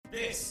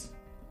This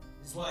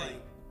is why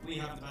we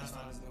have the best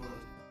fans in the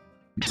world.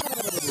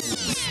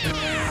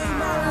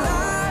 My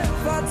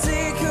life, I'll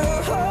take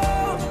her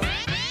home,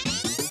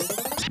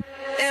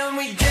 and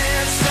we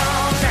dance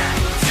all night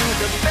to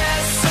the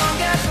best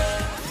song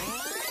ever.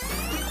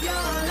 With your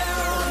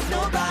love,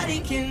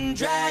 nobody can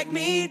drag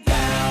me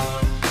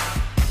down.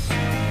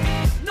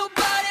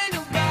 Nobody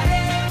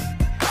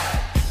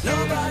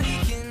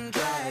can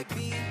drag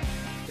me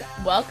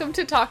down. Welcome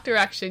to Talk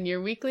Direction,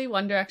 your weekly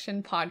One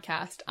Direction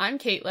podcast. I'm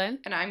Caitlin.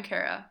 And I'm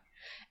Kara.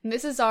 And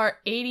this is our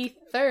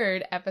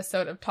 83rd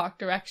episode of Talk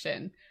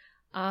Direction.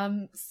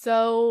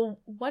 So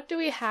what do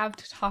we have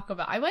to talk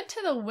about? I went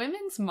to the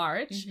Women's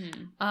March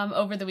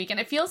over the weekend.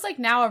 It feels like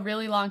now a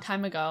really long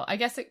time ago. I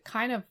guess it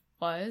kind of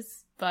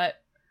was, but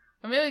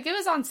I mean, it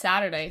was on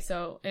Saturday,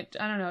 so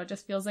I don't know, it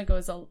just feels like it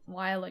was a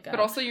while ago.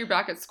 But also you're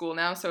back at school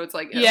now, so it's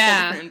like a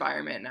different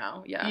environment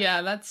now.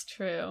 Yeah, that's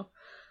true.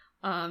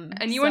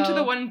 And you went to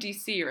the one in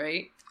DC,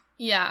 right?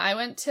 Yeah, I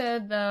went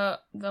to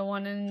the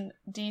one in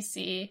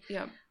DC.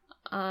 Yeah.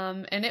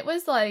 And it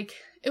was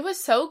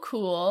so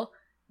cool.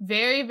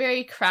 Very,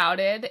 very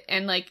crowded.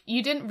 And like,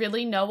 you didn't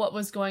really know what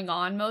was going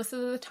on most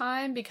of the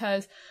time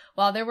because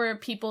while there were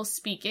people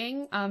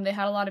speaking, they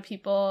had a lot of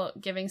people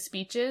giving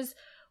speeches.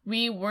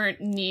 We weren't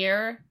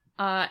near,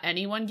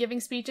 anyone giving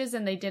speeches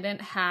and they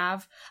didn't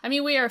have, I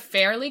mean, we are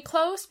fairly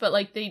close, but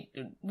like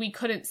we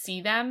couldn't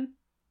see them.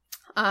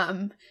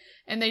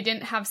 And they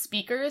didn't have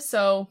speakers.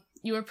 So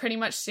you were pretty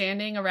much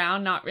standing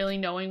around, not really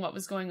knowing what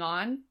was going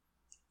on,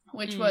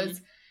 which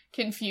was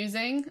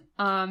confusing.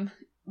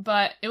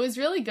 But it was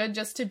really good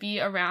just to be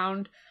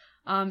around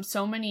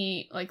so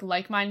many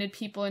like-minded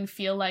people and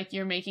feel like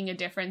you're making a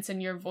difference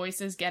and your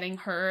voice is getting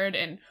heard,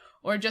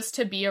 or just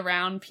to be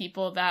around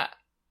people that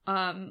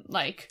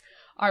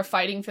are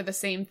fighting for the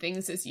same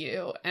things as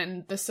you,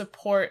 and the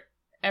support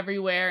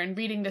everywhere and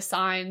reading the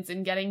signs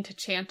and getting to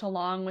chant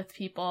along with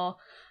people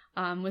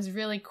was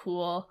really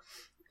cool.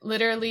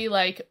 Literally,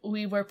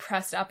 we were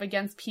pressed up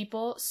against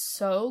people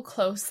so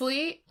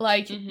closely,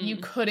 you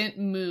couldn't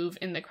move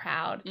in the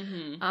crowd.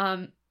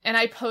 And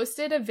I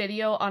posted a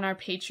video on our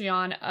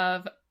Patreon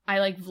of,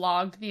 I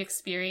vlogged the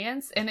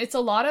experience, and it's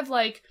a lot of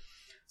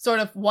sort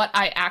of what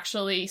I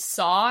actually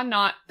saw,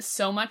 not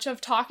so much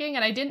of talking,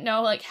 and I didn't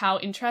know how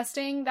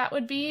interesting that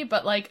would be,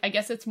 but I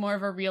guess it's more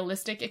of a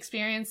realistic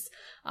experience,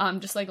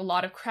 just a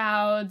lot of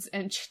crowds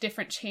and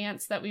different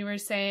chants that we were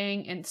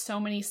saying and so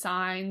many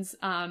signs,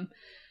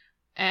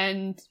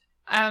 and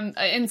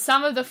in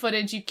some of the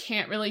footage, you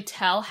can't really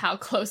tell how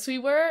close we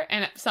were,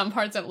 and at some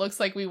parts it looks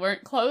like we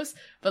weren't close,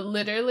 but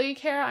literally,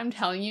 Kara, I'm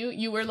telling you,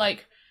 you were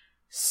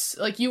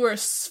you were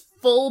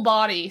full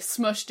body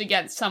smushed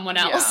against someone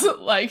else,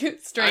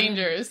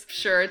 strangers. I'm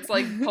sure, it's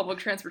public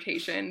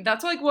transportation.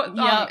 That's what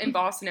in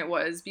Boston it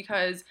was,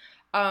 because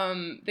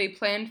they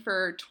planned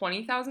for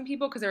 20,000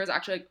 people, because there was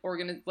actually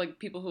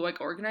people who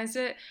organized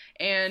it,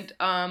 and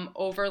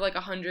over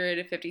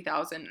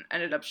 150,000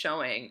 ended up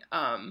showing.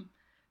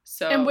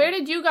 And where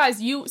did you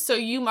guys, so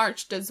you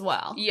marched as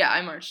well? Yeah,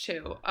 I marched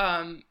too.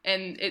 And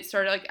it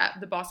started at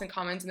the Boston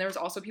Commons, and there was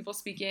also people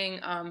speaking.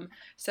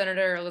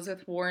 Senator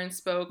Elizabeth Warren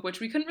spoke, which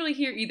we couldn't really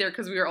hear either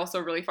because we were also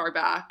really far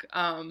back.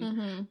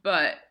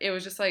 But it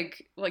was just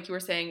like you were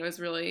saying, it was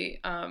really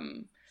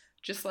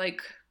just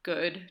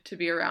good to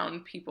be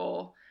around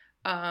people.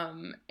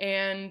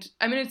 And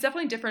I mean, it's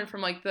definitely different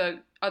from the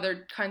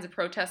other kinds of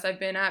protests I've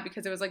been at,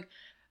 because it was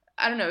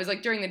I don't know, it was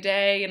during the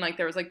day, and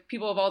there was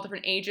people of all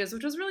different ages,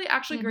 which was really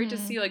actually great to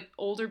see,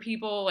 older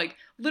people,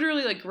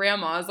 literally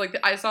grandmas.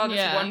 I saw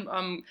this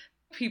one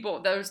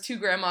people, there was two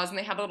grandmas, and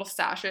they had little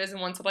sashes,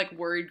 and one said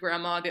worried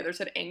grandma, the other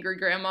said angry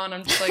grandma, and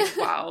I'm just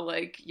wow,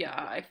 yeah,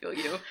 I feel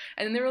you.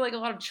 And then there were a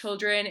lot of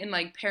children and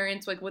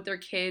parents with their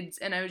kids,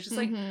 and I was just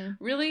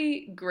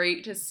really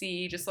great to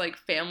see just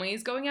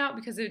families going out,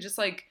 because it was just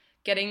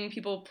getting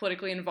people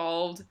politically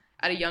involved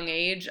at a young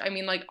age. I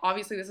mean,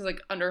 obviously this is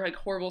under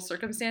horrible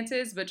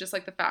circumstances, but just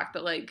the fact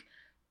that I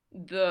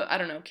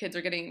don't know, kids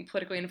are getting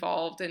politically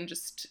involved, and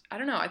just, I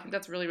don't know, I think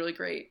that's really, really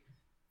great.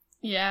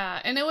 Yeah,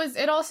 and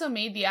it also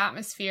made the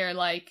atmosphere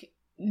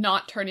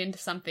not turn into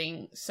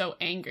something so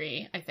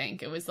angry. I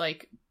think it was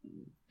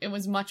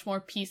much more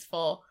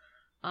peaceful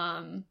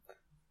than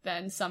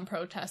some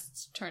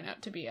protests turn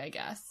out to be, I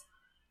guess.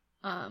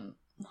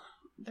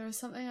 There was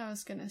something I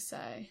was gonna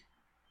say.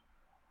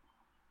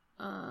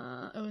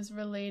 It was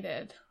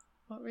related.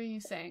 What were you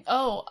saying?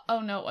 Oh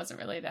no, it wasn't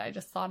related. I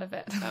just thought of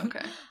it.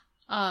 Okay.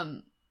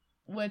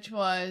 Which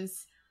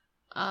was,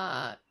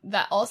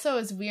 that also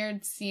is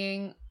weird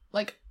seeing,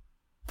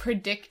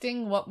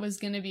 predicting what was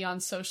going to be on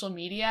social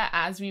media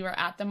as we were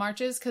at the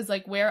marches. 'Cause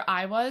where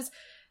I was,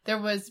 there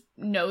was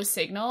no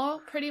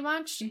signal pretty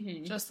much.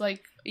 Just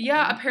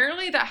yeah,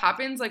 apparently that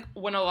happens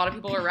when a lot of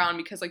people are around,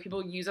 because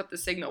people use up the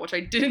signal, which I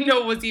didn't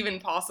know was even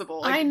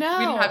possible. I know.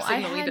 We didn't have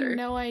signal I had either.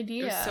 No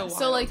idea. It was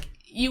so wild.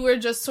 you were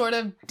just sort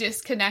of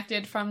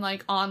disconnected from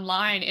like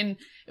online, and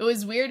it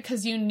was weird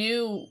because you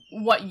knew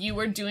what you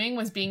were doing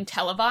was being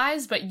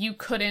televised, but you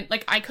couldn't,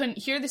 like, I couldn't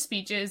hear the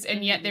speeches,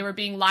 and yet they were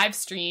being live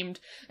streamed,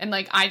 and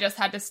like I just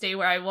had to stay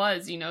where I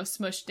was, you know,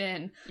 smushed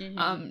in,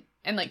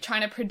 and like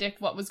trying to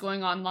predict what was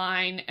going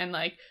online, and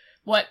like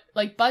what,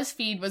 like,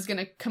 BuzzFeed was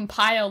gonna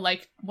compile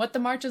like what the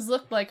marches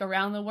looked like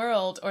around the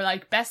world, or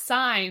like best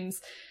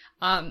signs,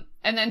 and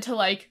then to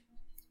like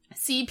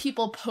see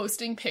people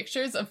posting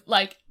pictures of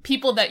like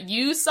people that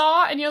you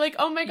saw, and you're like,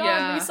 oh my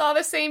god, we saw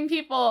the same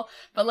people,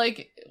 but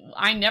like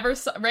I never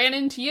ran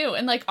into you.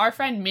 And like our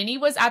friend Minnie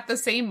was at the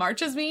same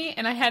march as me,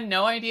 and I had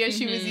no idea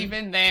she was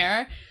even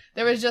there.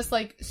 There was just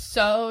like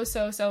so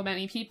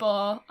many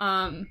people,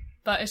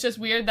 but it's just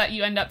weird that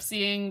you end up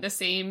seeing the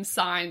same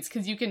signs,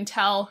 because you can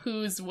tell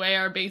who's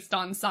where based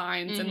on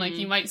signs, and like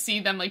you might see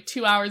them like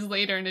 2 hours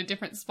later in a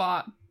different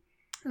spot,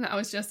 and that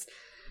was just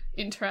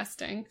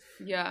interesting.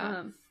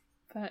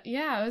 But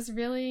yeah, it was a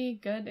really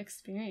good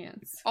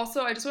experience.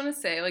 Also, I just want to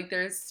say, like,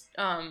 there's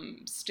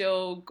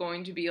still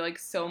going to be, like,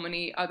 so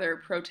many other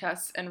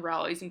protests and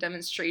rallies and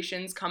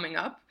demonstrations coming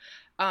up.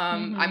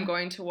 I'm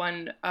going to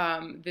one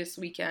this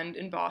weekend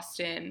in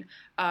Boston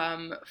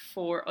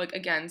for, like,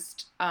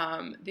 against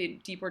the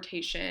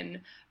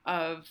deportation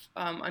of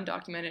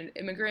undocumented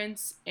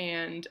immigrants,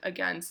 and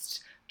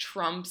against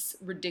Trump's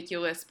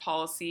ridiculous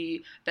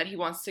policy that he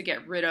wants to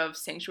get rid of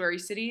sanctuary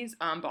cities.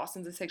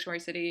 Boston's a sanctuary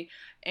city,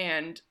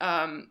 and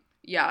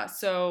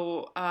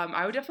so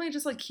I would definitely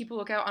just like keep a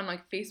lookout on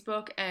like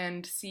Facebook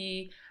and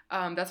see.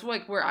 That's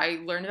like where I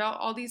learned about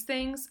all these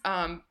things.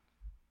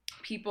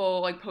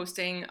 People like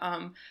posting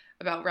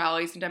about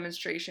rallies and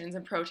demonstrations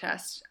and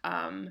protests.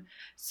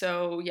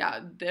 So yeah,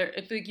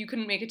 if like you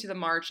couldn't make it to the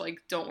march, like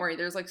don't worry,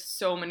 there's like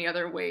so many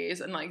other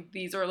ways, and like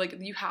these are like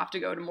you have to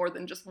go to more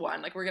than just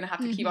one. Like we're gonna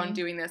have to keep on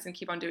doing this and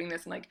keep on doing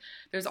this, and like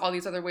there's all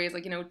these other ways,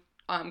 like, you know,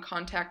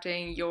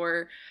 contacting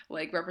your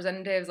like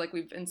representatives, like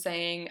we've been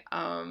saying,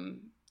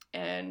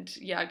 and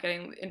yeah,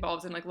 getting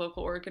involved in like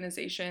local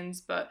organizations.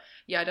 But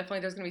yeah,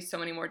 definitely there's gonna be so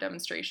many more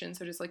demonstrations,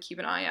 so just like keep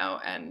an eye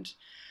out. And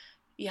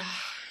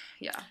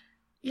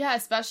yeah,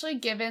 especially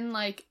given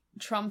like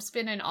Trump's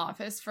been in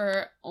office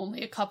for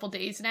only a couple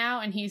days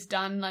now, and he's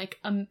done like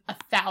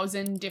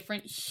 1,000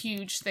 different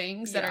huge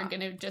things that are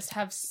gonna just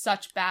have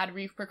such bad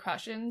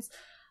repercussions.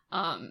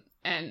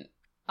 And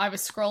I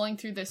was scrolling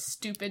through this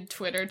stupid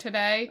Twitter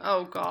today.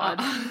 Oh god.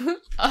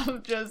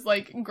 Of just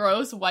like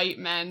gross white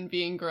men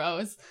being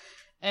gross.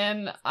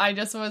 And I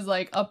just was,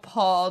 like,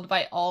 appalled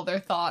by all their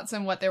thoughts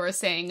and what they were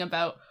saying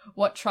about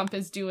what Trump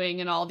is doing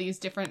and all these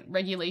different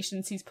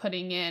regulations he's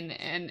putting in.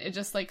 And it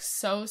just, like,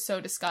 so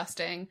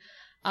disgusting.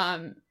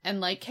 And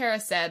like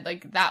Kara said,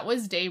 like, that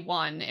was day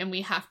one, and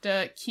we have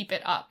to keep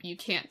it up. You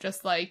can't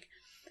just, like,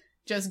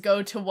 just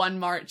go to one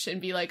march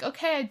and be like,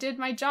 okay, I did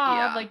my job.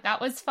 Yeah. Like,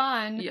 that was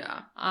fun.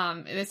 Yeah.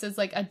 This is,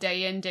 like, a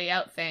day in, day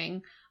out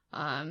thing.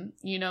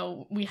 You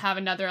know, we have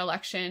another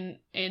election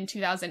in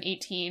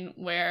 2018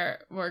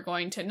 where we're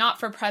going to, not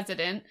for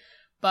president,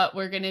 but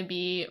we're going to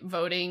be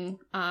voting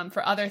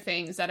for other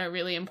things that are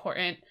really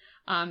important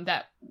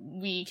that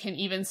we can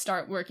even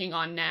start working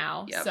on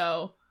now. Yep.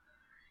 So,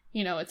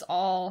 you know, it's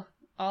all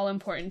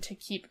important to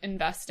keep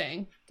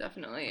investing.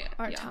 Definitely.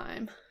 Our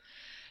time.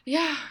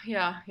 Yeah.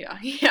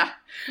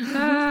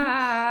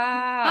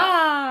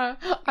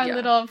 Our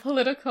little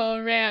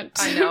political rant.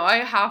 I know, I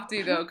have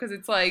to though, because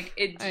it's like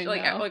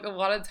like a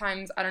lot of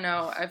times, I don't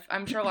know,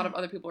 I'm sure a lot of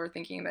other people are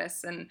thinking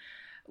this, and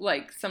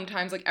like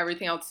sometimes like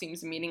everything else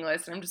seems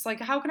meaningless, and I'm just like,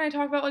 how can I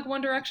talk about like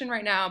One Direction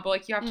right now? But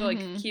like you have to like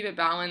keep it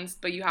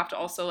balanced, but you have to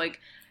also like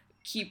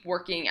keep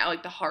working at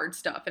like the hard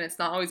stuff, and it's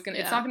not always gonna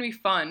it's not gonna be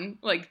fun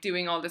like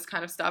doing all this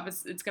kind of stuff.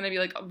 It's gonna be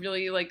like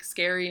really like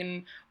scary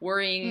and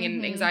worrying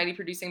and anxiety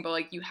producing, but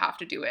like you have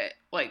to do it,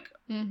 like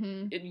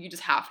you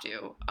just have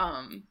to.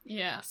 And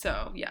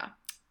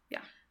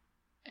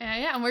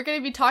we're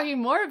gonna be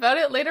talking more about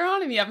it later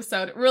on in the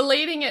episode,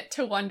 relating it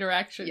to One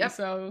Direction.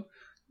 So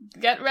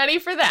get ready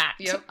for that.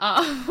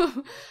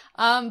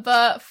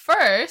 But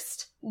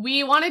first,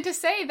 we wanted to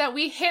say that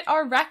we hit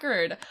our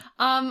record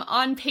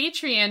on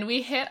Patreon.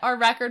 We hit our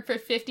record for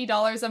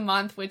 $50 a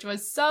month, which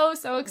was so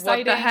exciting.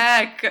 What the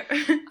heck?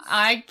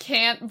 I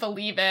can't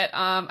believe it.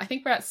 I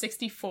think we're at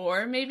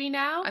 64 maybe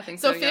now. I think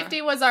so. So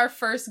 50 was our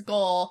first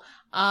goal.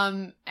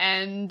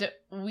 And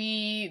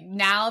we,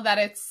 now that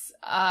it's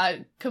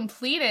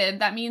completed,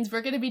 that means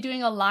we're going to be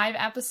doing a live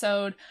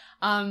episode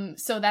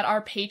so that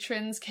our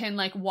patrons can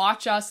like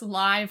watch us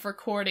live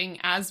recording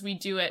as we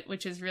do it,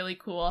 which is really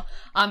cool.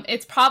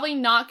 It's probably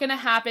not going to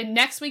happen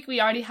next week.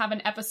 We already have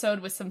an episode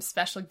with some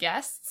special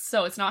guests,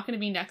 so it's not going to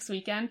be next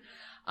weekend.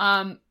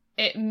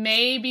 It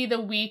may be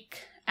the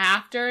week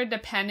after,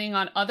 depending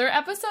on other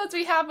episodes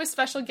we have with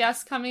special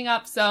guests coming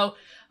up. So,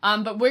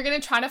 but we're going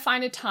to try to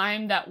find a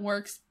time that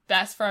works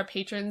best for our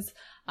patrons.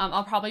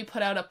 I'll probably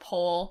put out a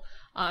poll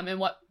and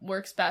what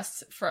works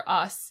best for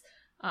us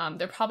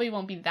There probably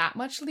won't be that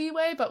much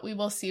leeway, but we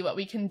will see what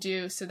we can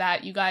do so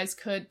that you guys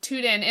could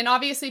tune in. And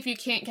obviously, if you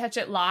can't catch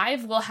it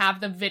live, we'll have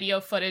the video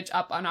footage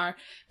up on our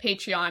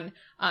Patreon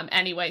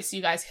anyway, so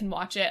you guys can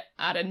watch it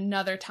at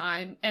another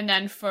time. And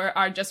then for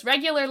our just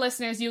regular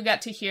listeners, you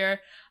get to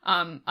hear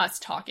us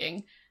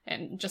talking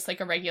and just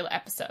like a regular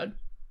episode.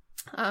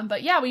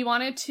 But yeah, we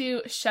wanted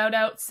to shout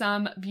out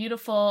some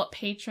beautiful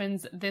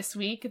patrons this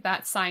week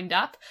that signed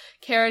up.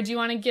 Kara, do you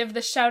want to give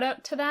the shout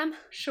out to them?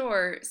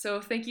 Sure. So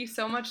thank you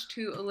so much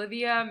to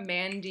Olivia,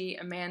 Mandy,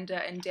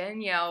 Amanda, and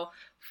Danielle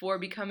for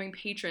becoming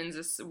patrons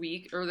this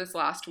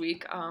last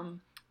week.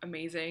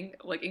 Amazing,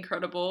 like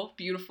incredible,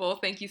 beautiful.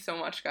 Thank you so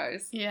much,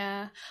 guys.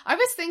 Yeah. I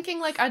was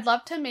thinking like I'd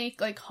love to make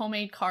like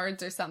homemade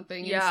cards or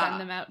something and send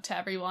them out to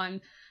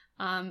everyone.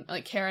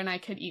 Like Kara and I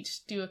could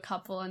each do a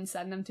couple and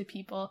send them to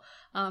people.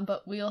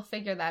 But we'll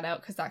figure that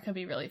out because that could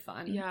be really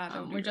fun.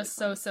 Yeah, we're just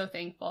so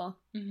thankful.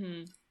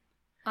 Mm-hmm.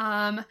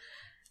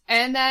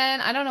 And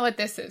then I don't know what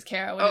this is,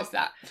 Kara. What is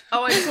that?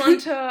 I just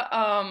wanted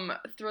to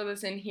throw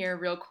this in here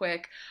real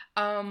quick.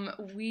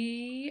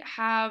 We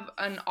have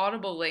an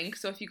Audible link.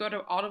 So if you go to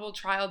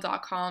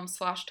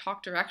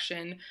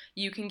audibletrial.com/talkdirection,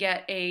 you can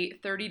get a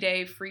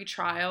 30-day free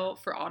trial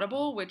for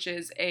Audible, which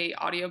is a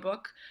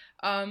audiobook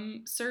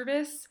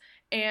service.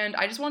 And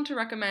I just want to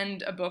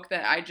recommend a book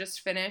that I just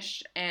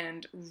finished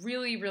and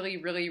really, really,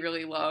 really,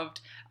 really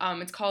loved.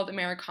 It's called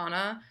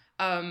Americana,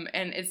 and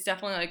it's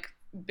definitely like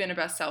been a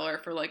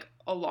bestseller for like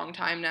a long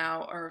time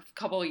now, or a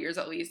couple of years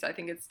at least. I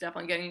think it's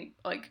definitely getting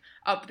like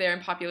up there in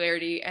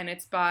popularity, and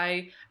it's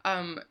by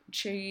Chimamanda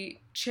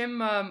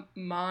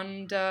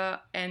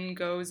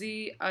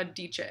Ngozi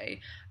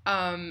Adichie,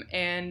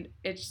 and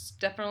it's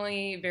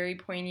definitely very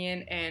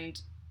poignant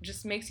and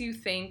just makes you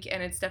think,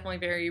 and it's definitely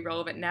very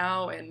relevant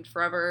now and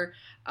forever,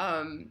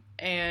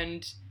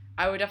 and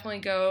I would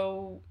definitely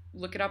go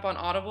look it up on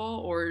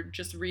Audible or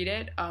just read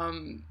it.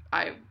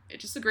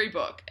 It's just a great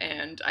book,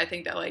 and I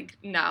think that like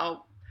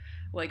now,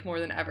 like more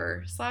than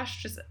ever,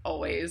 / just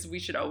always, we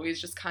should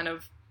always just kind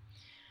of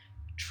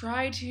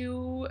try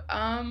to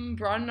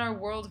broaden our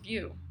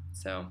worldview.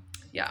 So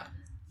yeah.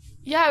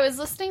 Yeah, I was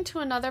listening to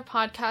another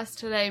podcast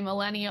today,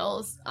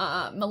 Millennial,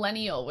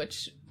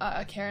 which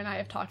Kara and I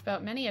have talked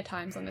about many a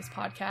times on this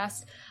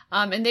podcast.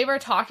 And they were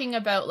talking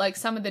about like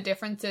some of the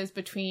differences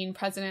between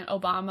President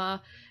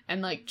Obama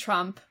and like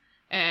Trump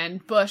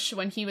and Bush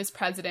when he was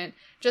president.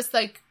 Just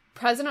like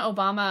President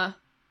Obama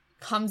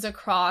comes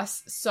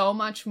across so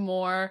much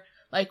more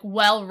like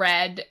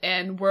well-read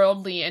and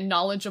worldly and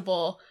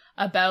knowledgeable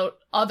about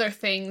other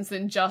things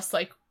than just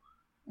like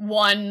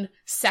one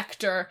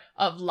sector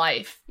of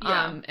life.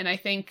 And I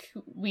think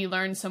we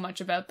learn so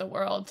much about the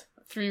world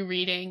through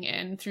reading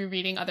and through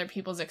reading other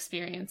people's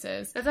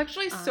experiences. That's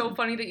actually so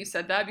funny that you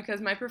said that,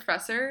 because my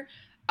professor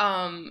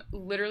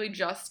literally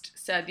just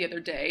said the other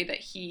day that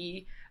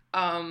he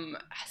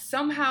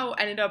somehow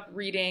ended up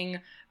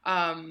reading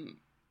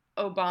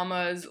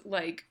Obama's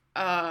like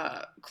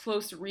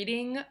close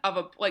reading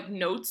of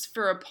notes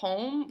for a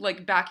poem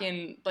like back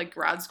in like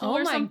grad school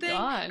or something,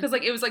 because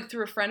like it was like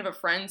through a friend of a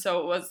friend, so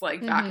it was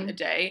like back in the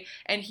day,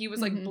 and he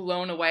was like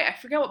blown away. I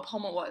forget what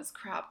poem it was.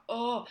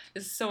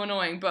 This is so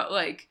annoying, but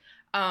like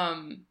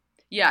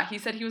yeah, he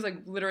said he was like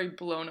literally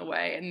blown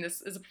away, and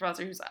this is a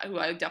professor who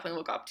I definitely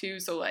look up to,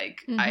 so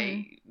like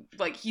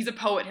he's a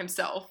poet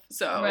himself,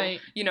 so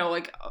you know,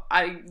 like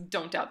I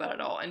don't doubt that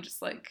at all, and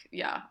just like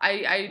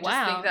I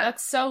just think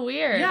that's so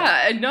weird.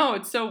 Yeah, no,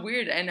 it's so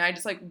weird, and I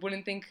just like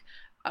wouldn't think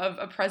of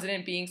a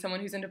president being someone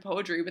who's into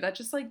poetry, but that's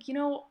just like, you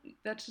know,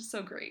 that's just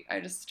so great. I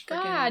just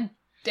freaking... God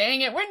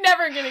dang it, we're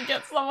never gonna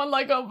get someone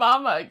like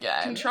Obama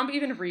again. Can Trump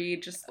even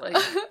read? Just like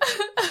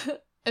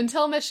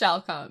until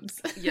Michelle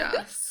comes.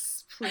 Yes.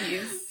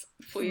 Please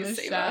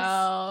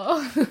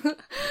Michelle. Save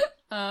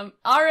us.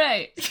 All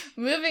right,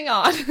 moving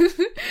on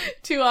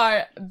to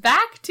our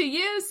Back to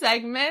You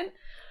segment.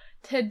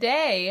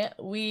 Today,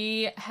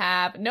 we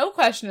have no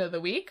question of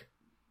the week,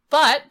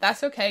 but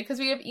that's okay because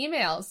we have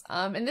emails.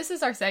 And this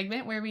is our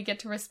segment where we get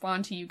to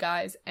respond to you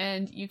guys,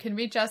 and you can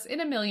reach us in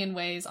a million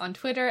ways on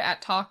Twitter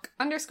at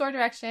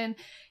talk_direction.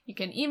 You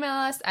can email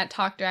us at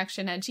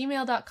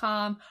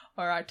talkdirection@gmail.com,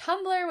 or our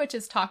Tumblr, which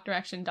is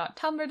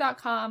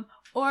talkdirection.tumblr.com,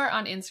 or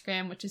on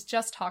Instagram, which is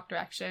just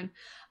talkdirection.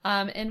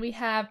 And we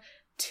have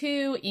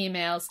 2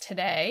 emails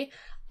today.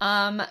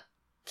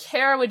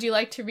 Kara, would you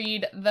like to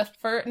read the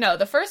first? No,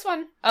 the first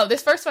one. Oh,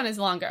 this first one is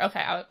longer.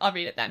 Okay, I'll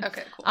read it then.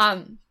 Okay,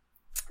 cool.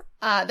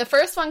 The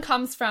first one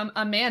comes from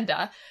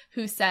Amanda,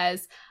 who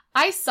says,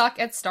 I suck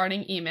at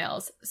starting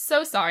emails.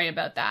 So sorry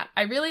about that.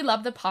 I really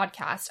love the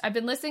podcast. I've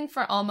been listening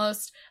for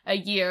almost a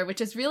year, which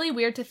is really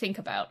weird to think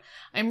about.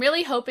 I'm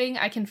really hoping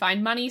I can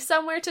find money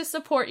somewhere to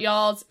support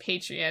y'all's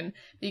Patreon,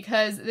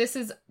 because this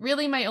is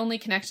really my only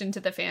connection to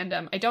the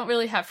fandom. I don't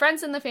really have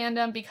friends in the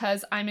fandom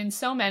because I'm in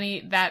so many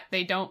that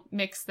they don't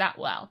mix that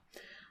well.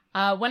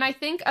 When I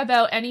think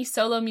about any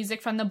solo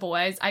music from the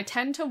boys, I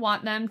tend to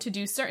want them to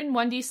do certain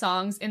 1D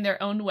songs in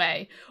their own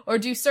way, or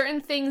do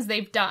certain things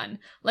they've done,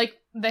 like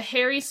the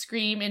Harry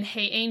scream in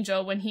Hey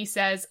Angel when he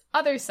says,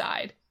 other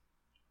side.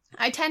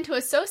 I tend to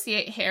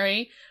associate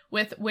Harry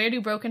with Where Do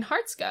Broken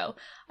Hearts Go?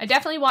 I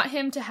definitely want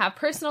him to have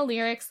personal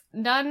lyrics,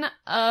 none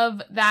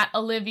of that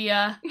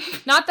Olivia,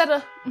 not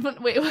that,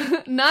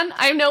 none,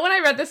 I know when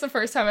I read this the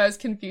first time I was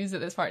confused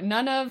at this part,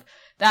 none of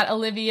that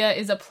Olivia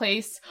is a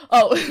place,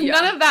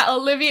 none of that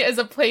Olivia is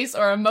a place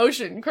or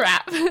emotion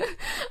crap.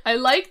 I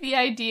like the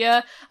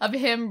idea of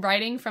him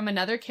writing from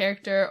another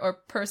character or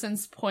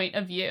person's point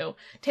of view.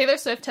 Taylor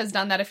Swift has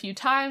done that a few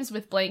times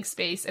with Blank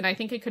Space, and I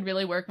think it could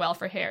really work well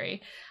for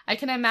Harry. I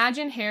can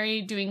imagine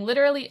Harry doing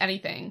literally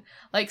anything,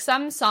 like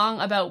some song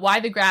about why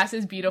the grass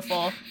is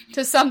beautiful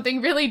to something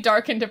really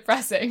dark and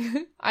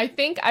depressing. I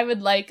think I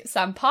would like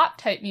some pop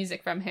type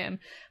music from him,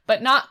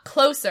 but not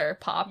closer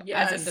pop,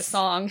 as in the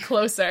song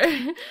Closer.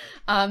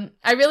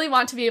 I really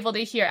want to be able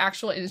to hear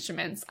actual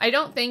instruments. I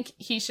don't think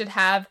he should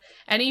have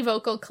any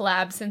vocal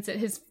collabs since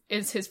it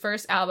is his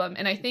first album,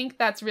 and I think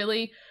that's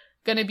really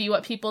going to be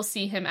what people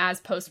see him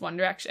as post One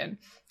Direction.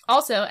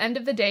 Also, End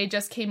of the Day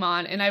just came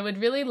on, and I would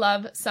really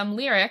love some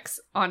lyrics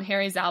on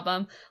Harry's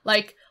album,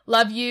 like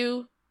love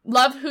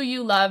who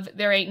you love,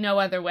 there ain't no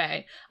other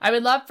way. I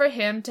would love for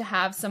him to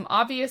have some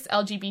obvious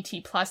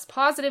LGBT plus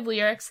positive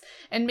lyrics,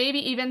 and maybe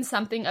even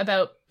something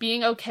about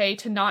being okay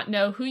to not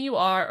know who you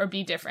are or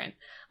be different.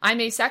 I'm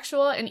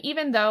asexual, and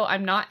even though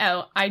I'm not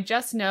out, I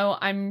just know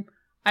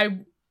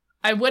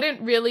I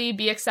wouldn't really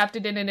be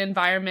accepted in an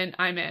environment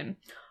I'm in.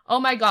 Oh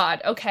my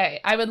god,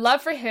 okay. I would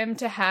love for him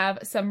to have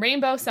some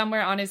rainbow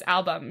somewhere on his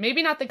album.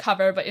 Maybe not the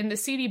cover, but in the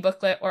CD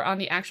booklet or on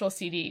the actual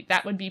CD.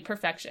 That would be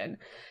perfection.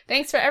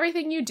 Thanks for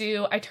everything you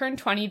do. I turned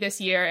 20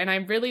 this year, and I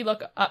really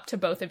look up to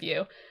both of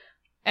you.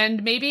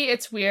 And maybe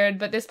it's weird,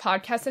 but this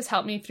podcast has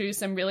helped me through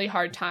some really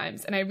hard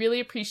times, and I really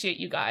appreciate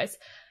you guys.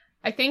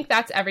 I think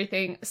that's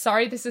everything.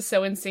 Sorry this is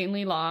so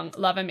insanely long.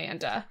 Love,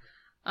 Amanda.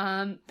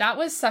 That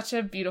was such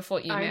a beautiful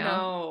email. I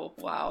know.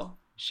 Wow.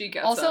 She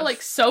gets also us.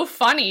 Like so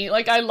funny.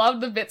 Like I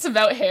love the bits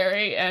about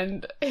Harry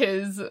and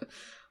his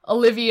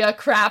Olivia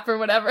crap or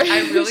whatever.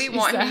 I really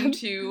want him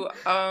to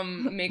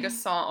make a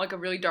song, like a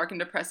really dark and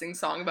depressing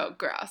song about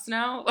grass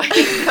now. Like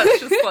that's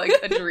just like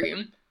a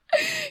dream.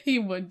 He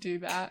would do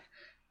that.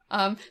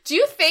 Do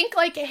you think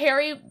like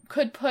Harry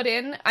could put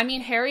in, I mean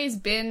Harry's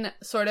been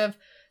sort of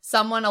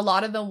someone a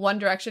lot of the One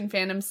Direction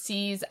fandom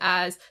sees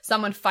as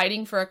someone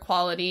fighting for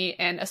equality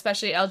and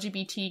especially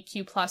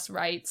LGBTQ plus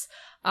rights.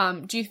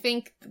 Do you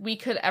think we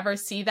could ever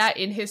see that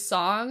in his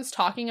songs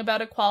talking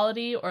about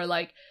equality or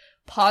like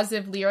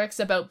positive lyrics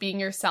about being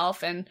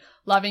yourself and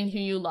loving who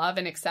you love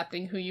and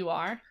accepting who you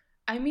are?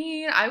 I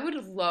mean, I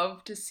would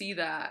love to see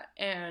that.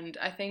 And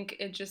I think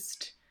it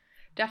just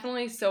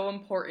definitely so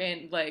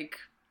important, like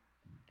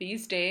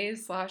these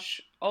days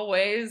 /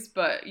 always,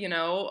 but you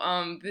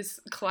know, this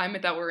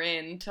climate that we're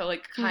in to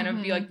like kind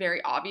of be like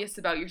very obvious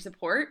about your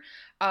support.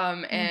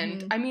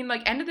 And I mean,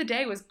 like End of the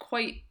Day was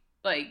quite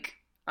like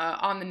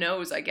on the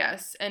nose, I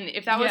guess. And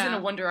if that was in a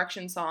One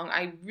Direction song,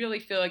 I really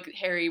feel like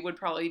Harry would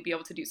probably be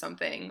able to do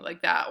something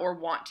like that or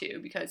want to,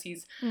 because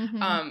he's,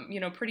 you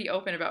know, pretty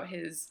open about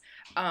his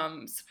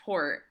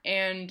support.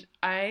 And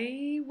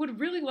I would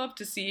really love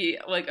to see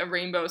like a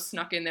rainbow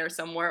snuck in there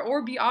somewhere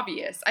or be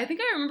obvious. I think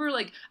I remember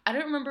like, I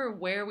don't remember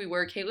where we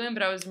were, Caitlin,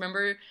 but I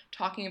remember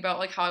talking about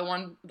like how I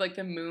wanted like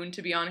the moon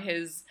to be on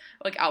his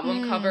like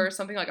album cover,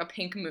 something like a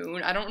pink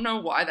moon. I don't know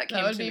why that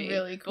came to me.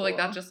 Really cool. But like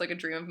that's just like a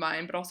dream of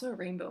mine, but also a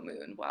rainbow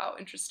moon. Wow,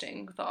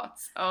 interesting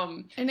thoughts.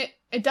 And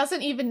it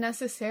doesn't even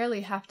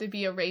necessarily have to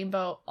be a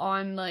rainbow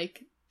on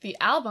like the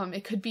album.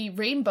 It could be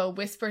rainbow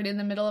whispered in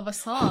the middle of a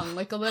song,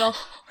 like a little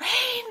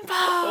rainbow.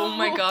 Oh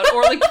my god,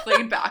 or like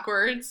played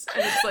backwards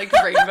and it's like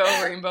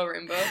rainbow, rainbow,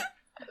 rainbow.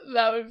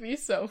 That would be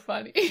so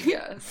funny.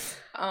 Yes.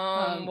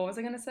 What was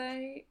I gonna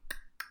say?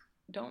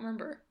 Don't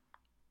remember.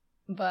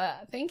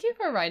 But thank you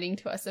for writing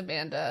to us,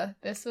 Amanda.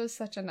 This was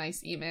such a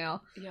nice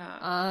email.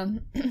 Yeah.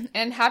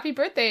 And happy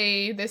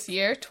birthday this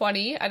year,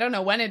 20. I don't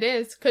know when it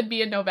is. Could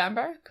be in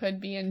November.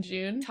 Could be in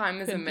June. Time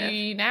is a myth. Could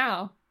be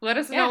now. Let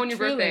us know when your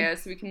birthday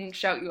is so we can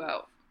shout you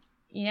out.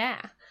 Yeah.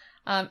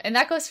 And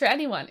that goes for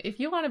anyone. If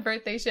you want a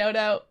birthday shout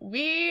out,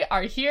 we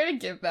are here to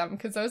give them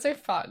because those are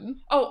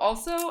fun. Oh,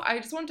 also, I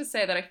just wanted to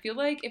say that I feel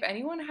like if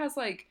anyone has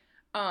like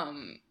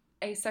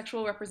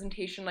asexual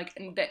representation, like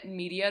in that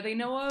media they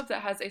know of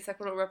that has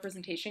asexual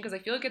representation, because I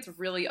feel like it's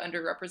really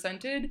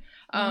underrepresented.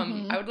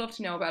 I would love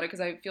to know about it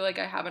because I feel like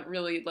I haven't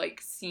really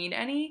like seen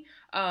any.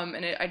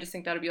 I just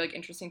think that would be like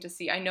interesting to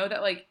see. I know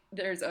that like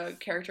there's a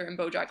character in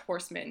BoJack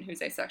Horseman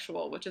who's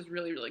asexual, which is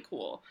really, really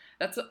cool.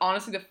 That's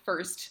honestly the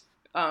first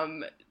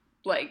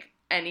like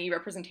any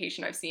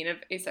representation I've seen of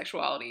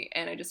asexuality,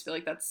 and I just feel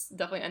like that's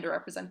definitely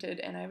underrepresented,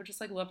 and I would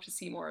just like love to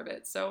see more of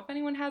it. So if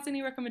anyone has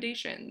any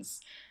recommendations,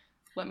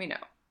 let me know.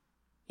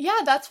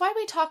 Yeah, that's why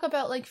we talk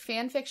about like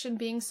fan fiction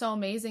being so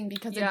amazing,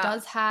 because it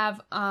does have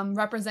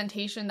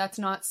representation that's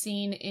not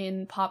seen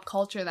in pop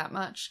culture that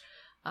much.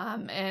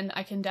 And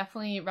I can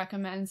definitely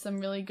recommend some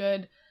really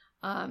good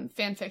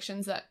fan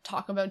fictions that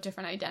talk about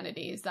different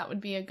identities. That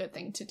would be a good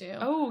thing to do.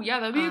 Oh, yeah,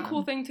 that'd be a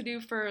cool thing to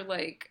do for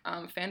like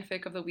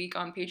fanfic of the week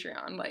on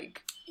Patreon.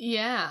 Like,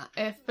 Yeah,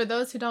 if for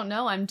those who don't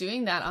know, I'm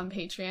doing that on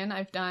Patreon.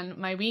 I've done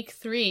my week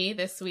 3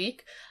 this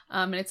week,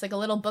 and it's like a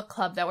little book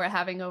club that we're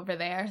having over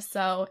there.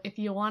 So if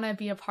you want to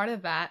be a part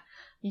of that,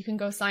 you can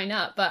go sign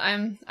up. But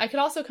I could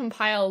also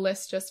compile a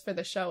list just for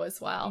the show as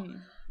well,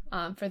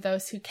 for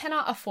those who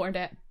cannot afford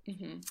it.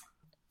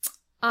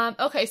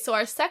 Okay, so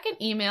our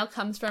second email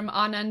comes from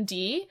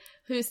Anandi,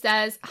 who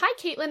says, "Hi,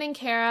 Caitlin and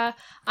Kara.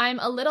 I'm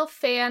a little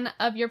fan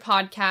of your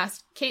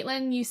podcast.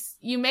 Caitlin,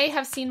 you may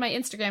have seen my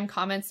Instagram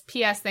comments.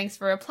 P.S. Thanks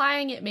for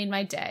replying. It made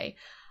my day.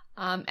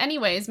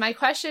 Anyways, my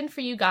question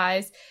for you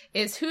guys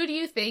is, who do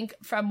you think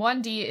from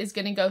 1D is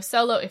going to go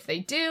solo if they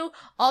do?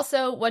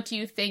 Also, what do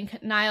you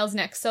think Niall's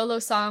next solo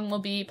song will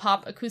be?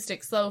 Pop,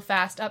 acoustic, slow,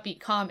 fast, upbeat,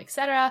 calm,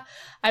 etc.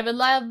 I would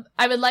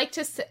like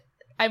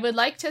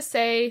to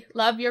say,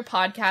 love your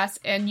podcast,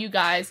 and you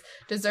guys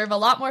deserve a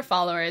lot more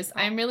followers.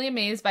 I'm really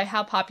amazed by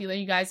how popular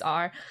you guys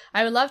are.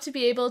 I would love to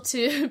be able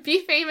to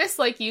be famous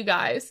like you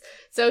guys.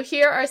 So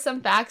here are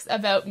some facts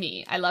about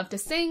me. I love to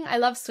sing. I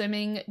love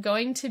swimming.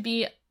 Going to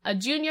be a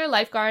junior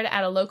lifeguard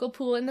at a local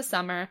pool in the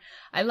summer.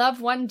 I love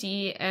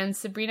 1D and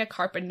Sabrina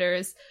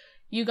Carpenter's.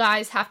 You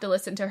guys have to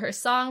listen to her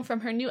song from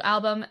her new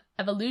album,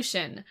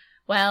 Evolution.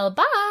 Well,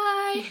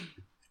 bye!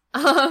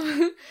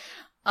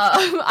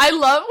 I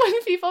love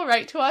when people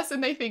write to us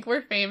and they think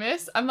we're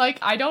famous. I'm like,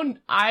 I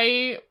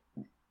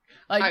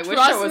wish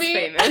trust I was me,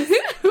 famous.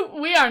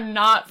 we are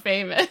not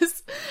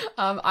famous.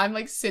 I'm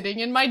like sitting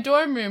in my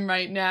dorm room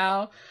right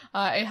now.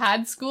 I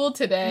had school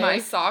today. My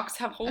socks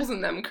have holes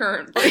in them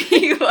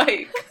currently.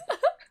 Like,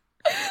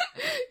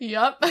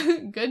 Yup,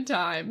 good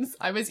times.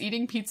 I was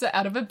eating pizza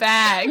out of a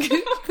bag.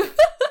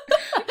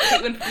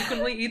 Caitlin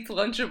frequently eats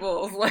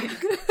Lunchables. Like,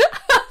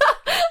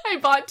 I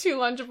bought 2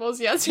 Lunchables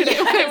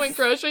yesterday when I went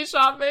grocery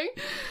shopping.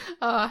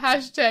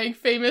 Hashtag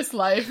famous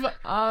life.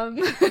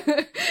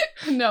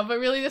 No, but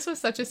really, this was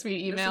such a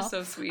sweet email. this is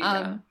so sweet.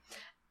 Yeah.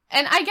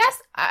 And I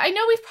guess, I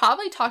know we've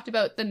probably talked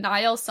about the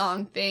Niall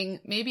song thing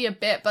maybe a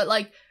bit, but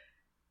like,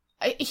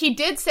 he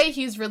did say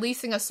he's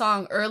releasing a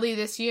song early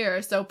this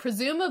year, so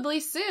presumably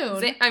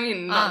soon.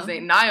 Not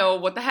Zayn. Niall,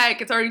 what the heck?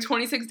 It's already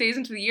 26 days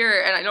into the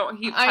year, and I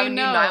don't have a new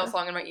Niall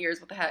song in my ears.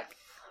 What the heck?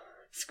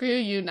 Screw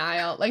you,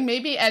 Niall. Like,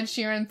 maybe Ed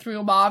Sheeran threw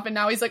him off, and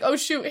now he's like, oh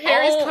shoot,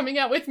 Harry's coming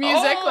out with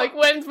music. Like,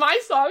 when's my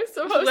song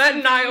supposed to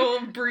Let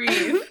Niall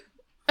breathe.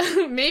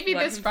 Maybe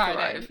this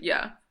Friday. Thrive.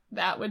 Yeah.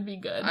 That would be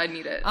good. I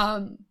need it.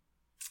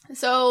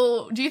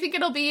 So, do you think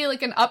it'll be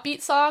like an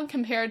upbeat song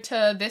compared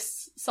to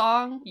this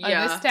song?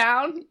 Yeah. This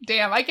town?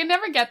 Damn, I can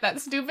never get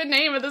that stupid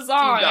name of the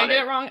song. I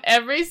get it wrong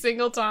every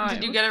single time.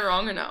 Did you get it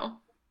wrong or no?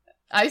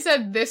 I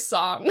said this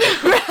song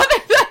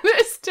rather than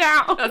this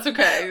town. That's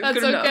okay. That's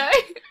good okay.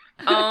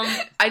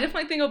 I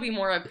definitely think it'll be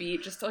more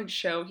upbeat, just to like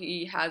show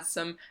he has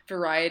some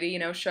variety, you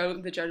know, show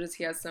the judges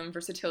he has some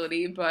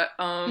versatility. But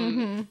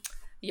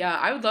yeah,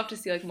 I would love to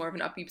see like more of an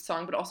upbeat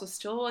song, but also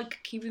still like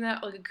keeping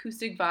that like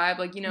acoustic vibe,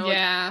 like, you know, like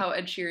how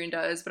Ed Sheeran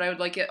does. But I would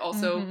like it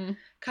also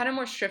kind of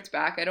more stripped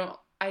back.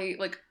 I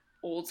like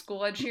old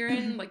school Ed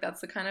Sheeran, like that's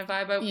the kind of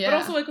vibe. But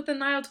also like with the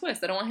Niall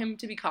twist, I don't want him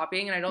to be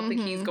copying, and I don't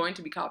think he's going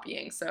to be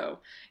copying. So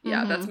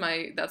yeah, that's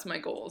my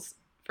goals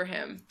for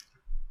him.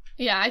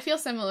 Yeah, I feel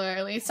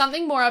similarly.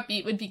 Something more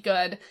upbeat would be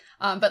good,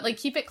 but like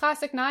keep it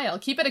classic Niall.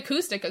 Keep it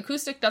acoustic.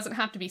 Acoustic doesn't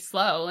have to be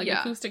slow. Like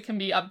acoustic can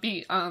be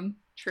upbeat.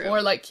 True.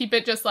 Or like keep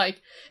it just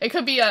like it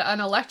could be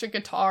an electric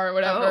guitar or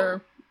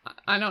whatever.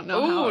 I don't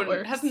know how it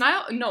works.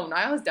 Niall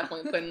has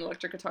definitely played an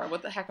electric guitar.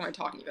 What the heck am I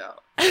talking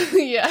about?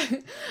 Yeah.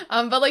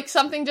 But like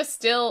something just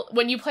still,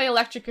 when you play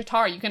electric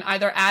guitar, you can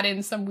either add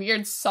in some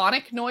weird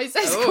sonic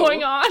noises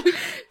going on,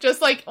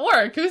 just like, or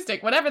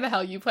acoustic, whatever the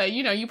hell you play.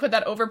 You know, you put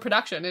that over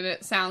production and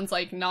it sounds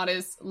like not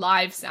as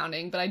live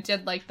sounding, but I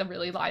did like the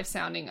really live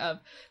sounding of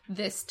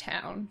this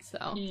town.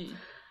 So,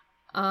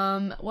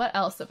 what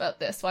else about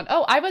this one?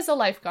 Oh, I was a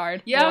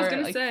lifeguard. Yeah, I was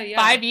gonna say,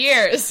 5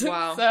 years.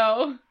 Wow.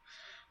 So,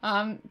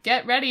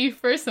 get ready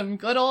for some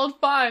good old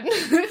fun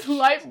with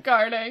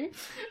lifeguarding.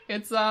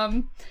 It's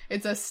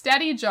a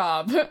steady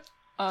job,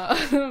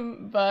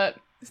 but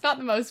it's not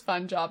the most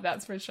fun job,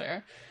 that's for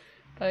sure.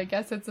 But I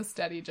guess it's a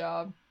steady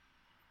job.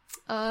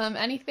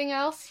 Anything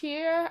else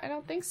here? I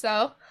don't think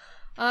so.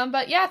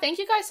 But yeah, thank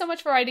you guys so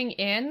much for writing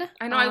in.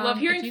 I know, I love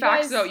hearing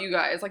facts about you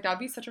guys. Like, that'd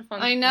be such a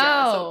fun. I know.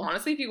 Yeah, so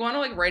honestly, if you want to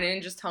like write in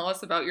and just tell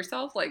us about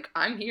yourself, like,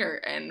 I'm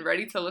here and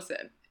ready to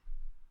listen.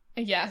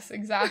 Yes,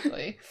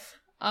 exactly.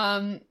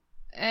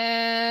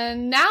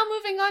 And now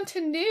moving on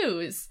to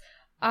news.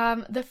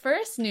 The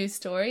first news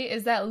story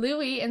is that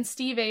Louis and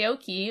Steve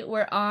Aoki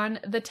were on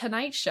The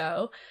Tonight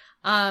Show.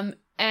 And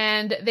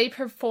they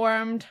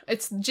performed,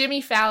 it's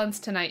Jimmy Fallon's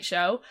Tonight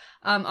Show,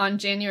 on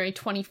January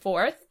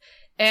 24th.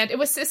 And it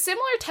was a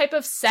similar type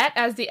of set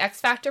as the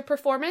X Factor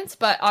performance,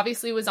 but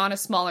obviously it was on a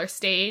smaller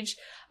stage.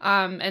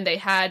 And they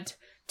had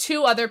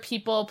 2 other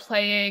people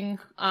playing,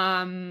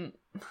 I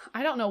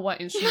don't know what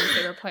instruments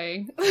they were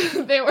playing.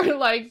 They were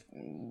like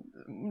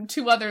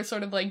 2 other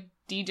sort of like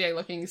DJ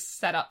looking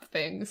setup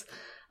things.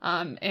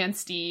 And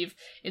Steve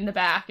in the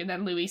back, and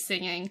then Louis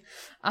singing.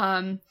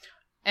 And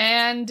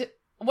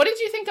What did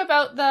you think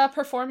about the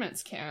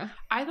performance, Kara?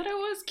 I thought it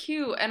was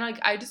cute, and like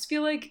I just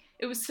feel like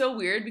it was so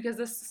weird because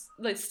this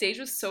like stage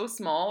was so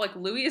small. Like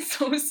Louis is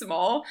so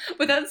small,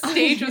 but that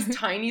stage was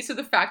tiny. So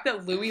the fact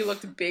that Louis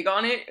looked big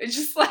on it, it's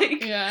just like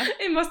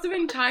it must have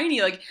been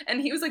tiny. Like, and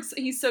he was like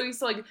he's so used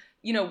to like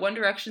One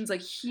Direction's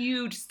like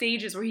huge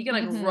stages where he can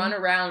like run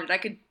around, and I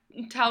could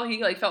tell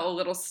he like felt a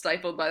little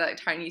stifled by that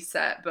tiny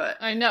set. But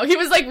I know he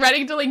was like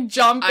ready to like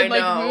jump and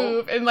like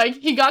move, and like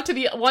he got to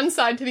the one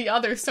side to the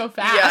other so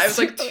fast. Yeah,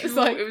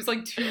 it was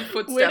like 2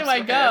 footsteps. Where do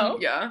I go?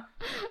 Him. Yeah,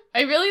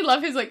 I really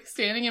love his like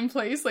standing in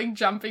place, like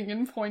jumping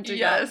and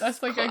pointing up.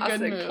 That's like a good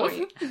move.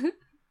 Point.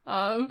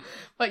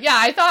 But yeah,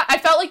 I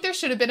felt like there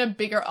should have been a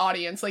bigger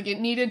audience. Like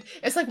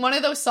it's like one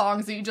of those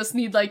songs that you just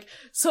need like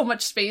so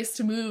much space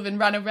to move and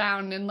run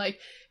around, and like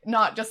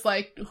not just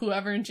like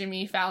whoever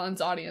Jimmy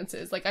Fallon's audience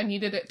is. Like I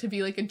needed it to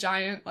be like a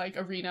giant like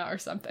arena or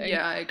something.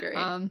 Yeah, I agree.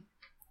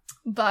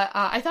 But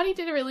I thought he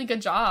did a really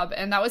good job,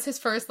 and that was his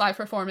first live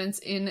performance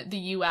in the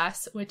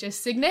US, which is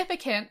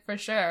significant for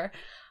sure.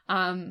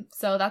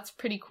 So that's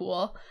pretty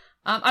cool.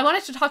 I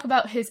wanted to talk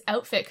about his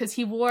outfit because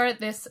he wore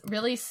this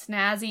really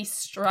snazzy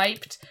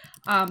striped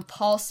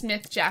Paul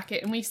Smith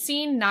jacket, and we've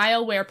seen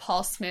Niall wear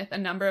Paul Smith a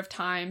number of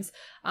times.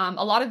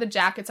 A lot of the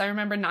jackets, I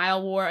remember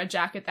Niall wore a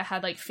jacket that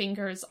had like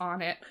fingers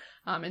on it,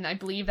 and I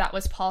believe that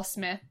was Paul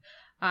Smith.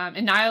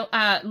 And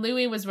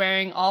Louis was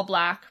wearing all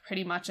black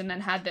pretty much, and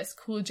then had this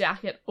cool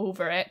jacket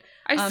over it.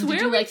 I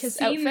swear we've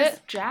seen this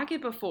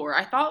jacket before.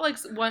 I thought like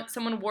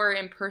someone wore it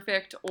in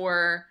Perfect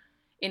or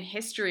in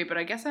History, but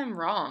I guess I'm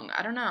wrong.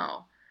 I don't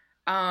know.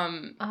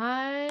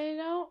 I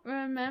don't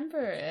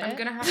remember it. I'm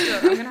gonna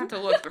have to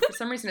look, but for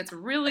some reason it's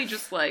really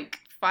just like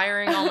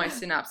firing all my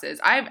synapses.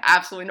 I have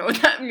absolutely no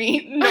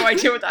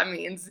idea what that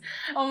means.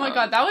 Oh my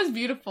god, that was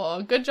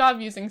beautiful. Good job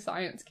using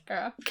science,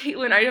 Kara.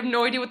 Caitlin, I have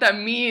no idea what that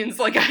means.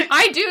 Like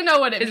I do know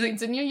what it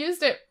means, and you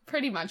used it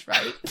pretty much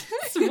right.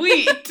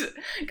 Sweet.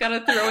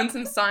 Gotta throw in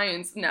some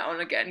science now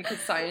and again because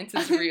science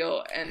is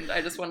real, and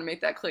I just want to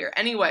make that clear.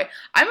 Anyway,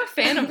 I'm a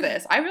fan of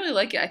this. I really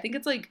like it. I think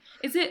it's like,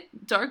 is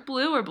it dark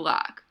blue or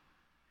black?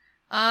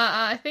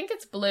 I think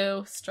it's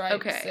blue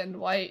stripes and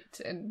white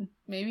and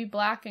maybe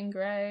black and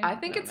gray. I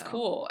think it's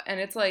cool,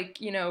 and it's like,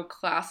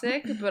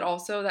 classic, but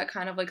also that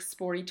kind of like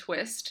sporty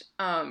twist,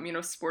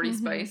 sporty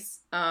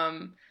spice.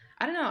 I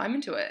don't know, I'm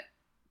into it.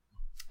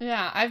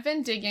 Yeah, I've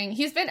been digging.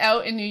 He's been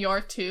out in New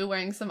York too,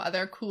 wearing some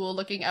other cool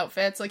looking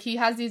outfits. Like he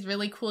has these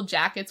really cool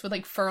jackets with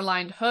like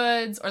fur-lined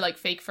hoods or like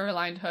fake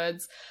fur-lined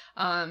hoods,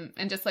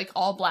 and just like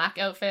all black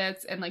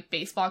outfits and like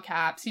baseball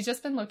caps. He's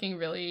just been looking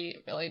really,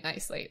 really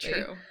nice lately.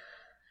 True.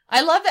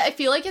 I love that. I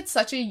feel like it's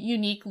such a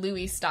unique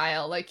Louis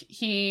style. Like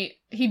he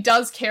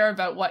does care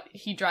about what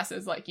he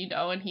dresses like,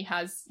 and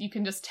you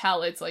can just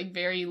tell it's like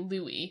very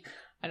Louis.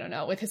 I don't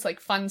know, with his like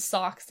fun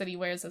socks that he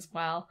wears as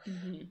well.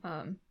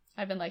 Mm-hmm.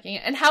 I've been liking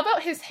it. And how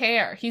about his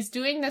hair? He's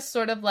doing this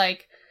sort of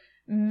like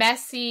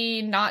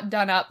messy, not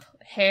done up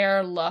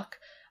hair look.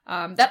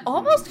 That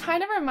almost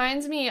kind of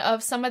reminds me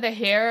of some of the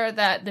hair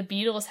that the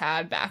Beatles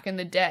had back in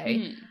the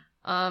day.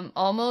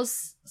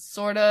 Almost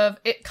sort of,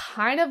 it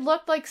kind of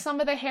looked like some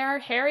of the hair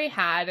Harry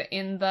had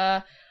in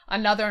the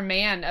Another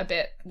Man a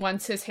bit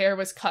once his hair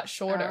was cut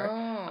shorter.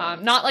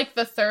 Not like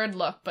the third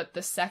look, but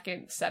the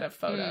second set of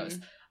photos.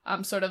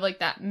 Sort of like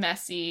that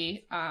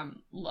messy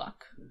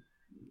look.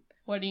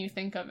 What do you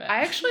think of it?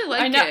 I actually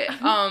like it.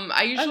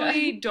 I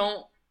usually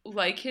don't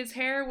like his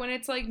hair when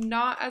it's like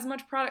not as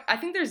much product. I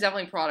think there's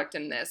definitely product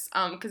in this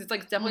because it's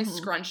like definitely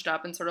scrunched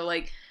up and sort of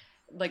like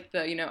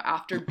the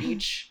after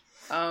beach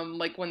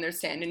like when there's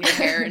sand in your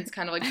hair and it's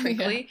kind of like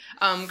crinkly.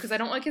 Because I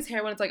don't like his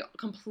hair when it's like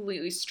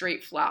completely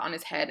straight flat on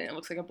his head and it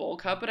looks like a bowl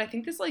cut, but I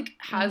think this like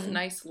has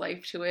nice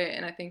life to it,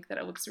 and I think that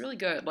it looks really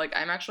good. Like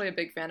I'm actually a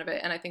big fan of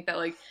it, and I think that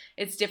like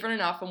it's different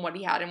enough from what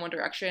he had in One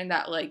Direction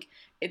that like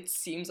it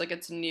seems like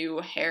it's a new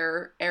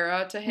hair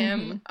era to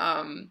him.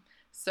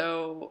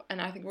 So,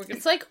 and I think we're gonna.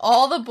 It's like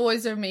all the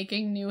boys are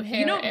making new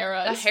hair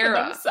eras for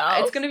themselves.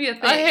 It's gonna be a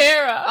thing. A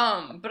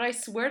hera. But I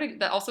swear to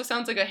that also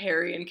sounds like a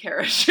Harry and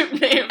Kara ship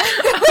name.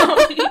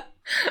 What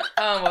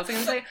was I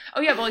gonna say?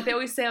 Oh yeah, but like they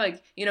always say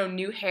like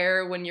new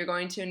hair when you're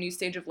going to a new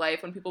stage of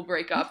life. When people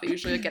break up, they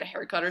usually like get a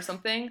haircut or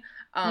something.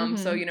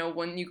 So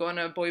when you go on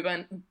a boy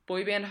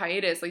band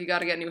hiatus, like you got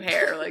to get new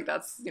hair. Like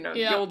that's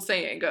the old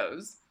saying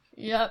goes.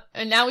 Yep.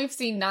 And now we've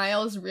seen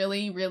Niall's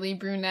really, really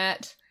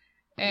brunette.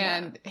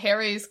 And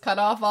Harry's cut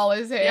off all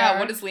his hair. Yeah,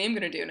 what is Liam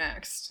gonna do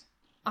next?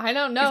 I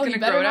don't know. He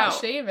better not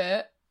shave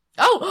it.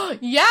 Oh,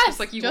 yes! Just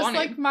like you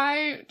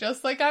wanted.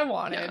 Just like I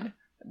wanted. Yeah.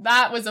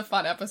 That was a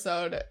fun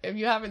episode. If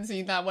you haven't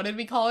seen that, what did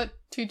we call it?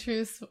 2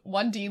 Truths,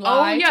 1 D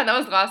Lie? Oh, yeah, that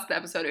was the last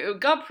episode. It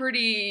got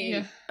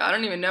pretty, I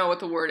don't even know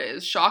what the word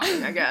is.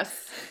 Shocking, I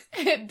guess.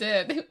 It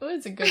did. It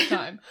was a good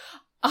time.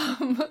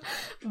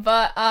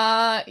 But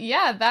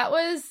that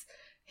was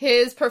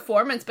his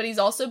performance, but he's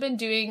also been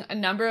doing a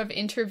number of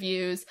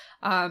interviews,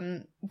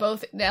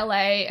 both in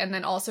LA and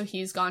then also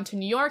he's gone to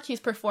New York. He's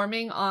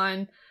performing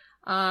on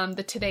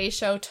the Today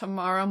Show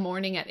tomorrow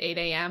morning at 8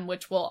 a.m.,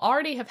 which will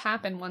already have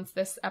happened once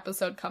this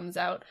episode comes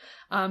out.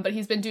 But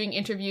he's been doing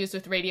interviews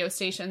with radio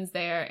stations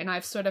there, and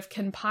I've sort of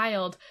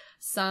compiled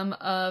some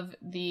of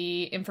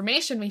the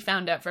information we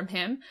found out from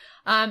him.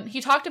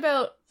 He talked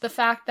about the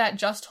fact that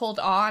Just Hold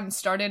On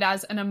started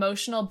as an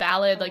emotional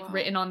ballad,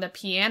 written on the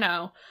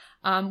piano,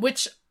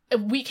 which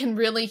we can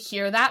really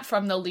hear that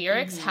from the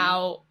lyrics,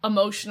 how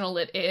emotional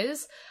it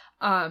is.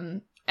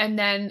 And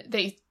then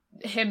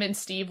him and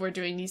Steve were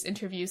doing these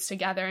interviews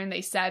together, and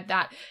they said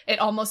that it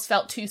almost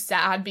felt too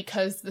sad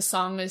because the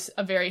song is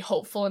a very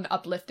hopeful and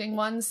uplifting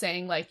one,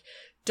 saying like,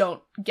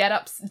 don't get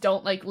up,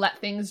 don't like let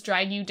things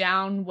drag you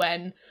down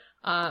when,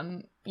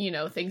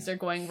 things are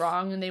going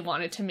wrong, and they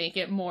wanted to make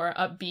it more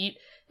upbeat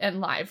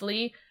and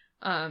lively,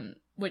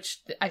 which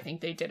I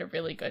think they did a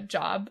really good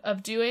job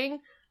of doing.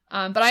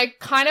 But I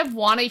kind of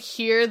want to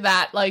hear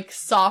that like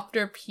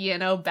softer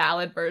piano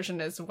ballad version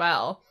as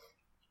well.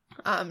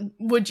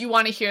 Would you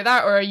want to hear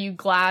that, or are you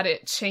glad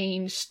it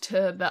changed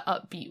to the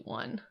upbeat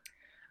one?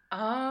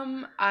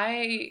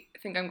 I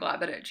think I'm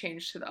glad that it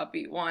changed to the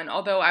upbeat one,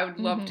 although I would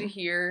love to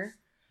hear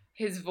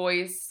his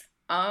voice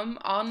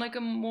on like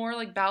a more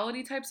like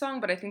ballady type song,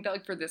 but I think that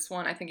like for this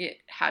one, I think it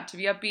had to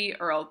be upbeat,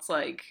 or else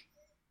like,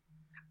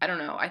 I don't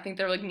know, I think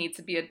there like needs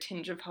to be a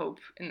tinge of hope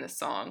in this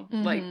song.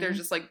 Like there's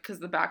just like, because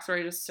the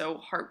backstory is so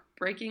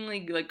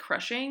heartbreakingly like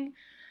crushing,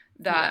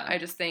 that I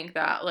just think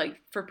that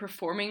like for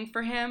performing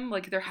for him,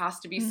 like there has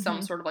to be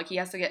some sort of like, he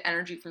has to get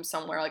energy from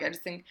somewhere. Like I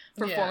just think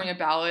performing a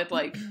ballad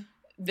like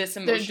this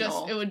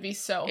emotional, it would be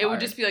so hard. It would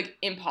just be like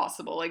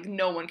impossible. Like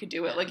no one could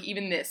do it. Like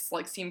even this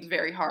like seems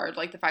very hard.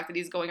 Like the fact that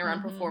he's going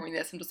around performing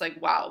this, I'm just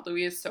like, wow,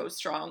 Louis is so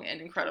strong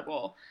and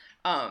incredible.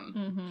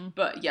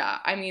 But yeah,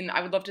 I mean,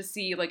 I would love to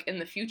see like in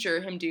the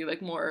future him do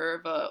like more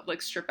of a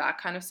like stripped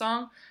back kind of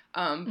song.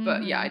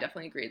 But yeah, I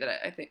definitely agree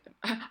that I think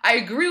I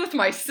agree with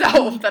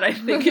myself that I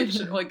think it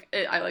should like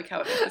I like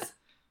how it is.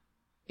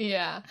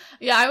 Yeah,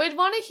 I would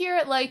want to hear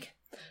it like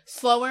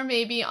slower,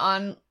 maybe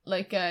on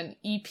like an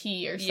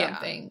EP or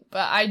something.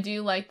 But I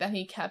do like that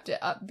he kept it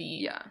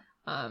upbeat. Yeah.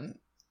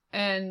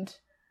 And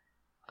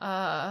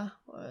what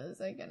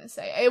was I gonna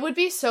say? It would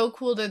be so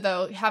cool to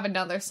though have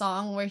another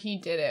song where he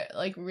did it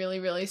like really,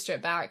 really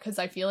stripped back, because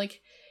I feel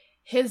like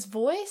his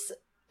voice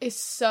is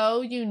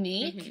so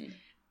unique.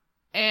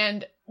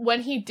 And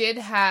when he did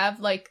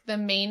have like the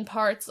main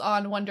parts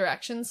on One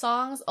Direction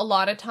songs, a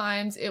lot of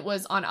times it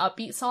was on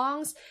upbeat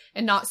songs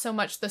and not so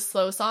much the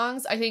slow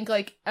songs. I think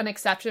like an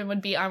exception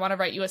would be I Want to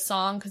Write You a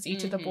Song, because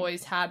each of the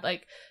boys had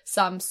like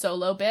some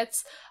solo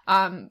bits.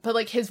 But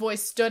like his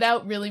voice stood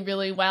out really,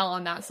 really well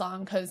on that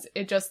song, because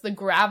it just, the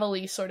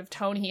gravelly sort of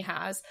tone he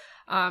has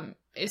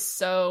is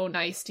so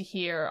nice to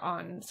hear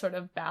on sort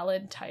of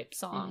ballad type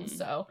songs.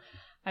 So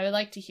I would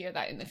like to hear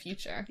that in the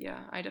future. Yeah,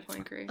 I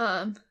definitely agree.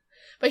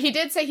 But he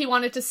did say he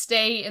wanted to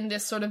stay in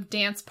this sort of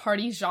dance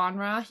party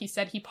genre. He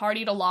said he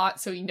partied a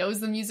lot, so he knows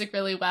the music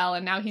really well,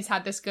 and now he's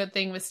had this good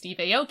thing with Steve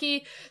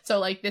Aoki. So,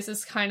 like, this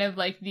is kind of,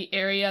 like, the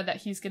area that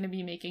he's going to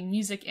be making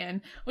music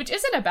in, which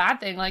isn't a bad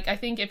thing. Like, I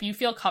think if you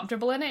feel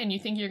comfortable in it and you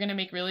think you're going to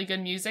make really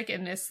good music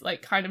in this,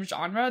 like, kind of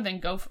genre,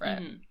 then go for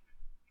it.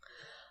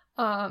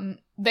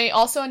 They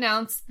also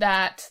announced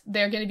that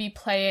they're going to be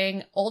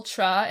playing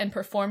Ultra and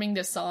performing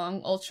this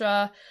song.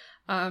 Ultra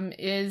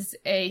is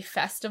a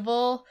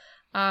festival.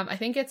 I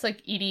think it's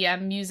like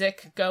EDM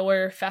music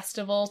goer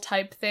festival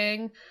type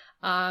thing.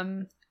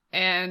 And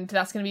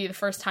that's going to be the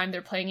first time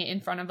they're playing it in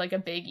front of like a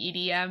big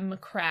EDM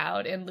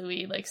crowd. And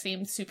Louis like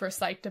seems super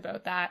psyched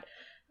about that.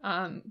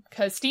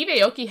 Cause Steve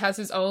Aoki has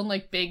his own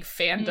like big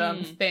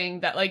fandom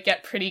thing that like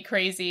get pretty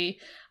crazy.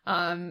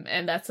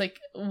 And that's like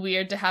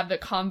weird to have the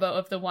combo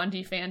of the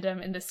 1D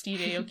fandom and the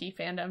Steve Aoki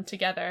fandom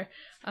together.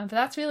 But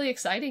that's really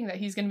exciting that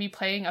he's going to be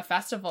playing a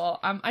festival.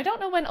 I don't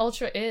know when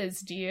Ultra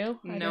is. Do you?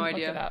 No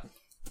idea. Look it up.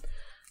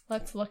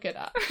 Let's look it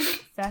up.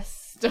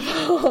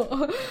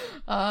 Festival.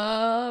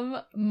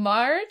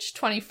 March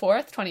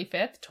 24th,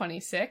 25th,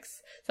 26th.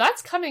 So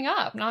that's coming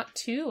up. Not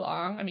too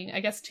long. I mean, I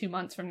guess 2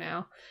 months from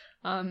now.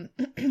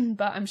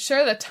 But I'm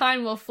sure the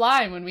time will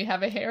fly when we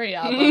have a Harry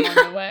album on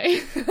the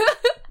way.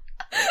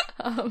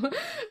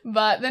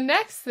 But the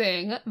next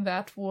thing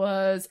that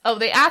was,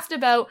 they asked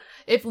about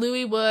if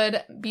Louis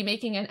would be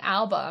making an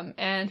album,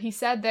 and he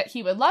said that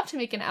he would love to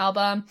make an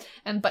album,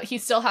 but he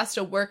still has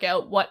to work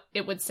out what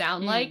it would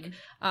sound like,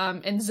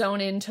 and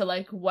zone into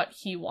like what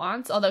he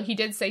wants. Although he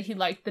did say he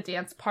liked the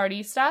dance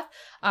party stuff,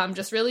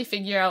 just really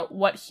figure out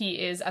what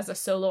he is as a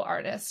solo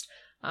artist.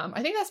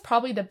 I think that's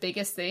probably the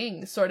biggest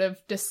thing, sort of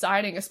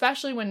deciding,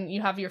 especially when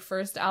you have your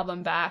first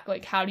album back,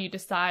 like how do you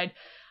decide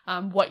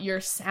what your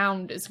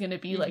sound is going to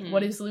be like?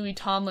 What is Louis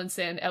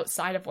Tomlinson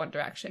outside of One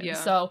Direction? Yeah.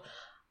 So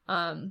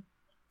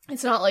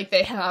it's not like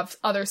they have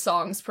other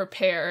songs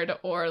prepared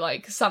or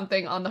like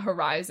something on the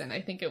horizon.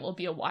 I think it will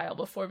be a while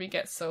before we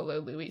get solo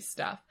Louis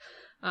stuff.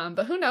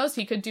 But who knows?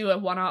 He could do a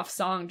one-off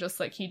song just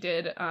like he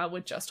did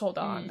with Just Hold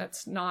On.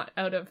 That's not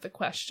out of the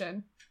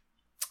question.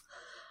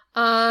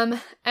 And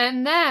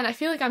then I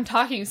feel like I'm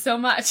talking so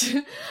much.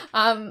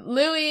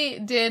 Louis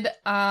did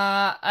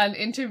an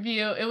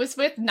interview. It was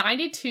with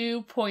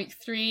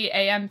 92.3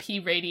 AMP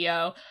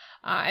radio.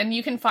 And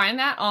you can find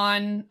that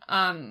on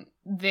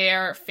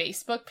their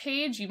Facebook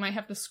page. You might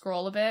have to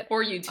scroll a bit.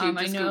 Or YouTube,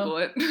 just Google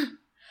it.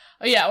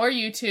 Oh yeah, or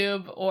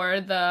YouTube,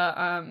 or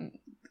the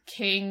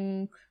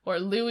King or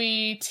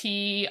Louis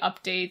T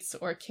updates,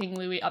 or King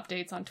Louis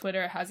updates on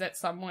Twitter has it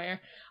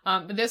somewhere.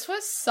 But this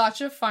was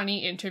such a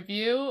funny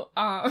interview.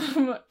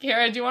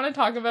 Kara, do you want to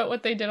talk about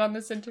what they did on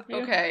this interview?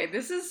 Okay,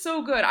 this is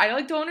so good.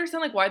 I don't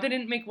understand why they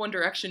didn't make One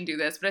Direction do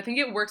this, but I think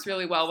it works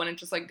really well when it's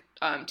just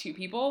two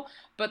people.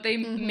 But they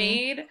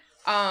made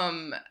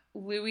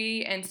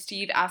Louis and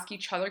Steve ask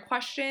each other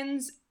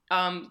questions.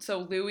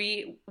 So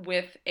Louis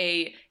with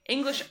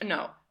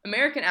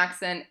American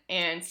accent,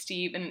 and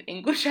Steve in an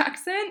English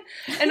accent.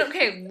 And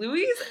okay,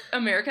 Louis'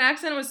 American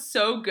accent was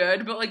so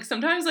good, but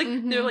sometimes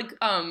they're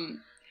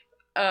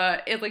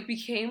it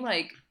became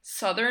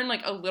Southern,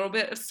 a little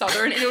bit of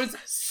Southern, and it was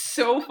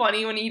so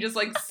funny when he just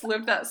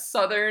slipped that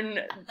Southern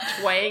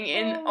twang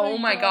in. Oh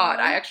my god,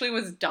 I actually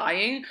was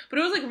dying, but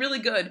it was really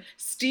good.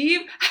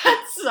 Steve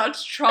had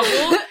such trouble,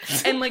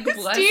 and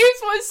bless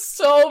Steve's was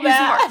so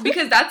bad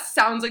because that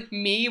sounds like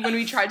me when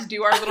we tried to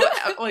do our little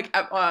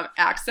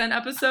accent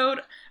episode.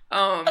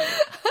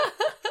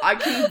 I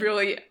can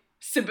really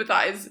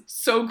sympathize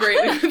so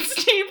greatly with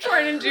Steve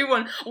trying to do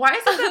one. Why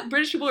is it that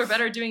British people are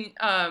better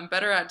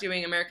at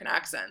doing American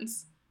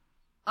accents?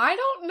 I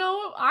don't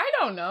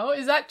know.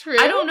 Is that true?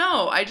 I don't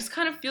know. I just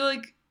kind of feel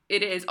like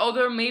it is.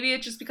 Although maybe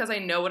it's just because I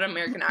know what an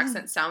American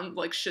accent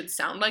should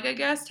sound like, I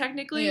guess,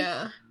 technically.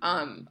 Yeah.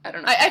 I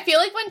don't know. I feel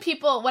like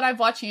when I've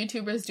watched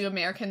YouTubers do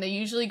American, they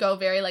usually go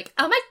very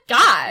oh my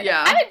god,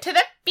 yeah, I went to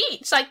the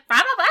beach, blah,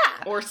 blah,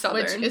 blah. Or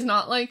Southern. Which is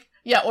not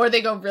yeah, or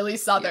they go really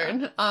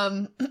Southern.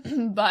 Yeah.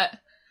 But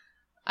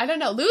I don't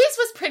know. Louis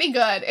was pretty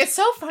good. It's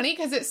so funny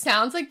because it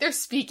sounds like they're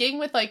speaking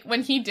with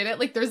when he did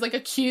it, there's a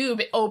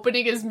cube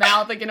opening his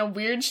mouth in a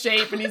weird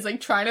shape, and he's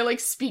trying to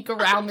speak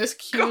around this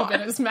cube in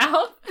his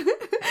mouth.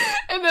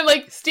 And then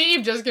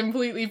Steve just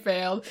completely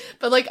failed.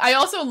 But I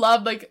also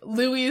love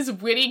Louis'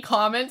 witty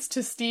comments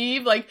to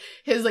Steve,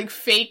 his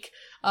fake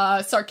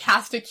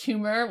sarcastic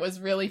humor was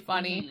really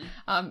funny.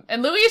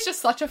 And Louis is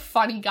just such a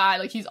funny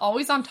guy. He's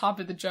always on top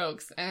of the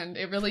jokes, and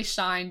it really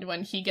shined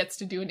when he gets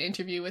to do an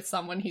interview with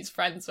someone he's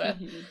friends with.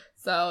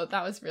 So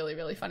that was really,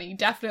 really funny.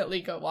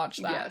 Definitely go watch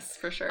that. Yes,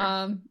 for sure.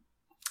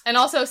 And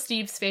also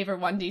Steve's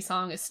favorite 1D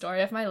song is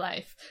Story of My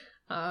Life,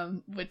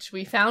 which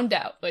we found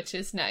out, which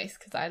is nice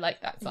because I like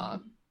that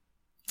song.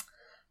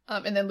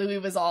 And then Louis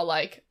was all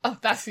oh,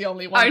 that's the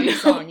only 1D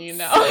song you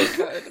know. So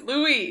good.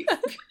 Louis!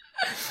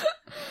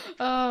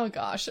 Oh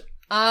gosh.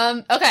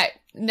 Okay,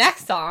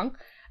 next song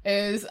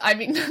is,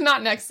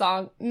 not next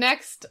song,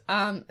 next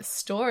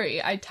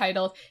story I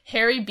titled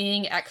Harry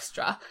Being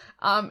Extra.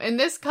 And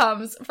this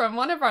comes from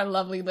one of our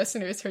lovely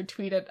listeners who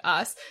tweeted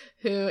us,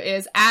 who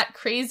is at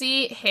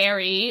Crazy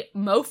Harry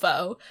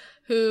Mofo,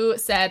 who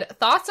said,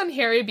 thoughts on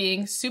Harry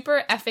being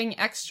super effing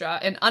extra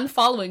and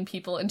unfollowing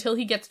people until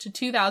he gets to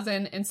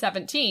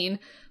 2017,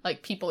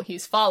 people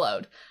he's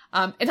followed.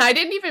 And I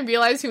didn't even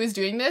realize he was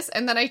doing this,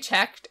 and then I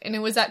checked, and it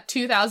was at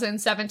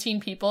 2017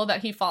 people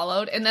that he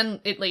followed, and then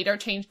it later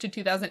changed to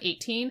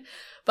 2018.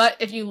 But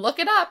if you look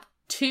it up,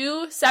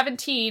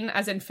 2/17,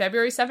 as in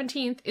February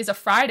 17th, is a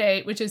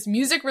Friday, which is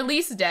music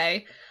release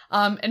day.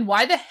 And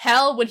why the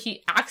hell would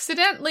he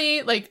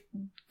accidentally,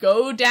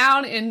 go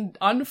down and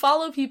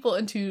unfollow people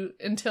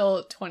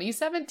until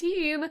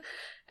 2017?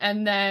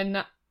 And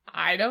then,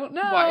 I don't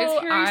know. Why is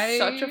Harry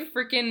such a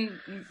freaking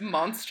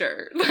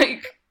monster?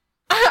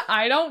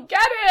 I don't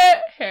get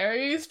it.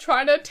 Harry's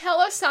trying to tell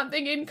us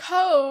something in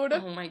code.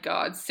 Oh my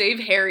god, save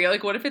Harry.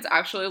 What if it's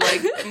actually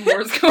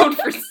Morse code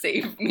for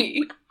save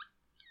me?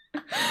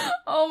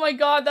 Oh my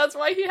god, that's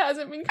why he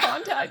hasn't been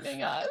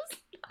contacting us.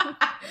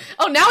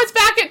 Oh, now it's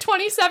back at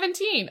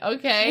 2017.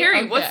 Okay.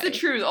 Harry, what's the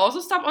truth? Also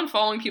stop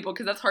unfollowing people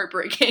because that's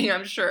heartbreaking,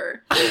 I'm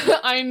sure.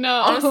 I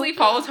know. Honestly,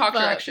 follow Talk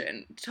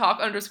Direction.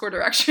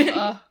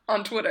 Talk_direction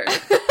on Twitter.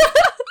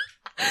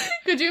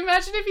 Could you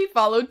imagine if he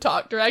followed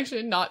Talk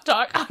Direction, not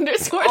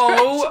Talk_direction?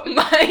 Oh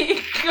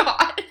my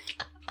god.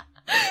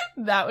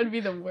 That would be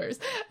the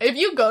worst. If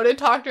you go to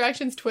Talk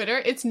Direction's Twitter,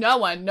 it's no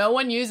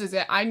one uses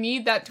it. I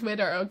need that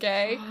Twitter,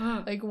 okay?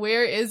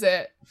 Where is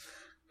it?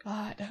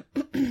 God.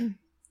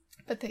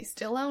 But they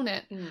still own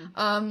it.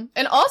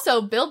 And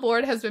also,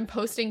 Billboard has been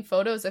posting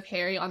photos of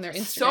Harry on their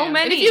Instagram. So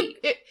many.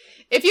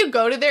 If you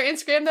go to their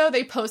Instagram, though,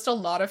 they post a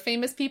lot of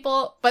famous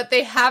people, but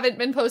they haven't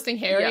been posting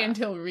Harry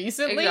until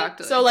recently.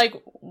 Exactly.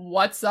 So,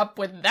 what's up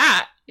with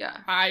that? Yeah.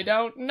 I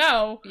don't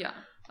know. Yeah.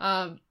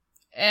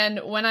 And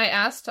when I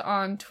asked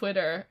on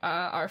Twitter,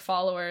 our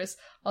followers,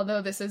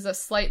 although this is a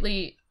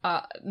slightly,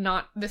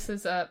 this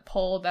is a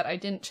poll that I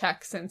didn't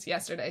check since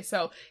yesterday.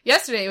 So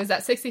yesterday it was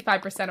that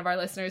 65% of our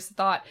listeners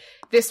thought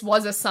this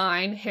was a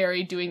sign,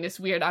 Harry doing this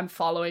weird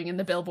unfollowing in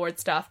the Billboard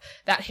stuff,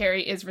 that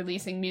Harry is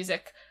releasing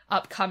music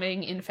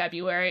upcoming in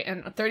February,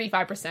 and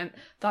 35%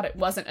 thought it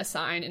wasn't a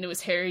sign and it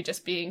was Harry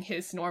just being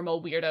his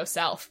normal weirdo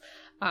self.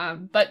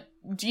 But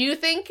do you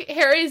think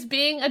Harry's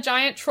being a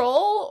giant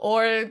troll,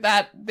 or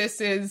that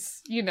this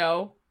is, you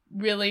know,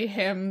 really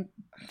him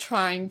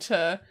trying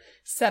to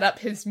set up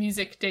his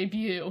music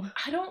debut?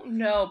 I don't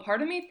know.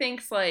 Part of me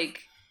thinks,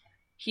 like,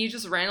 he's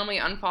just randomly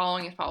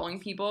unfollowing and following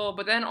people,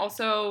 but then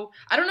also,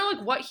 I don't know,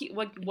 like,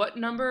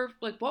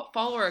 what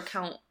follower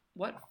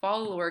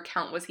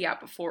account was he at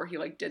before he,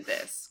 like, did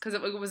this? Because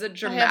it was a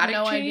dramatic I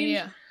have no change.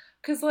 idea.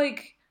 Because,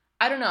 like,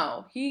 I don't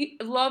know. He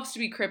loves to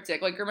be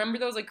cryptic. Like, remember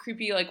those, like,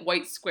 creepy, like,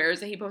 white squares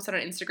that he posted on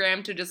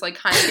Instagram to just, like,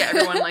 kind of get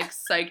everyone, like,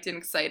 psyched and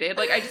excited?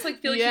 Like, I just,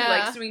 like, feel like he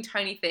likes doing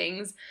tiny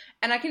things.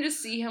 And I can just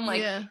see him,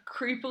 like,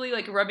 creepily,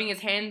 like, rubbing his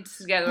hands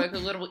together like a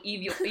little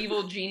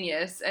evil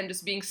genius and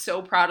just being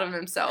so proud of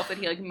himself that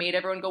he, like, made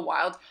everyone go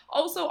wild.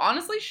 Also,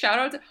 honestly, shout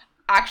out to...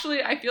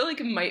 Actually, I feel like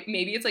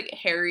maybe it's, like,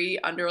 Harry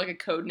under, like, a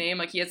code name.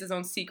 Like, he has his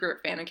own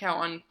secret fan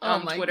account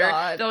on Twitter.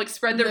 God. They'll, like,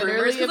 spread the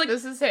rumors. Because, like,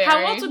 this is Harry.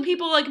 how else would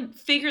people, like,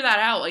 figure that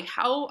out? Like,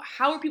 how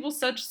are people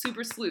such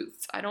super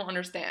sleuths? I don't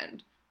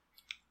understand.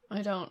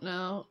 I don't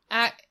know.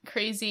 At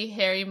Crazy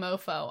Harry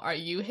Mofo, are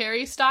you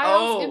Harry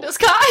Styles in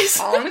disguise?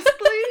 Honestly?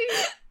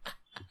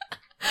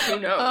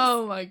 Who knows?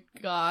 Oh my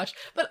gosh.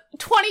 But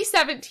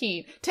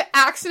 2017, to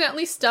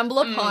accidentally stumble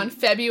upon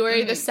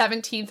February the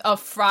 17th, a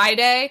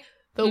Friday,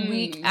 the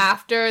week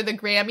after the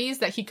Grammys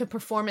that he could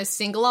perform his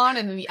single on,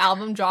 and then the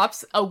album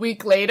drops a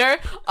week later.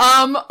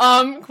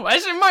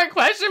 Question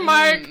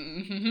mark.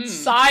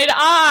 Side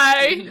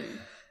eye.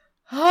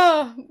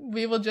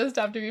 We will just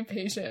have to be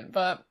patient,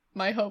 but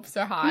my hopes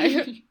are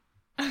high.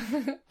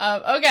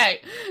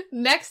 Okay,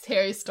 next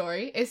Harry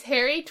story is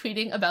Harry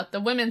tweeting about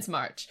the Women's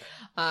March.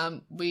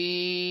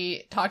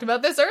 We talked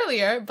about this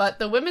earlier, but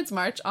the Women's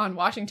March on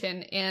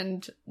Washington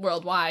and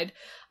worldwide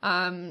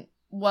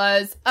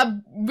was a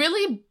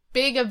really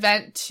big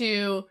event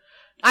to,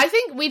 I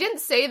think we didn't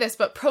say this,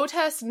 but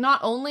protest not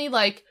only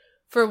like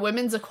for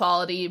women's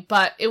equality,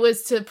 but it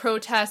was to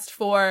protest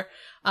for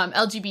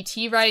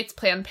LGBT rights,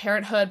 Planned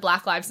Parenthood,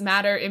 Black Lives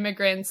Matter,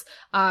 immigrants,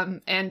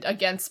 and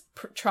against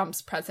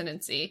Trump's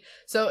presidency.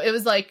 So it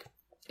was like,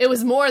 it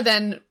was more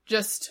than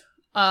just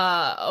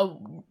a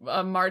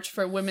march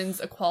for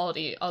women's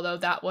equality, although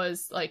that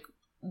was like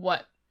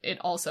what it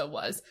also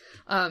was.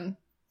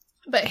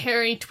 But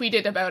Harry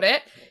tweeted about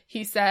it.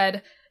 He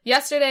said,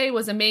 "Yesterday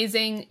was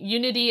amazing.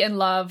 Unity and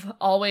love,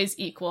 always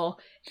equal.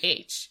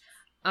 H."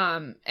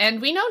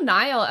 And we know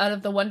Niall out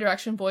of the One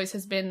Direction boys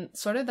has been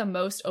sort of the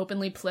most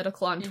openly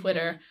political on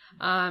Twitter.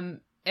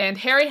 And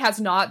Harry has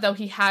not, though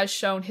he has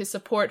shown his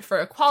support for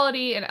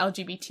equality and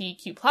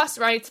LGBTQ plus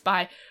rights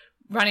by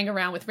running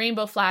around with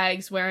rainbow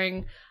flags,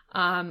 wearing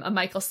a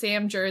Michael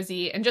Sam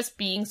jersey, and just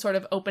being sort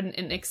of open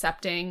and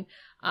accepting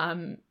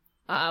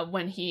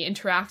when he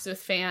interacts with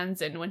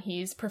fans and when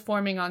he's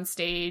performing on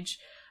stage,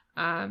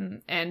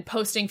 and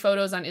posting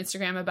photos on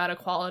Instagram about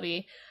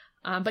equality.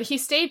 But he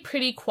stayed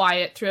pretty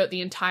quiet throughout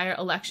the entire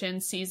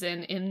election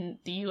season in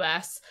the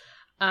US.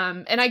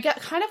 And I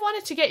kind of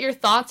wanted to get your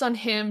thoughts on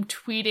him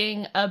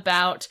tweeting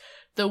about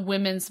the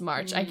Women's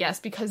March, I guess,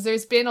 because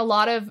there's been a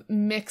lot of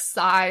mixed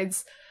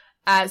sides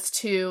as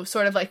to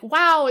sort of like,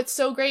 wow, it's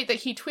so great that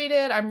he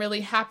tweeted. I'm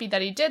really happy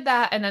that he did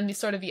that. And then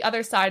the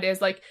other side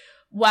is like,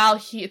 wow,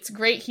 it's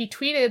great he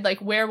tweeted. Like,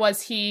 where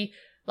was he?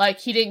 Like,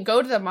 he didn't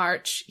go to the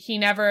march. He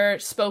never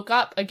spoke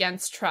up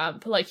against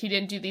Trump. Like, he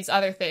didn't do these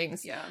other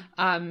things. Yeah.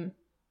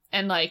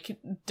 And, like,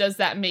 does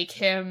that make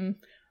him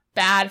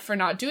bad for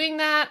not doing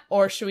that?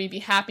 Or should we be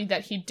happy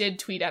that he did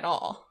tweet at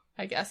all,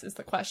 I guess is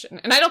the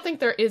question. And I don't think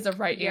there is a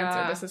right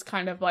answer. This is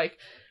kind of, like,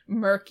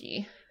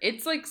 murky.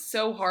 It's, like,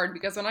 so hard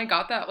because when I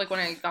got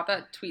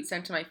that tweet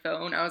sent to my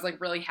phone, I was,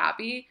 like, really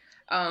happy.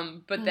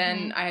 But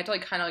then I had to,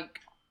 like, kind of,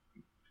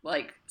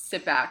 like,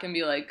 sit back and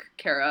be like,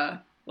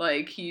 Kara,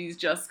 like, he's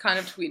just kind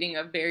of tweeting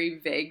a very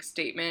vague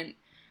statement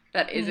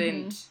that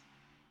isn't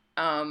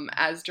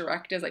as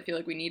direct as I feel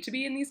like we need to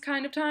be in these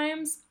kind of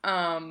times.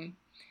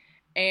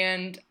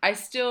 And I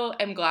still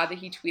am glad that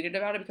he tweeted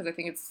about it because I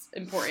think it's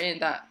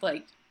important that,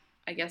 like,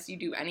 I guess you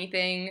do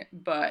anything,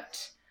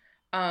 but,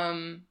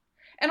 and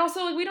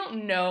also, like, we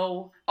don't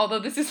know, although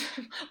this is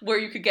where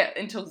you could get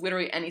into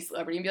literally any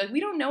celebrity and be like, we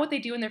don't know what they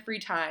do in their free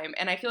time.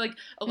 And I feel like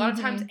a lot of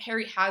times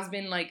Harry has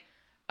been, like,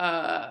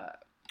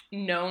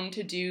 known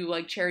to do,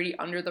 like, charity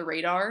under the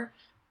radar.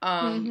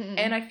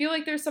 And I feel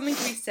like there's something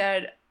to be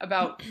said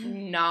about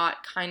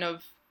not kind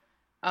of,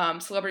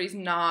 celebrities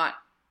not,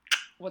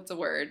 what's the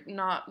word?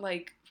 Not,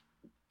 like,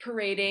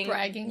 parading.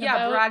 Bragging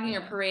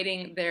or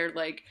parading their,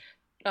 like,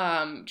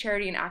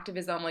 charity and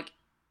activism, like,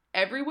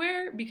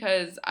 everywhere,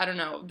 because, I don't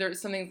know,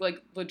 there's something,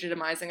 like,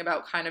 legitimizing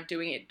about kind of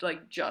doing it,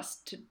 like,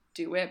 just to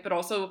do it. But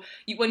also,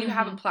 when you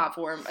have a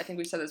platform, I think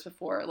we've said this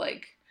before,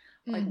 like,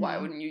 why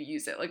wouldn't you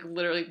use it? Like,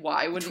 literally,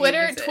 why wouldn't you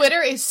use it?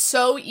 Twitter is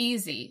so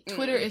easy.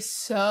 Twitter is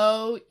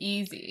so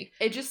easy.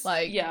 It just,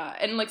 like... Yeah,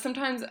 and, like,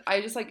 sometimes I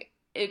just, like,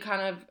 it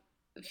kind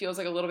of feels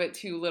like a little bit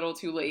too little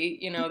too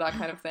late, you know, that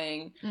kind of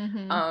thing.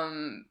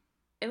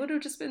 it would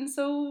have just been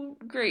so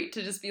great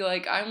to just be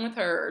like, I'm with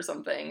her or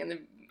something, and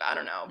then, I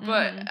don't know.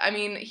 But, I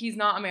mean, he's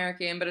not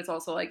American, but it's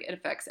also, like, it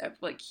affects,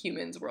 like,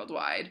 humans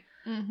worldwide.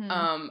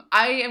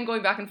 I am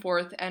going back and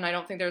forth, and I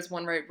don't think there's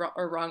one right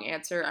or wrong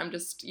answer. I'm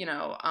just, you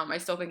know, I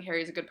still think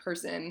Harry's a good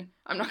person.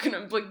 I'm not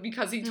gonna, like,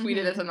 because he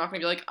tweeted this, I'm not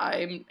gonna be like,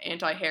 I'm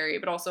anti-Harry,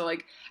 but also,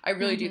 like, I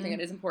really do think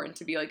it is important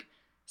to be, like,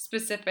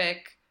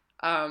 specific,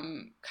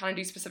 kind of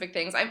do specific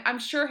things. I'm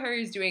sure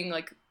Harry's doing,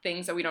 like,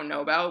 things that we don't know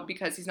about,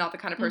 because he's not the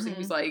kind of person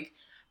who's, like,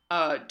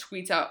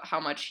 tweets out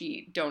how much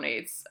he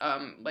donates.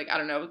 Like, I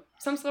don't know,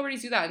 some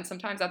celebrities do that, and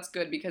sometimes that's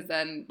good, because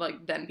then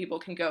people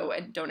can go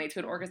and donate to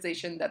an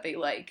organization that they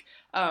like,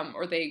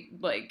 or they,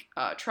 like,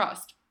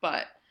 trust.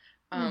 But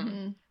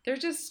there's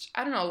just,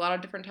 I don't know, a lot of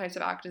different types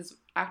of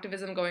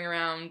activism going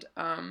around.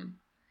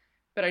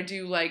 But I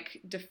do like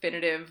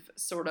definitive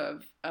sort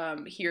of,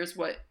 here's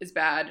what is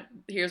bad,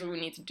 here's what we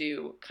need to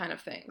do kind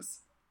of things.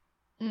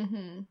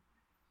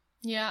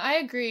 Yeah, I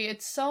agree.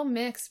 It's so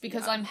mixed,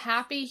 because I'm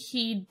happy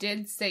he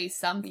did say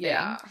something.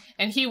 Yeah.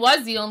 And he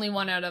was the only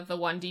one out of the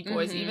 1D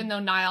boys, even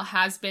though Niall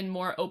has been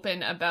more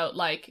open about,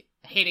 like,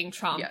 hating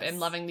Trump and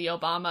loving the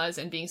Obamas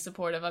and being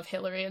supportive of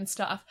Hillary and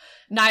stuff.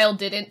 Niall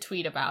didn't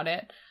tweet about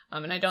it,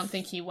 and I don't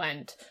think he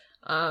went.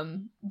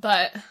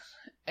 But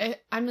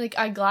I'm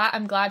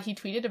glad he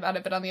tweeted about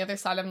it, but on the other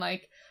side, I'm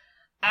like,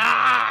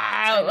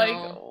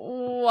 like,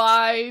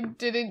 why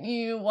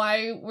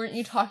weren't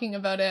you talking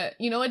about it?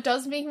 You know, it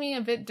does make me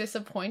a bit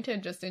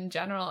disappointed just in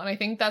general. And I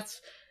think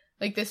that's,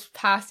 like, this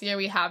past year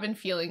we have been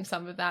feeling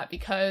some of that,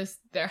 because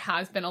there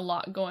has been a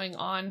lot going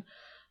on,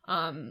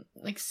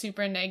 like,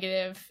 super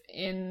negative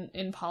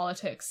in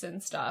politics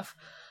and stuff,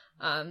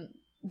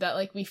 that,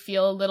 like, we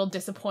feel a little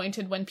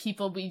disappointed when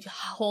people we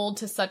hold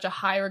to such a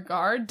high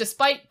regard,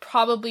 despite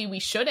probably we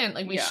shouldn't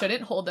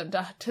hold them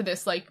to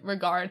this, like,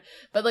 regard,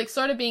 but, like,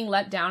 sort of being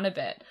let down a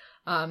bit.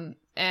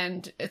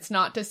 And it's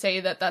not to say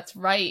that that's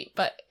right,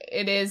 but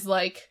it is,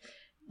 like,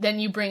 then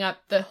you bring up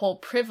the whole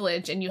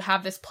privilege, and you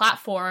have this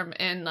platform,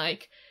 and,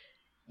 like,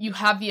 you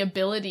have the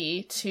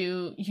ability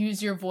to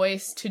use your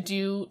voice to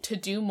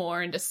do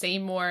more and to say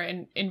more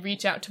and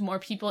reach out to more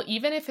people,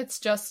 even if it's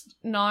just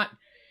not,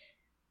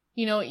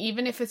 you know,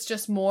 even if it's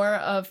just more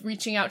of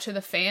reaching out to the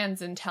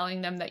fans and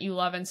telling them that you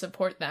love and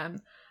support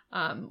them.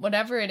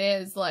 Whatever it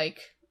is,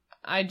 like,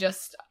 I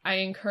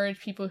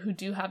encourage people who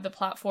do have the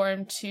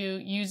platform to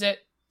use it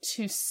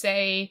to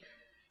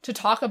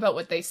talk about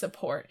what they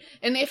support.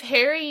 And if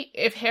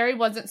Harry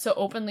wasn't so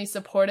openly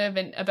supportive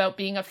and about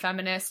being a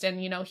feminist,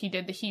 and, you know, he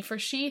did the he for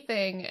she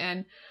thing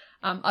and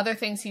other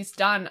things he's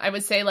done, I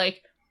would say,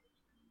 like,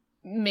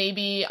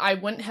 maybe I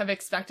wouldn't have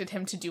expected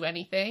him to do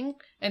anything,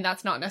 and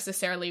that's not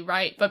necessarily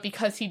right. But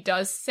because he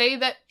does say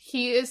that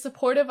he is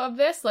supportive of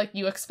this, like,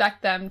 you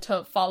expect them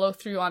to follow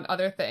through on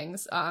other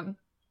things. And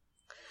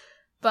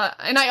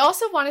I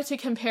also wanted to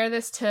compare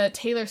this to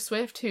Taylor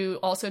Swift, who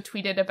also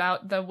tweeted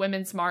about the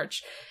Women's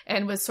March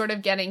and was sort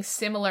of getting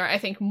similar, I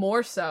think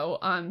more so,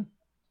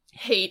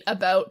 hate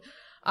about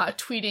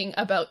tweeting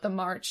about the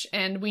march.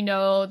 And we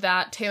know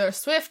that Taylor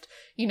Swift,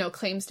 you know,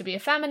 claims to be a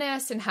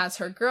feminist and has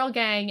her girl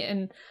gang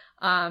and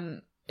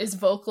is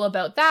vocal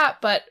about that.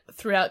 But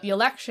throughout the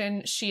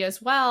election, she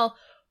as well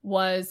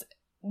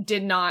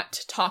did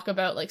not talk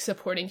about, like,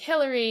 supporting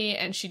Hillary,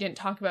 and she didn't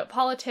talk about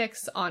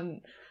politics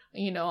on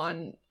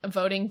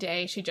voting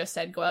day. She just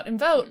said go out and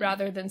vote,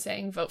 rather than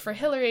saying vote for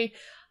Hillary.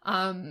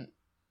 And,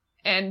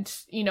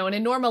 you know, in a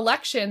normal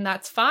election,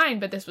 that's fine,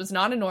 but this was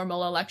not a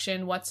normal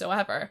election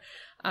whatsoever.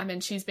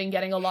 And she's been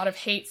getting a lot of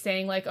hate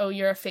saying, like, oh,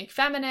 you're a fake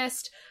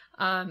feminist.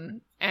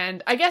 And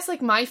I guess,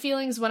 like, my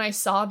feelings when I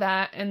saw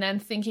that, and then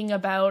thinking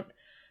about,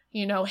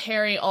 you know,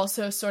 Harry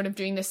also sort of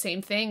doing the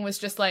same thing, was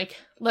just like,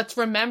 let's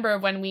remember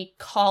when we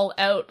call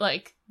out,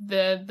 like,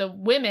 the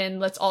women,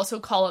 let's also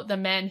call out the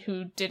men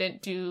who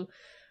didn't do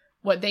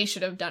what they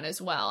should have done as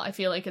well. I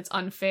feel like it's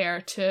unfair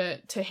to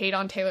hate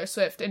on Taylor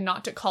Swift and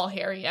not to call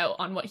Harry out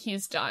on what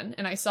he's done.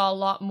 And I saw a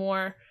lot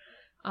more,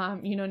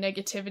 you know,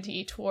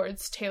 negativity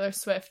towards Taylor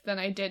Swift than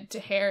I did to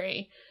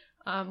Harry,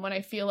 when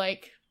I feel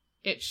like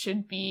it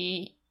should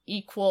be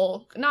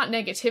equal, not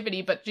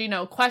negativity, but, you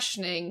know,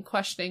 questioning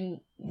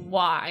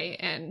why,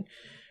 and,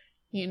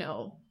 you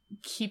know,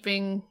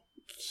 keeping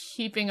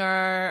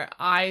our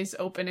eyes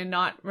open and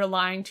not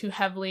relying too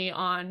heavily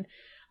on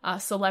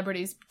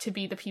celebrities to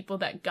be the people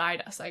that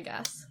guide us, I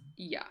guess.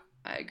 Yeah,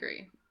 I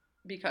agree.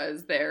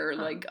 Because they're,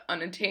 like,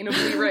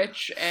 unattainably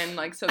rich, and,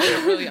 like, so they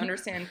don't really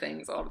understand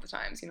things a lot of the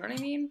times, you know what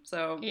I mean?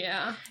 So,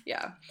 yeah.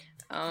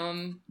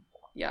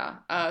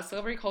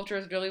 Celebrity culture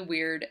is really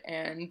weird,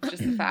 and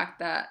just the fact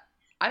that,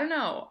 I don't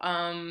know,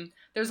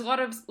 there's a lot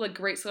of, like,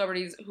 great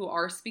celebrities who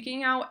are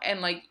speaking out,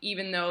 and, like,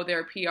 even though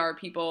their PR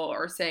people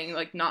are saying,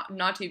 like, not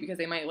to, because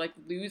they might, like,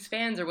 lose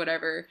fans or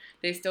whatever,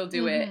 they still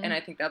do it, and I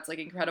think that's, like,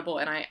 incredible,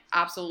 and I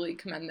absolutely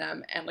commend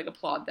them and, like,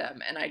 applaud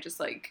them, and I just,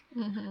 like,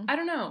 I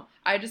don't know,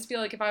 I just feel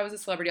like if I was a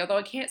celebrity, although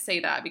I can't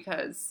say that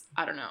because,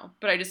 I don't know,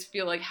 but I just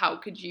feel like, how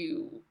could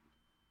you,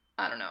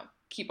 I don't know,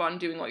 keep on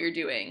doing what you're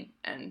doing,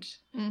 and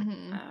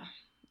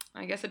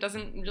I guess it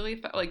doesn't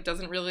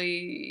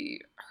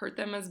really hurt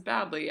them as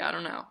badly. I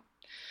don't know.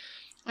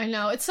 I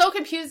know. It's so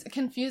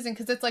confusing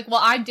because it's like,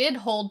 well, I did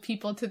hold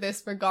people to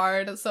this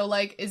regard. So,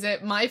 like, is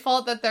it my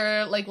fault that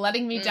they're, like,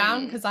 letting me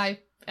down because I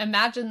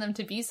imagine them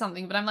to be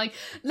something? But I'm like,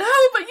 no,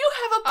 but you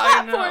have a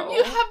platform.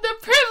 You have the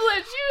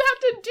privilege. You have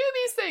to do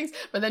these things.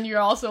 But then you're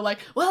also like,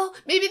 well,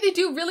 maybe they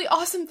do really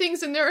awesome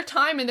things in their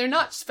time and they're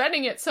not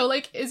spending it. So,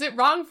 like, is it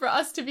wrong for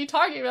us to be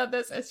talking about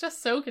this? It's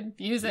just so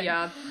confusing.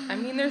 Yeah. I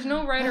mean, there's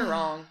no right or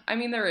wrong. I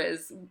mean, there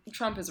is.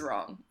 Trump is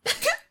wrong.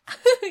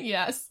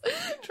 Yes,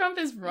 Trump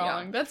is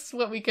wrong. Yeah. That's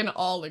what we can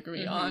all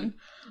agree on.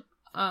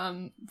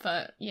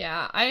 But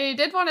yeah, I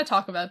did want to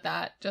talk about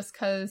that just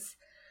because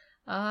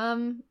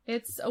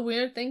it's a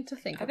weird thing to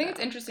think about. I think it's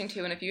interesting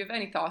too, and if you have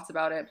any thoughts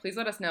about it, please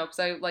let us know, because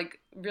I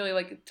really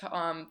like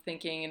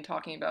thinking and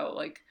talking about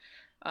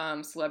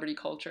celebrity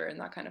culture and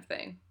that kind of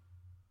thing.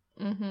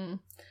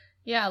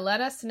 Yeah, let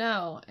us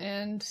know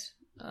and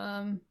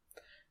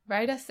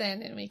write us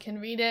in and we can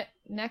read it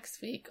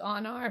next week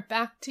on our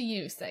Back to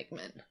You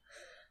segment.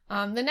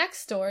 The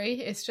next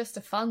story is just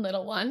a fun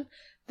little one.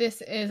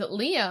 This is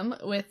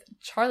Liam with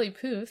Charlie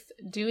Puth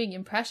doing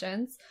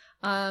impressions.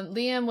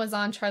 Liam was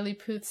on Charlie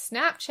Puth's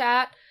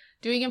Snapchat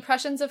doing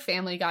impressions of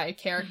Family Guy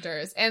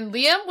characters. And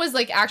Liam was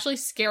actually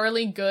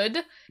scarily good.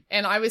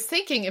 And I was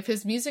thinking if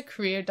his music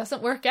career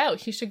doesn't work out,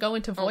 he should go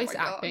into voice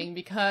acting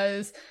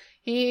because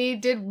he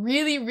did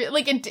really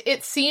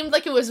it seemed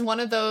like it was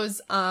one of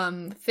those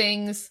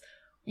things.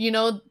 You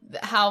know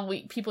how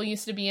people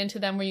used to be into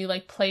them where you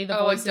play the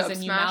voices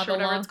and you mouth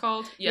along. It's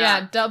called.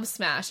 Yeah, dub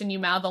smash, and you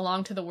mouth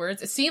along to the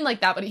words. It seemed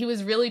like that, but he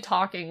was really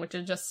talking, which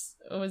is just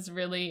it was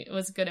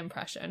a good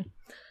impression.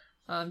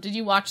 Did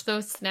you watch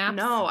those snaps?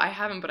 No, I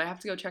haven't, but I have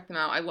to go check them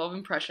out. I love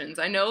impressions.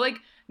 I know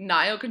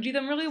Niall can do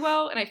them really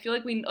well, and I feel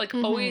like we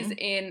always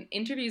in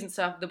interviews and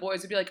stuff, the boys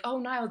would be like, "Oh,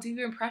 Niall, do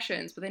your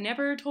impressions," but they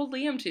never told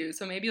Liam to.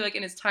 So maybe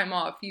in his time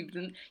off, he's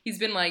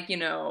been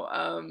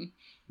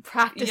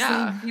practicing.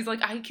 Yeah, he's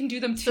like, I can do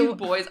them too,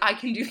 boys. I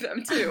can do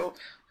them too.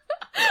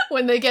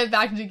 When they get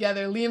back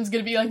together, Liam's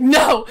gonna be like,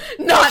 no,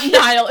 not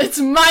Niall. It's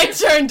my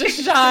turn to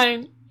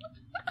shine.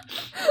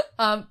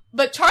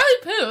 But Charlie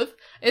Puth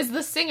is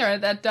the singer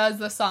that does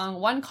the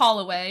song One Call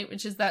Away,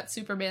 which is that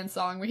Superman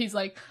song where he's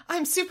like,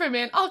 I'm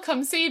Superman, I'll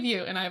come save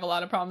you. And I have a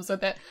lot of problems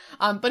with it.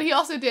 But he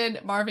also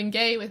did Marvin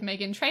Gaye with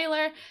Meghan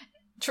Trainor.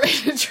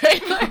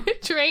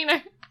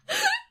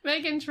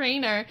 Meghan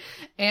Trainor,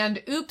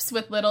 and Oops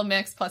with Little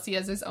Mix, plus he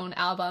has his own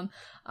album.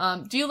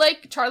 Do you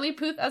like Charlie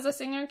Puth as a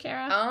singer,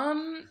 Kara?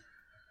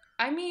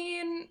 I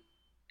mean,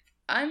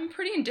 I'm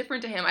pretty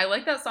indifferent to him. I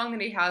like that song that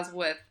he has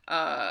with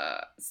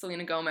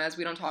Selena Gomez,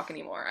 We Don't Talk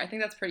Anymore. I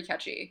think that's pretty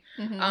catchy.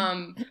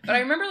 But I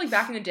remember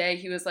back in the day,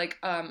 he was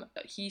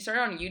he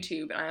started on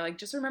YouTube, and I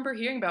just remember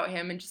hearing about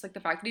him, and just the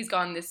fact that he's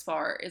gone this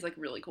far is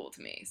really cool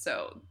to me.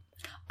 So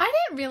I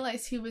didn't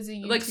realize he was a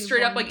YouTuber.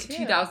 Straight up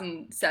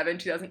 2007,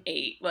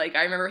 2008.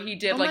 I remember he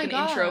did an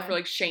intro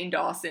for Shane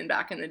Dawson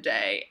back in the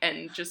day,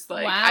 and just wow.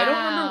 I don't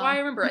remember why I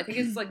remember. I think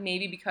it's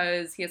maybe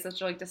because he has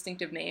such a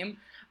distinctive name.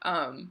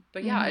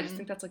 But yeah, I just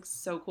think that's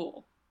so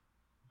cool.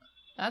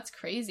 That's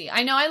crazy.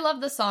 I know I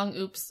love the song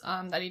Oops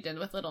that he did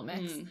with Little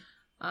Mix.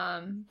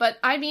 But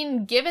I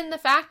mean, given the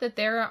fact that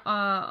they're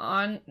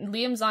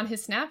Liam's on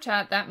his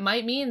Snapchat, that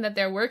might mean that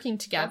they're working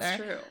together.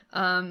 That's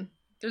true.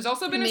 There's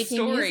also been a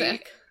story.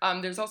 Music.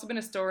 There's also been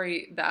a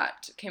story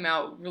that came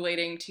out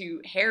relating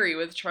to Harry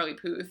with Charlie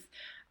Puth.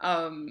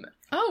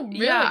 Oh,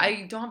 really? Yeah,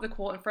 I don't have the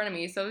quote in front of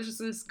me, so it's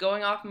just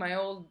going off my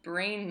old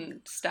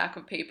brain stack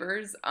of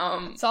papers.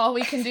 It's all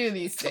we can do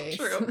these days.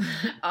 True.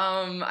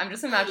 I'm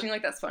just imagining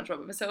that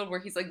SpongeBob episode where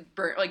he's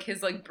burnt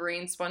his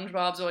brain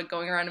SpongeBobs are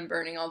going around and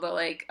burning all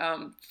the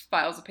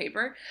files of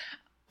paper.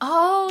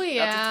 Oh,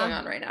 yeah. That's what's going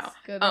on right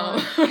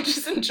now.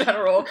 Just in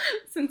general,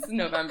 since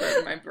November.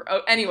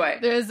 Anyway.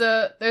 There's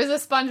a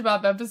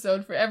SpongeBob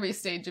episode for every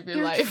stage of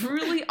your life. There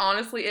truly,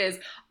 honestly is.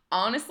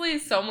 Honestly,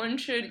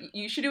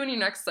 you should do in your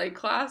next psych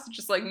class,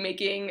 just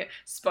making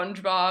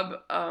SpongeBob,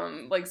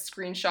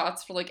 screenshots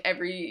for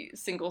every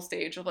single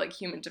stage of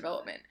human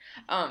development.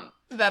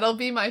 That'll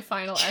be my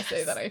final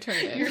essay that I turn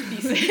in. Your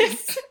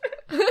thesis.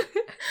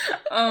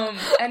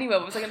 Anyway,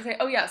 what was I gonna say?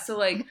 Oh yeah, so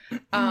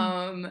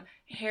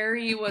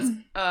Harry was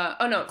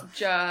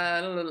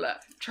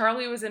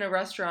Charlie was in a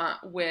restaurant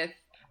with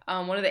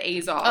one of the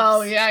Azoffs.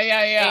 Oh yeah.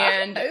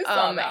 And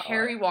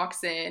Harry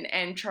walks in,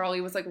 and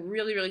Charlie was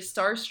really, really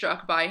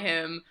starstruck by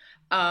him.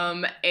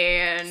 And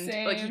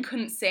Same. He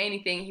couldn't say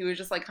anything. He was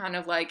just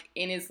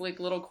in his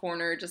little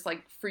corner, just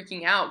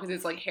freaking out because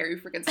it's Harry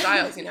freaking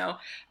Styles, you know.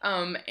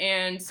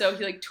 And so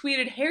he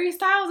tweeted, Harry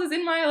Styles is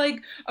in my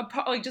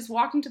just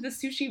walked into the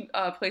sushi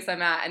place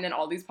I'm at, and then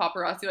all these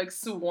paparazzi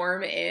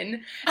swarm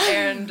in,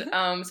 and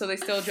so they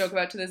still joke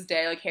about to this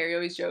day. Harry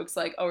always jokes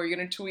oh, are you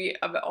gonna tweet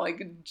about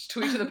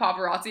tweet to the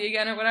paparazzi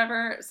again or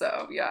whatever?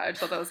 So yeah, I just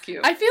thought that was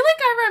cute. I feel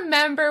I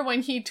remember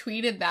when he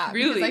tweeted that.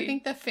 Really? Because I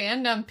think the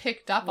fandom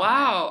picked up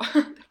wow.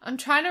 on it. I'm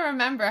trying to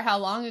remember how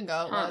long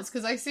ago it was,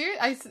 because I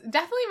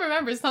definitely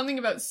remember something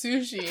about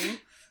sushi.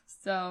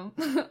 So,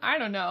 I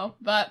don't know.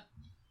 But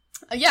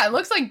Yeah, it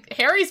looks like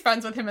Harry's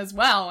friends with him as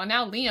well, and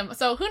now Liam.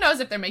 So who knows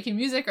if they're making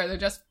music or they're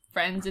just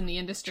friends in the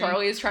industry.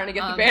 Charlie is trying to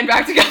get the band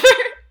back together.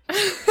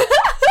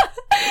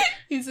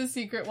 He's a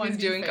secret one. He's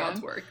doing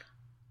God's work.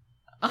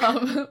 But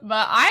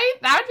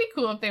that would be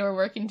cool if they were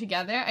working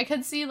together. I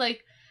could see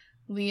like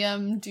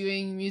Liam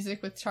doing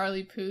music with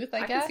Charlie Puth,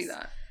 I guess. I can see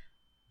that.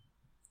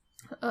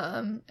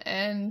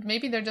 And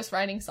maybe they're just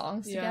writing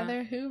songs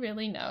together. Who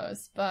really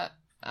knows? But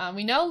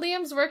we know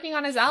Liam's working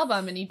on his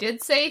album, and he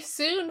did say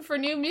soon for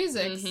new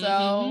music,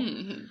 so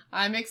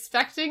I'm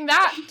expecting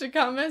that to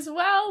come as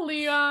well,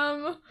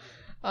 Liam.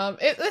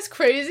 It's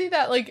crazy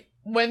that, like,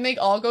 when they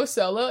all go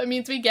solo, it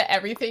means we get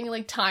everything,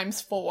 like,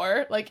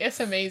 ×4. Like, it's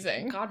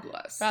amazing. God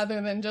bless.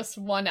 Rather than just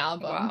one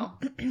album. Wow.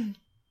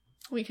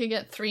 We could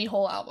get 3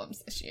 whole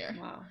albums this year.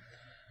 Wow.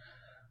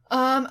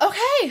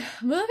 Okay,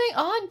 moving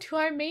on to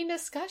our main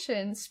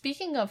discussion.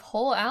 Speaking of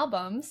whole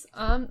albums,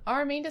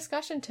 our main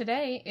discussion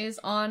today is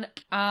on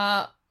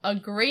a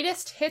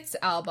greatest hits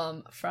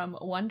album from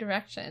One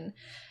Direction.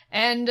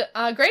 And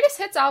greatest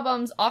hits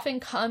albums often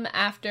come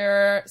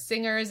after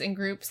singers and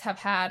groups have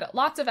had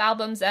lots of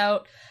albums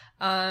out,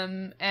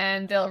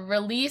 and they'll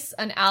release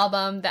an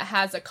album that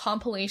has a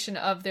compilation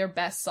of their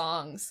best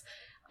songs.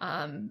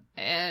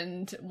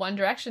 And One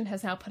Direction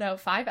has now put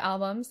out 5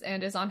 albums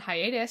and is on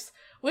hiatus,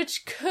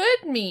 which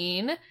could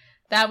mean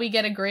that we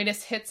get a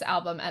greatest hits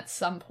album at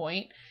some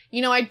point.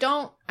 You know, I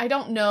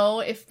don't know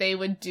if they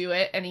would do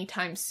it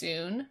anytime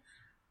soon.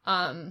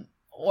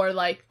 Or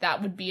like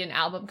that would be an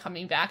album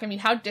coming back. I mean,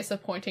 how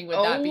disappointing would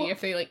that be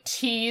if they like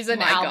tease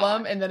an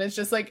album and then it's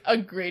just like a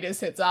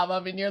greatest hits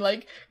album and you're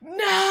like,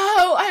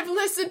 no, I've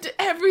listened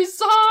to every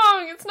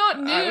song. It's not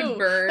new. I would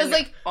burn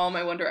like all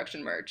my One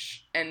Direction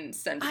merch and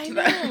send it to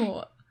them. I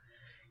know.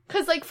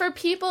 Because, like, for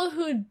people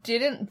who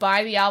didn't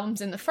buy the albums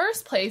in the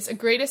first place, a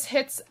greatest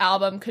hits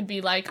album could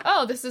be like,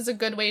 oh, this is a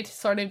good way to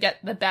sort of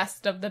get the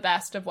best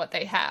of what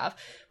they have.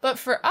 But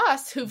for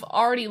us, who've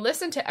already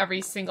listened to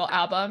every single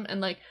album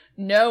and, like,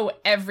 know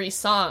every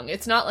song,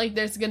 it's not like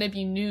there's going to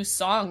be new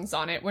songs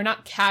on it. We're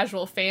not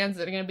casual fans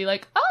that are going to be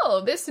like,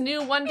 oh, this new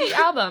 1D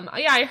album.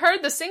 Yeah, I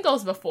heard the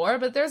singles before,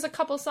 but there's a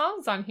couple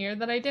songs on here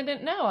that I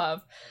didn't know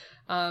of.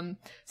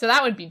 So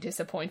that would be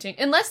disappointing.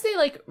 Unless they,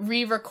 like,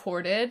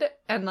 re-recorded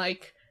and,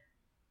 like,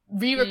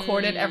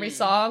 re-recorded every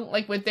song,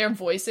 like, with their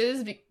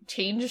voices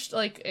changed,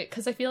 like,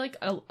 because I feel like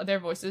their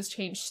voices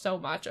changed so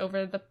much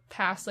over the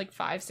past, like,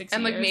 5-6 years.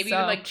 And, like, maybe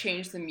like,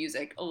 changed the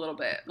music a little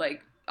bit,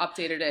 like,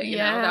 updated it, you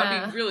know?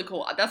 That would be really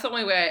cool. That's the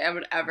only way I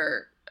would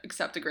ever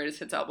accept a greatest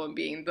hits album,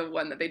 being the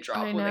one that they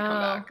drop when they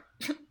come back.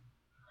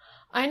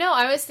 I know,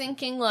 I was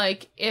thinking,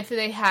 like, if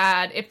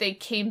they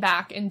came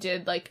back and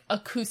did, like,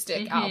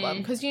 acoustic album,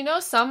 because, you know,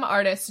 some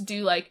artists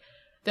do, like,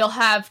 they'll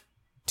have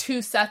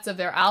 2 sets of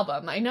their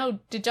album. I know,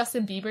 did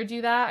Justin Bieber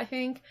do that, I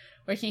think?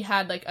 Where he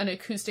had, like, an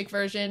acoustic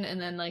version and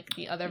then, like,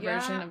 the other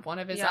version of one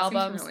of his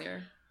albums. Seems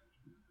familiar.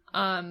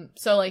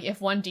 So, like, if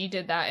 1D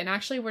did that, and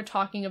actually we're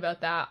talking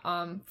about that,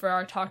 for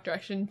our Talk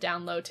Direction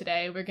download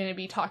today, we're going to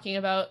be talking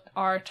about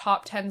our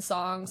top 10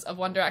 songs of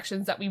One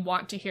Direction's that we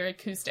want to hear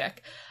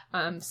acoustic.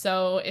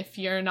 So if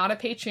you're not a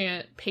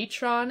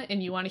patron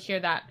and you want to hear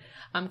that,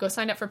 go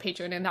sign up for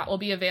Patreon, and that will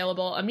be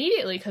available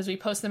immediately because we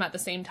post them at the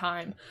same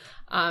time.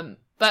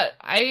 But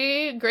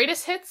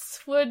greatest hits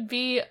would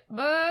be,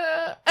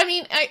 I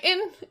mean,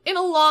 in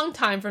a long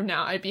time from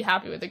now, I'd be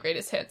happy with the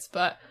greatest hits,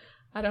 but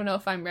I don't know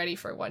if I'm ready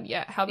for one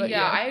yet. How about you?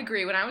 Yeah, I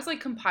agree. When I was, like,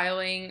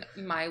 compiling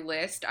my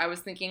list, I was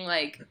thinking,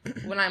 like,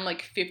 when I'm,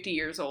 like, 50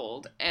 years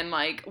old and,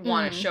 like,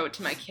 want to show it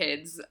to my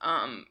kids,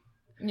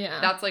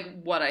 that's, like,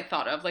 what I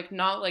thought of. Like,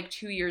 not, like,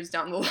 2 years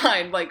down the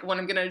line, like, when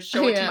I'm gonna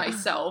show it to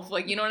myself.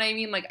 Like, you know what I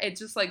mean? Like, it's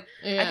just, like,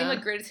 I think,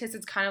 like, greatest hits,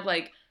 it's kind of,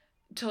 like,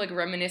 to, like,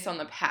 reminisce on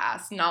the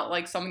past, not,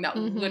 like, something that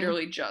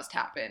literally just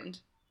happened.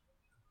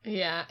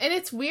 Yeah, and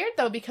it's weird,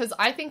 though, because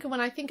I think when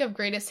I think of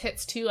greatest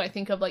hits, too, I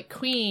think of, like,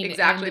 Queen.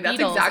 Exactly, and the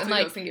that's Beatles, exactly and, what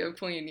like, I was thinking of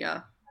Queen,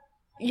 yeah.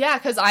 Yeah,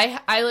 because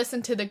I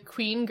listened to the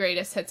Queen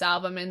Greatest Hits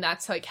album, and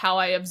that's, like, how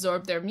I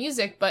absorbed their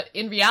music, but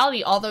in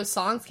reality, all those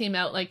songs came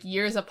out, like,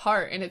 years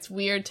apart, and it's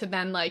weird to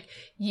then, like,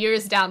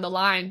 years down the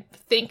line,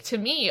 think to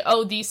me,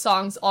 oh, these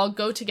songs all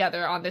go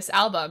together on this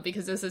album,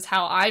 because this is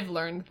how I've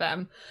learned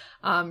them,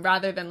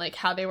 rather than, like,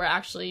 how they were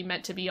actually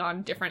meant to be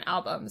on different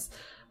albums.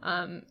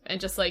 And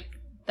just, like,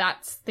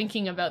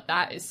 thinking about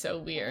that is so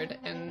weird,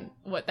 and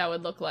what that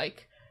would look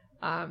like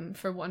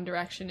for One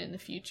Direction in the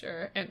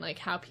future, and, like,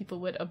 how people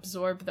would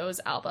absorb those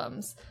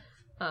albums.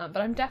 But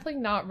I'm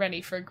definitely not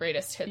ready for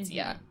greatest hits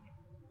yet.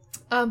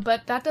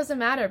 But that doesn't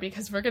matter,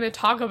 because we're going to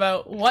talk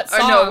about what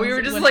songs. I know, we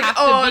were just like,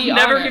 oh,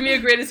 never give me a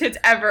greatest hits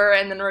ever,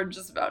 and then we're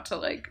just about to,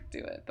 like, do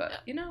it, but,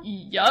 you know.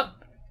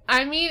 Yup.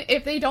 I mean,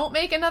 if they don't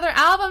make another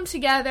album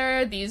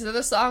together, these are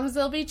the songs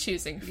they'll be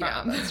choosing from.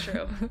 Yeah, that's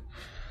true.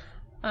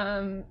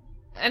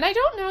 And I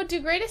don't know, do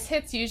greatest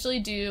hits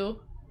usually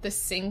do the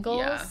singles?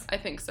 Yeah, I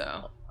think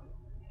so.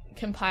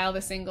 Compile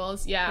the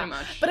singles, yeah. Pretty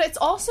much. But it's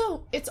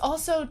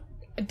also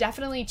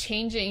definitely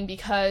changing,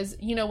 because,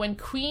 you know, when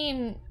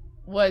Queen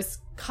was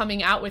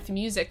coming out with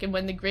music and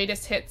when the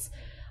greatest hits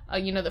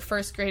the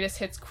first Greatest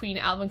Hits Queen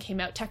album came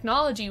out,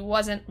 technology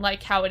wasn't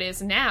like how it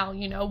is now.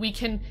 We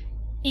can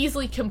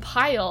easily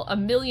compile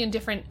 1 million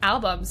different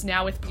albums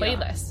now with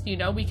playlists.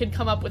 We could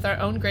come up with our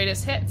own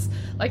greatest hits.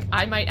 Like,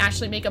 I might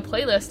actually make a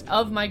playlist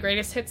of my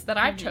greatest hits that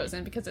I've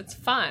chosen because it's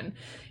fun.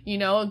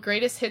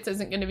 Greatest hits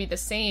isn't going to be the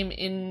same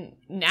in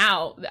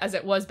now as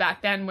it was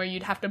back then, where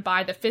you'd have to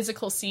buy the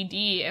physical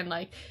CD, and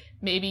like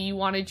maybe you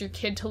wanted your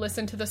kid to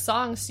listen to the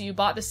songs, so you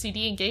bought the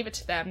CD and gave it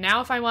to them.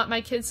 Now if I want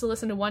my kids to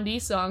listen to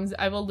 1D songs,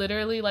 I will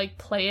literally like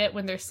play it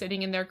when they're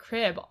sitting in their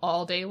crib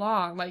all day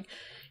long. Like,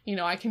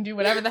 I can do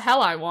whatever the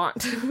hell I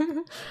want.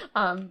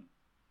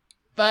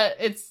 But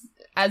it's,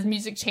 as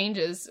music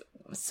changes,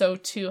 so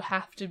too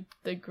have to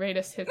the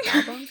greatest hits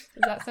albums.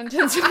 Does that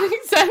sentence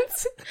make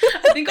sense?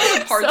 I think all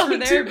the parts were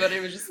there, but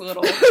it was just a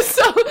little.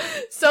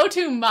 so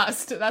too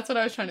must. That's what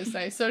I was trying to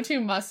say. So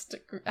too must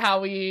how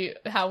we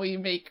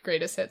make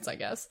greatest hits, I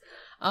guess.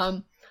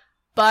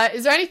 But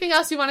is there anything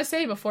else you want to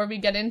say before we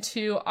get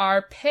into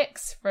our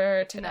picks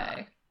for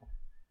today?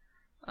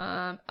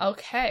 No.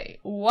 Okay.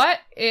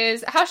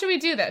 How should we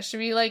do this? Should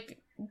we like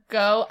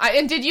go?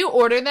 And did you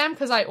order them?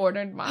 Because I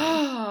ordered mine.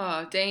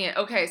 Oh, dang it.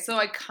 Okay, so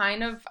I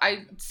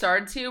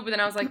started to, but then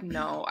I was like,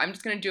 no, I'm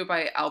just gonna do it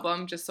by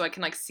album, just so I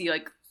can like see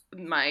like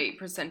my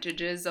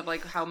percentages of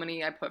like how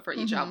many I put for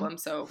each album.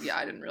 So yeah,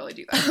 I didn't really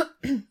do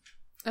that.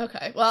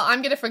 Okay. Well,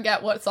 I'm gonna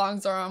forget what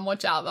songs are on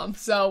which album,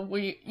 so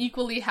we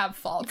equally have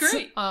faults.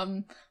 Great.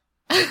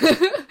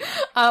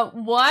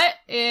 What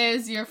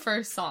is your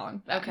first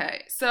song then?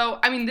 Okay, so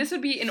I mean, this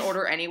would be in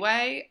order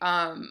anyway.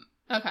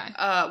 Okay.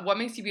 What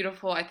Makes You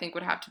Beautiful, I think,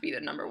 would have to be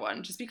the number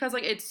one, just because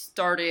like it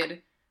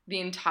started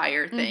the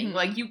entire thing.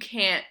 Like, you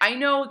can't. I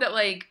know that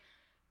like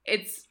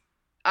it's.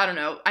 I don't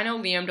know. I know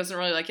Liam doesn't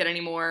really like it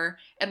anymore,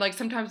 and like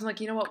sometimes I'm like,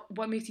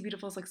 what Makes You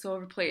Beautiful is like so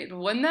overplayed. But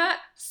when that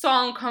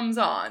song comes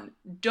on,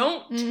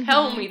 don't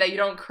tell me that you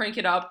don't crank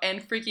it up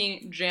and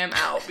freaking jam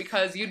out,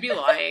 because you'd be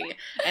lying,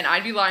 and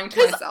I'd be lying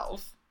to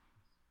myself.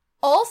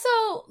 Also,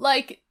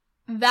 like,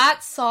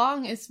 that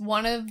song is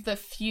one of the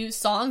few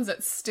songs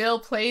that still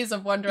plays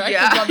of One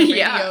Direction on the radio.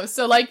 Yeah.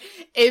 So, like,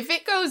 if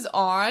it goes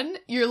on,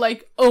 you're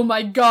like, oh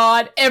my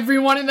god,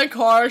 everyone in the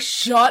car,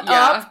 shut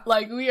up.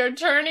 Like, we are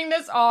turning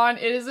this on.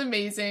 It is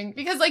amazing.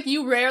 Because, like,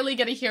 you rarely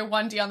get to hear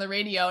 1D on the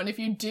radio, and if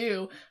you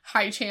do,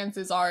 high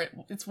chances are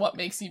it's What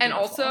Makes You Beautiful.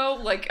 And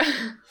also, like,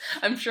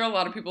 I'm sure a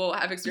lot of people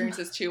have experienced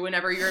this too,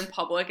 whenever you're in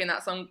public and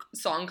that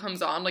song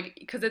comes on, like,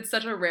 because it's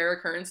such a rare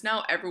occurrence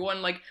now,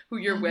 everyone, like, who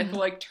you're with will,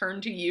 like, turn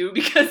to you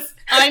because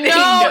I know, they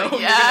know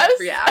yes.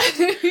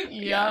 you're gonna react.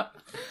 Yep.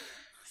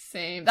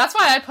 Same. That's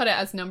why I put it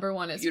as number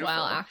one as Beautiful.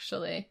 well,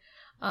 actually.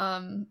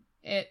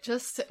 It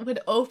just would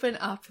open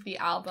up the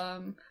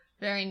album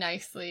very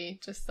nicely.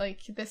 Just like,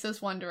 this is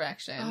One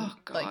Direction. Oh,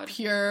 God. Like,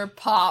 pure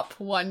pop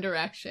One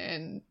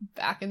Direction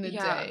back in the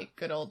day.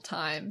 Good old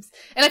times.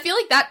 And I feel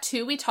like that,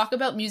 too, we talk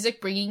about music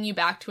bringing you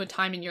back to a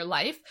time in your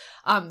life.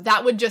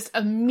 That would just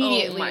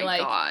immediately,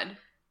 God.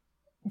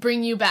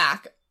 bring you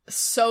back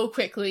so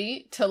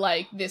quickly to,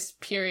 like, this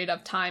period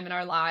of time in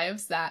our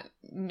lives that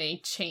may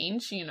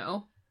change,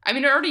 I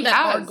mean, it already that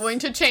has. are going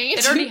to change.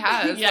 It already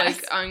has.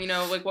 Yes.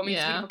 Like, What Makes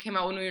You Beautiful came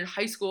out when we were in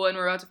high school and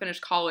we were about to finish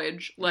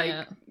college.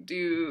 Like,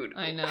 dude.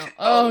 I know.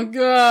 Oh,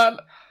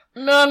 God.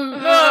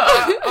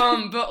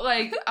 No. But,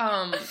 like,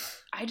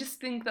 I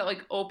just think that,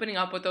 like, opening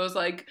up with those,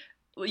 like,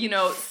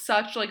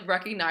 such, like,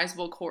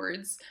 recognizable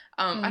chords.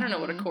 I don't know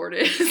what a chord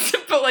is,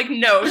 but, like,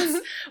 notes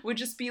would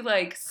just be,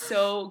 like,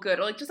 so good.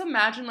 Or, like, just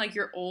imagine, like,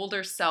 your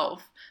older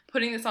self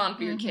putting this on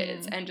for your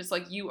kids, and just,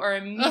 like, you are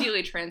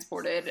immediately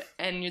transported,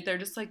 and they're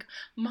just like,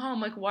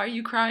 Mom, like, why are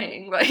you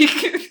crying? Like,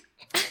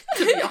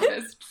 to be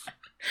honest.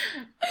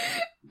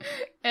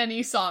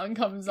 Any song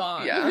comes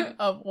on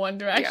of One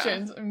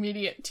Direction's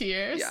immediate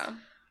tears.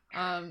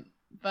 Yeah.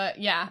 But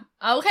yeah.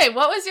 Okay,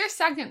 what was your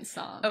second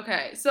song?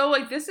 Okay, so,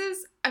 like, this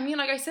is, I mean,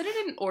 like, I said I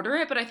didn't order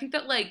it, but I think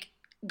that, like,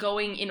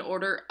 going in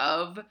order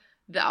of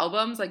the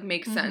albums, like,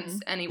 makes sense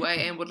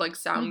anyway and would, like,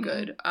 sound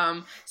good.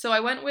 So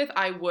I went with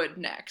I Would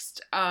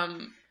next.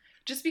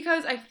 Just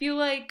because I feel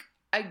like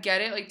I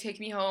get it, like, Take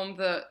Me Home,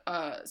 the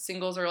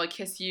singles are, like,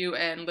 Kiss You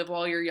and Live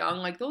While You're Young.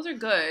 Like, those are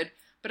good.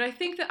 But I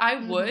think that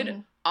I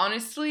Would,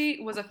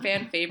 honestly, was a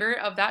fan favorite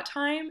of that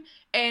time,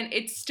 and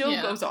it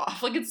still goes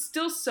off. Like, it's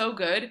still so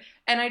good,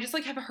 and I just,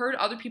 like, have heard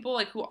other people,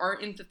 like, who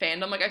aren't into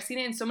fandom, like, I've seen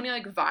it in so many,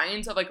 like,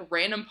 vines of, like,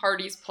 random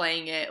parties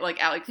playing it,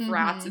 like, at, like,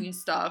 frats and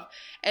stuff,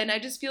 and I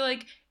just feel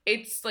like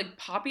it's, like,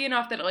 poppy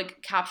enough that it,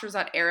 like, captures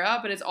that era,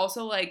 but it's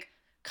also, like,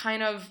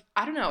 kind of,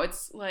 I don't know,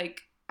 it's,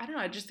 like, I don't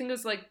know, I just think it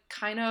was, like,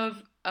 kind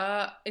of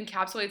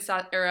encapsulates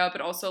that era, but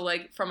also,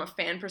 like, from a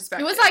fan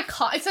perspective. It was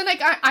iconic. It's an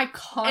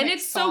iconic and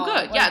it's song. so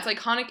good. Like, yeah, it's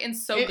iconic and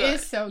so good. It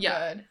is so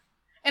good.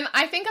 And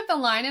I think of the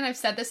line, and I've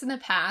said this in the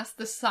past,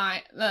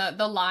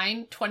 the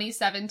line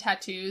 27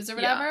 tattoos or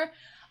whatever.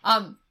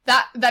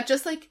 That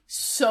just, like,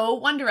 so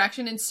One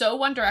Direction and so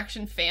One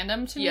Direction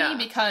fandom to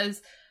me,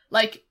 because,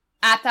 like,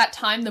 at that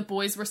time the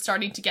boys were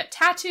starting to get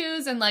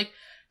tattoos, and, like,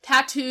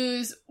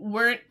 tattoos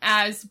weren't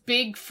as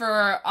big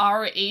for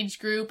our age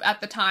group at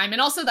the time.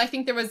 And also I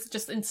think there was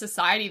just in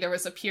society, there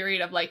was a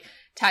period of like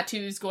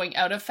tattoos going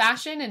out of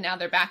fashion and now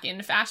they're back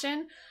into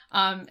fashion.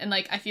 And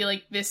like, I feel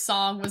like this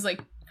song was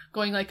like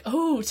going like,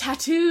 oh,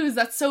 tattoos,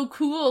 that's so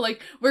cool.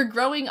 Like we're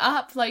growing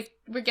up, like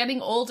we're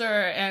getting older.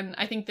 And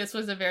I think this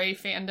was a very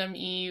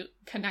fandom-y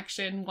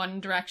connection,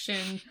 One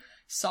Direction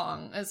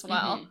song as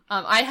well.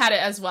 I had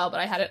it as well, but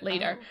I had it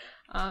later.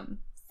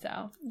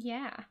 So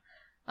yeah.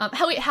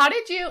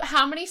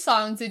 How many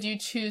songs did you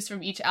choose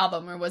from each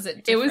album, or was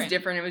it different? It was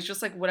different. It was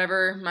just like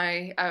whatever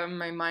my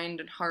mind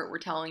and heart were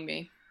telling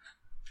me.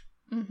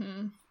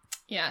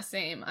 Yeah,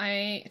 same.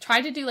 I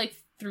tried to do like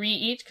 3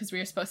 each because we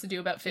were supposed to do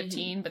about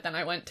 15, but then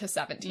I went to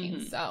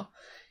 17. So,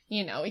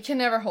 you know, we can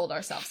never hold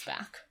ourselves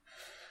back.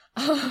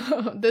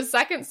 The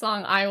second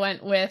song I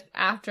went with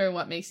after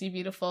What Makes You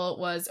Beautiful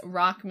was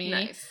Rock Me.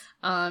 Nice.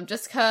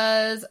 Just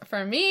because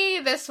for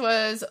me, this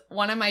was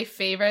one of my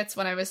favorites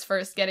when I was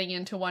first getting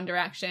into One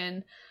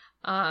Direction.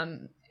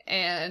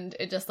 And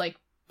it just like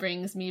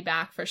brings me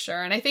back for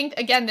sure. And I think,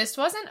 again, this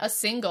wasn't a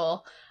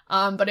single,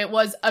 but it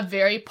was a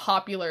very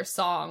popular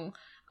song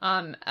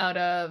out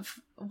of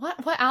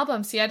what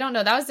album? See, I don't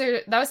know.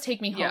 That was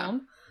Take Me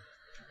Home.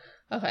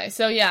 Okay,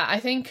 so yeah, I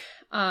think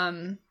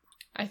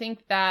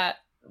that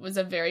was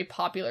a very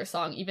popular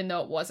song, even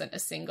though it wasn't a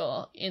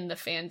single in the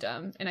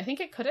fandom. And I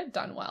think it could have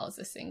done well as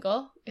a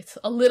single. It's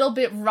a little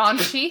bit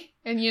raunchy,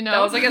 and you know,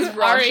 that was like as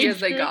raunchy as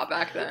they got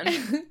back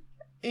then.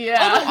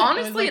 Yeah. Although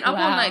honestly, in Up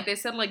All Night, they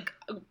said like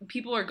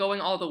people are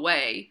going all the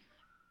way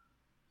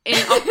in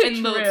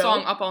the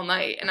song Up All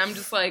Night, and I'm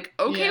just like,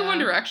 okay, One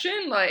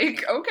Direction,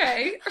 like,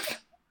 okay.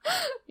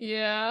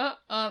 Yeah.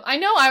 I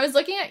know, I was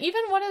looking at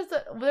even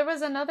there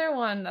was another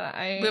one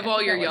that Live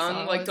While You're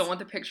Young, like don't let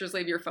the pictures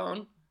leave your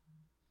phone.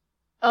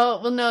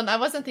 Oh, well, no, I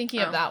wasn't thinking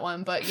of that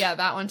one, but yeah,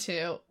 that one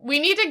too. We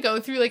need to go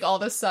through like all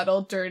the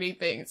subtle, dirty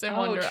things in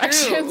One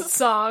Direction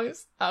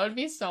songs. That would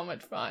be so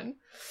much fun.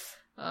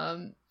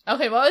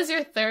 Okay, what was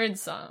your third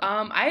song?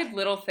 I had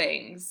Little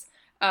Things.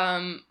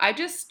 I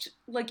just,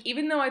 like,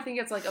 even though I think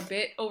it's, like, a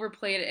bit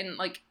overplayed and,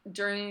 like,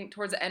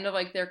 towards the end of,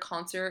 like, their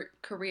concert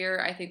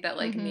career, I think that,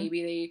 like,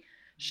 maybe they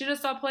should have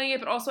stopped playing it,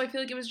 but also I feel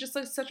like it was just,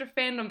 like, such a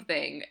fandom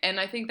thing, and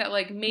I think that,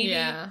 like, maybe,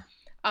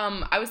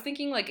 I was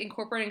thinking, like,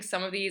 incorporating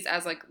some of these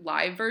as, like,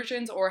 live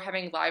versions or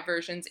having live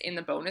versions in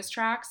the bonus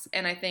tracks,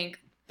 and I think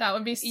that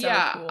would be so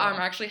cool. I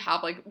actually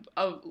have, like,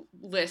 a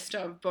list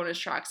of bonus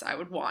tracks I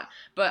would want,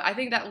 but I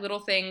think that Little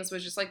Things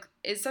was just, like,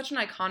 is such an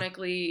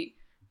iconically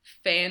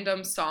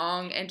fandom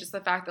song, and just the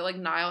fact that like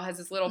Niall has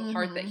this little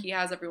part that he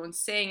has everyone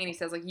sing, and he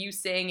says like you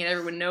sing, and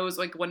everyone knows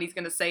like when he's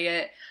gonna say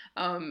it,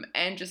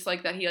 and just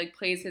like that he like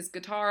plays his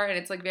guitar, and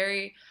it's like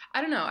very,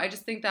 I don't know, I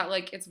just think that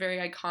like it's very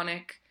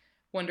iconic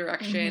One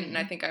Direction, and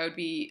I think I would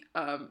be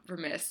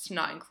remiss to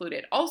not include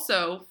it.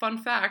 Also, fun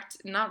fact,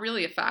 not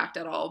really a fact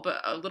at all, but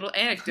a little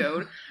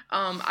anecdote,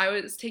 I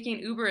was taking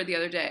Uber the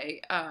other day,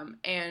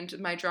 and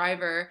my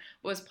driver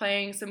was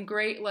playing some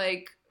great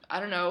like, I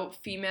don't know,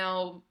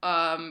 female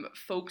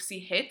folksy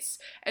hits,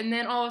 and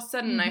then all of a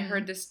sudden I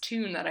heard this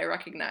tune that I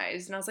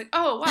recognized, and I was like,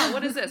 oh wow,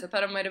 what is this? I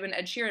thought it might have been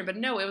Ed Sheeran, but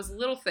no, it was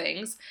Little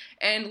Things,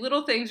 and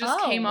Little Things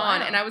just came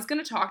on, and I was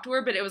gonna talk to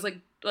her, but it was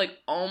like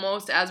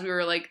almost as we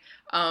were like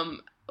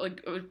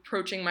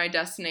approaching my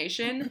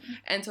destination,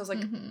 and so I was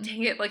like,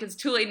 dang it, like it's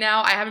too late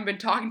now, I haven't been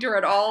talking to her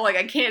at all, like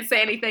I can't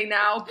say anything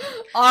now.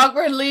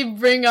 Awkwardly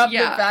bring up the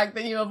fact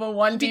that you have a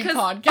 1D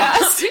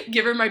podcast.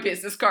 Give her my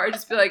business card,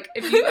 just be like,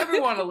 if you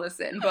ever want to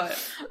listen, but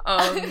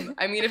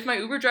I mean, if my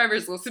Uber driver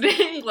is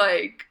listening,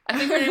 like, I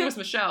think her name was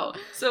Michelle,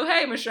 so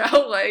hey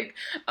Michelle, like,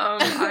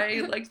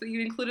 I liked that you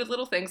included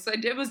Little Things, so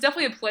it was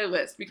definitely a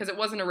playlist, because it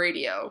wasn't a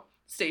radio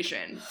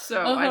station,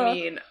 so I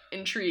mean,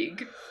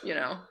 intrigue, you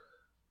know.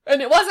 And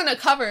it wasn't a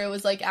cover, it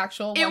was like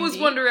actual 1D. It was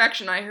One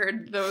Direction. I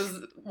heard those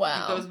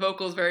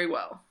vocals very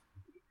well.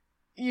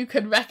 You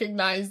could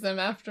recognize them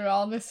after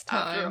all this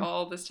time. After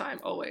all this time,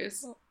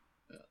 always.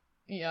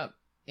 Yep.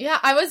 Yeah,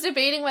 I was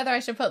debating whether I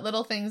should put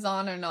Little Things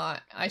on or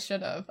not. I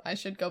should have. I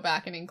should go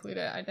back and include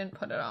it. I didn't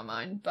put it on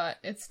mine, but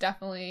it's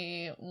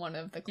definitely one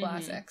of the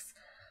classics.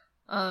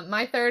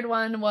 My third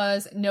one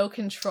was No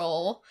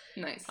Control.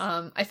 Nice.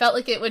 I felt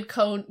like it would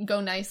go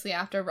nicely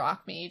after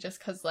Rock Me, just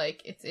because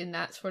like it's in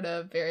that sort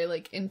of very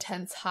like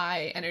intense,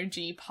 high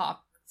energy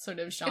pop sort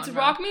of genre. It's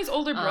Rock Me's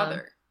older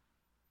brother.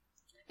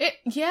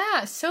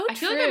 So I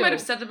feel like I might have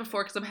said that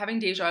before because I'm having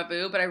deja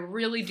vu, but I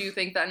really do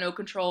think that No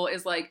Control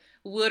is like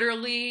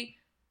literally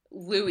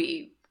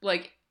Louis,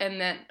 like,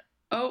 and then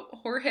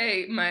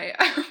Jorge,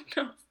 I don't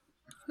know.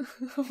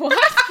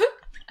 What?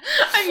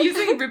 I'm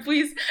using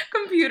Ripley's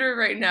computer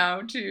right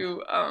now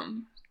to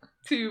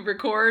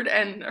record,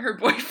 and her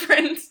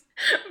boyfriend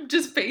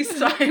just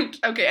FaceTimed.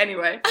 Okay,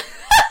 anyway.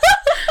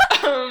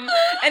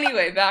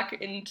 Anyway,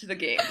 back into the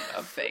game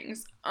of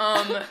things.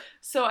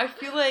 So I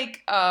feel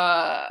like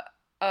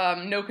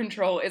No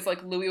Control is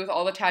like Louis with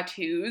all the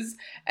tattoos,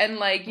 and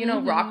like, you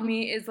know, Rock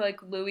Me is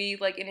like Louis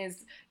like in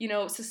his, you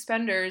know,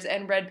 suspenders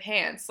and red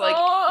pants, like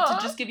to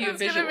just give you a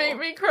visual. It's gonna make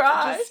me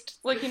cry. Just,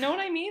 like, you know what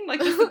I mean?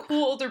 Like, just a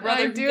cool older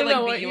brother who could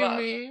like beat you up.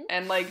 Mean.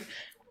 And like,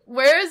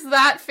 where's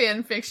that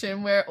fan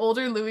fiction where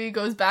older Louis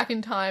goes back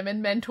in time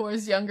and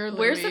mentors younger Louis?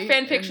 Where's the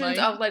fan fictions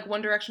of like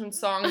One Direction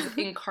songs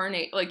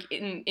incarnate, like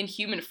in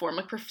human form,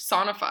 like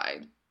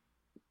personified?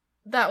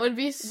 That would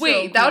be so Wait,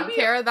 cool. that would be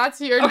Kara,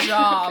 that's your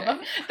job.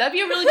 Okay. That'd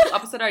be a really cool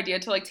episode idea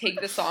to like take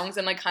the songs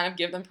and like kind of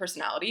give them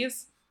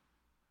personalities.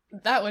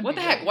 That would what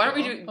be the heck? really Why don't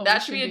we cool. do Oh,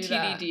 that? we Should be a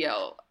that.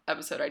 TDDL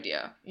episode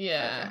idea.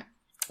 Yeah.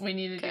 Okay. We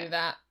need to do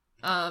that.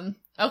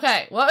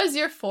 Okay, what was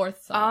your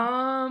fourth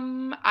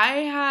song? I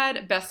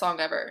had Best Song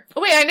Ever.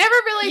 Oh, wait, I never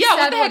really said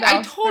what the heck? I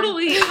else.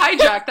 totally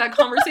hijacked that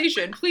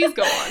conversation. Please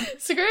go on.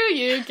 Screw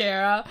you,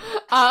 Kara.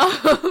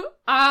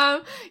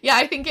 Yeah,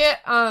 I think it,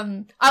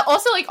 I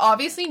also, like,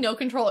 obviously No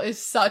Control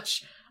is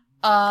such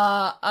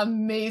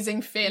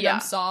amazing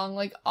fandom song.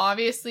 Like,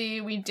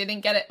 obviously we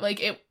didn't get it,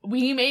 like,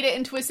 we made it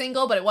into a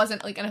single, but it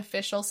wasn't, like, an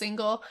official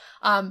single.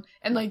 And,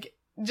 like,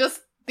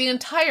 just the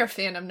entire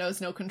fandom knows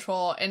No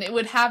Control, and it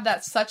would have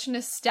that such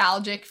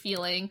nostalgic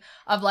feeling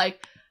of,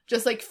 like,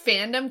 just, like,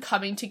 fandom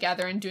coming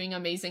together and doing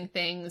amazing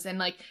things, and,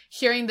 like,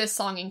 hearing this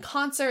song in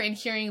concert and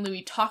hearing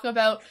Louis talk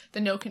about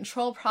the No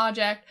Control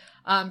project,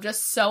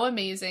 just so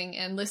amazing,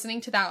 and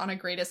listening to that on a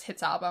Greatest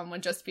Hits album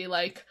would just be,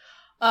 like,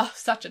 oh,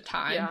 such a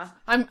time. Yeah.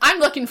 I'm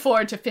looking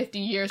forward to 50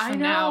 years from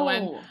now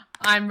when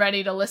I'm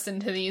ready to listen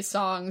to these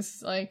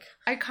songs, like...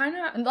 I kind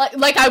of...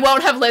 Like I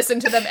won't have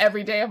listened to them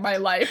every day of my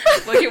life.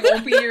 Like, it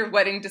won't be your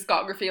wedding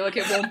discography. Like,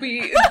 it won't be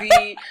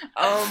the,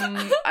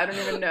 I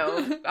don't even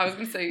know. I was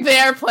gonna say...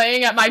 They're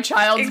playing at my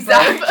child's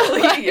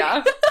exactly, birth.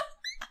 yeah.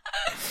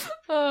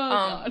 Oh,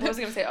 God. What was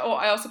I gonna say? Oh,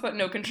 I also put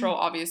No Control,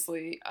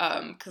 obviously,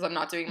 because I'm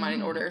not doing mine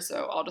in order,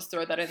 so I'll just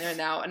throw that in there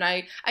now. And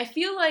I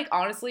feel like,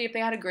 honestly, if they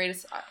had a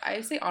greatest... I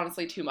say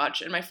honestly too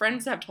much, and my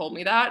friends have told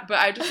me that, but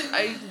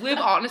I live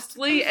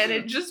honestly, and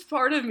it's just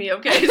part of me,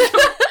 okay? So,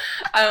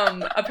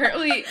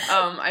 apparently,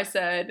 I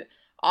said...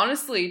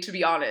 honestly, to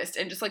be honest,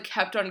 and just, like,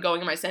 kept on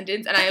going in my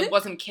sentence, and I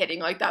wasn't kidding,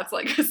 like, that's,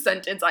 like, a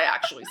sentence I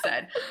actually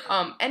said.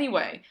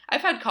 Anyway,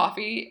 I've had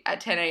coffee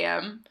at 10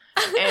 a.m.,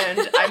 and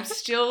I'm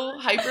still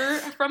hyper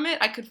from it.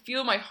 I could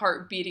feel my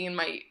heart beating in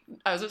my,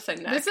 I was just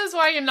saying that. This is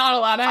why you're not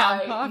allowed to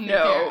have coffee.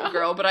 No,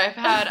 girl, but I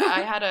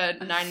had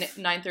a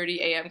 9:30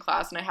 a.m.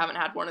 class, and I haven't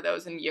had one of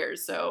those in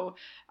years, so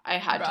I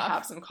had to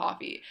have some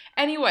coffee.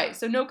 Anyway,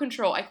 so No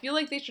Control, I feel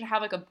like they should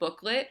have, like, a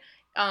booklet,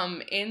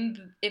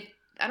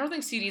 I don't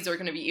think CDs are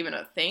going to be even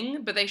a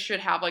thing, but they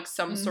should have, like,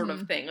 some sort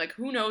of thing. Like,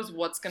 who knows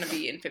what's going to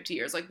be in 50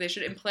 years. Like, they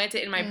should implant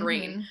it in my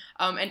brain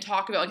and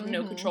talk about, like, the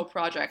No Control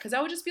project. Because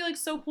that would just be, like,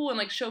 so cool and,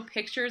 like, show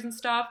pictures and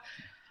stuff.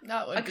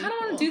 That would I kind of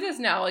want to do this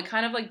now. Like,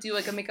 kind of, like, do,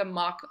 like, make a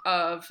mock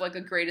of, like,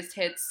 a greatest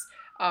hits,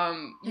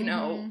 you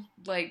know,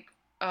 like,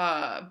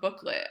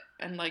 booklet.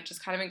 And, like,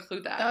 just kind of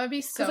include that. That would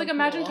be so Because, like,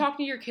 imagine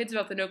talking to your kids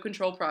about the No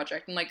Control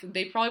project. And, like,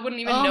 they probably wouldn't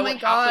even know what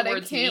half the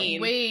words mean. Oh, my God, I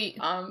can't wait.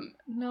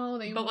 No,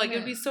 they But, like, wouldn't. it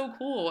would be so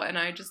cool. And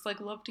I just,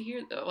 like, love to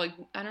hear, like,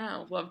 I don't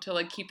know, love to,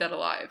 like, keep that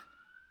alive.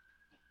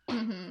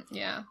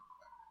 Yeah.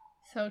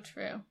 So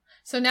true.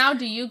 So now,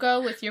 do you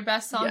go with your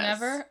best song Yes.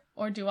 ever?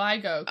 Or do I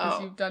go?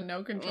 Because you've done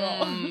No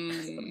Control.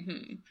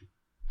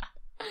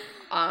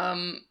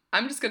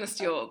 I'm just gonna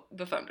steal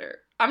the thunder.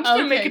 I'm just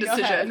gonna make a go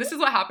decision. ahead. This is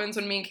what happens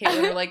when me and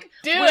Caitlin are like,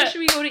 Do what it. should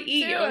we go to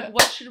eat? Do Like, it.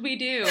 what should we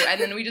do? And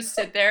then we just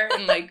sit there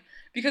and, like,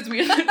 because we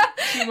are the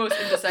two most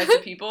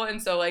indecisive people,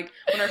 and so, like,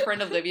 when our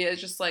friend Olivia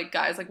is just like,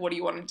 guys, like, what do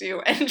you want to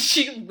do? And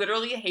she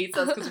literally hates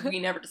us because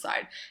we never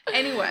decide.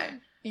 Anyway,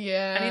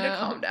 Yeah. I need to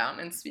calm down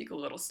and speak a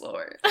little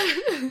slower.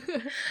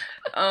 It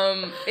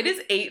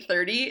is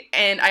 8:30,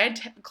 and I had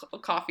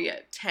coffee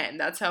at 10.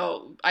 That's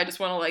how, I just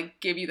want to, like,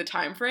 give you the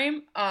time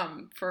frame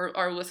for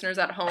our listeners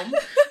at home.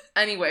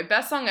 Anyway,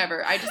 best song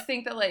ever. I just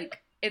think that,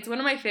 like, it's one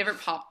of my favorite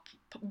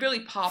really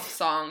pop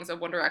songs of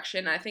One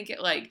Direction. And I think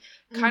it, like,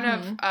 kind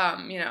of,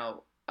 you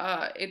know,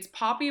 it's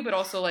poppy, but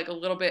also, like, a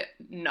little bit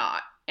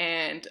not.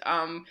 And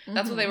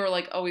that's what they were,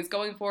 like, always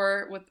going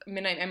for with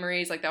Midnight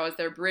Memories. Like, that was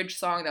their bridge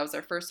song. That was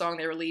their first song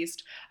they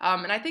released.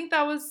 And I think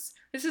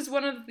this is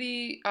one of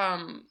the,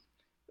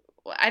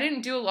 I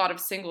didn't do a lot of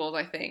singles,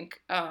 I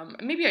think.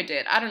 Maybe I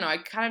did. I don't know. I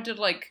kind of did,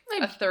 like,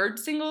 a third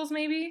singles,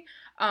 maybe.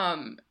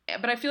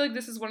 But I feel like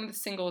this is one of the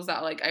singles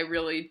that, like, I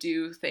really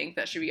do think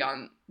that should be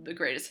on the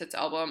Greatest Hits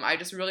album. I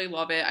just really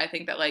love it. I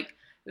think that, like,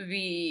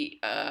 the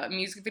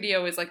music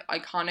video is, like,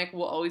 iconic,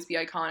 will always be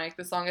iconic.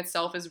 The song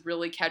itself is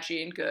really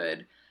catchy and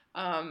good.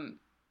 And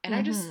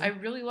I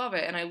really love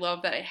it. And I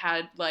love that it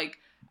had, like,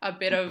 a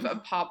bit of a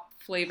pop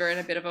flavor and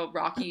a bit of a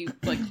rocky,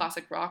 like,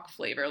 classic rock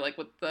flavor, like,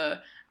 with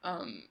the,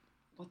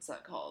 what's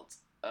that called?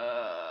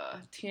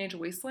 Teenage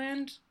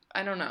Wasteland?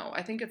 I don't know.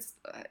 I think it's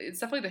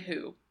definitely The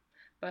Who,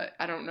 but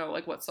I don't know,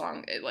 like, what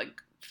song it,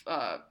 like,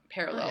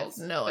 parallels.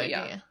 I have no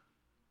idea. Yeah.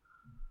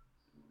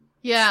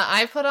 Yeah,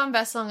 I put on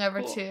Best Song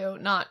Ever Cool. too.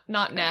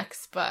 Not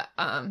next, but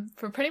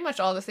for pretty much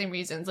all the same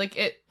reasons. Like,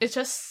 it's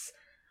just,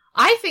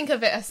 I think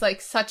of it as,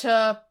 like, such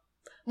a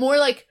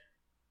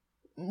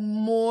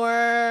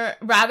more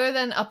rather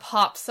than a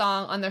pop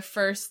song on their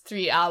first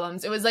 3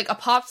 albums. It was like a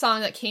pop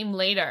song that came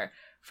later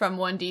from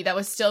 1D that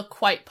was still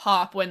quite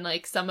pop when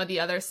like some of the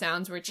other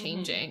sounds were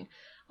changing.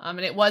 And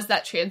it was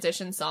that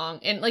transition song.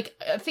 And like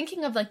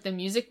thinking of like the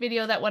music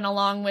video that went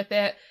along with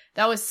it,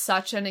 that was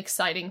such an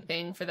exciting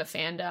thing for the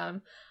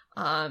fandom.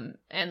 And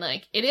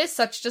like it is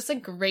such just a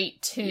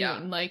great tune. Yeah.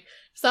 Like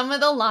some of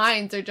the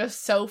lines are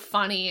just so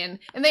funny and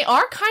they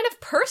are kind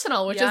of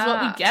personal, which is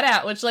what we get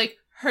at, which like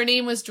her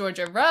name was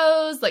Georgia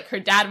Rose, like her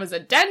dad was a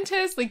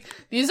dentist. Like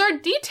these are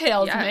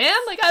details, man.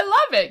 Like I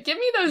love it. Give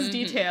me those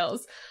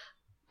details.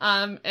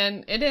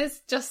 And it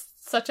is just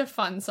such a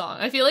fun song.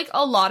 I feel like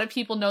a lot of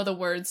people know the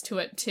words to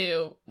it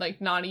too.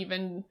 Like not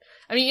even,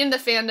 I mean, in the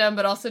fandom,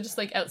 but also just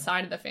like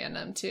outside of the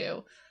fandom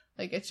too.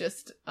 Like it's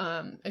just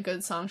a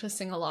good song to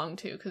sing along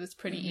to because it's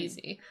pretty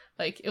easy.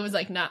 Like it was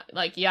like not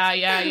like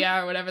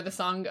yeah or whatever the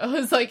song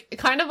goes. Like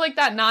kind of like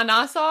that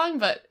na song,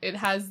 but it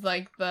has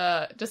like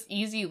the just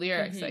easy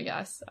lyrics, I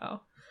guess.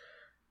 So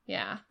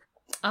yeah.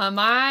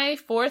 My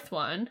 4th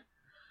one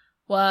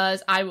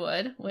was I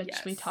Would, which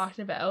we talked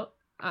about.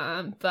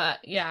 But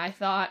yeah, I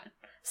thought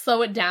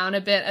slow it down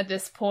a bit at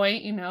this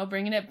point, you know,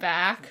 bringing it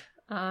back.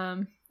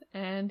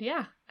 And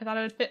yeah, I thought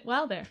it would fit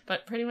well there,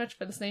 but pretty much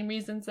for the same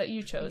reasons that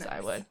you chose,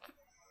 I Would.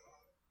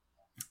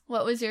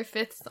 What was your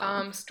 5th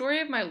song? Story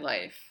of My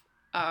Life.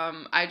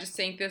 I just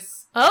think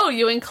this. Oh,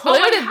 you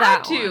included I that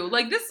had to. one.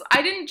 Like this,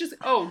 I didn't just.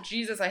 Oh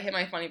Jesus, I hit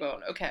my funny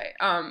bone. Okay.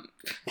 I'm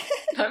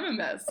a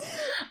mess.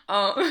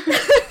 What was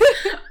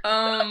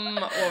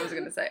I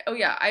gonna say? Oh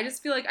yeah, I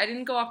just feel like I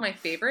didn't go off my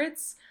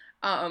favorites.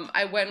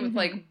 I went with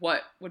like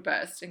what would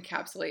best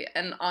encapsulate,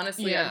 and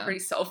honestly, I'm pretty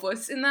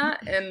selfless in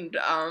that, and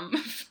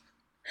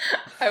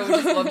I would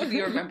just love to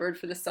be remembered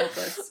for the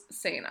selfless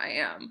saint I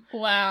am.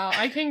 Wow,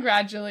 I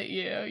congratulate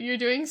you. You're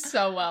doing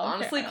so well.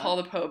 Honestly, Kara. call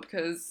the Pope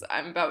because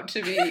I'm about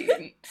to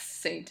be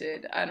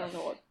sainted. I don't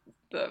know what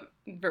the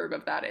verb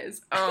of that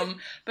is.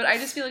 But I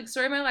just feel like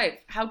Story of My Life.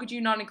 How could you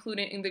not include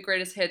it in the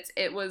greatest hits?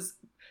 It was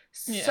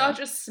such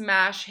a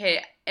smash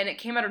hit, and it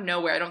came out of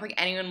nowhere. I don't think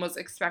anyone was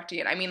expecting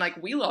it. I mean, like,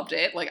 we loved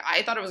it. Like,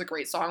 I thought it was a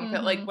great song,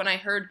 but like when I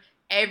heard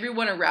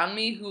everyone around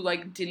me who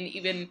like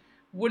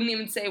wouldn't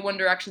even say One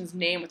Direction's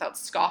name without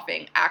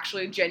scoffing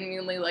actually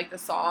genuinely like the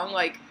song,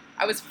 like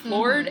I was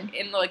floored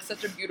in like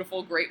such a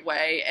beautiful, great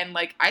way. And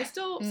like I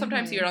still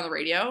sometimes hear it on the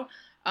radio.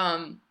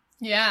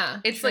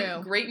 It's true.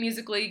 Like great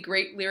musically,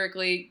 great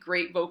lyrically,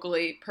 great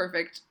vocally,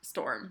 perfect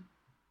storm.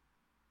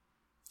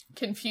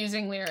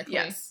 Confusing lyrically.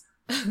 Yes.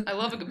 I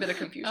love a bit of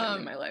confusion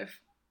in my life.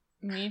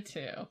 Me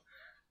too.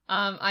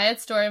 I had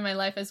Story of My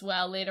Life as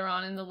well later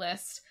on in the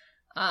list.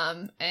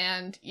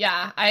 And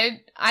yeah,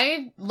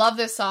 I love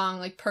this song.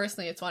 Like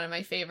personally, it's one of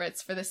my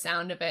favorites for the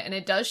sound of it. And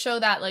it does show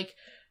that like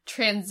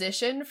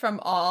transition from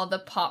all the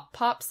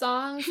pop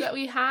songs that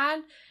we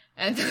had.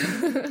 And,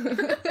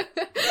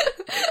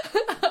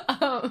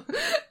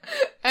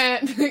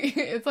 and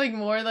it's like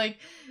more like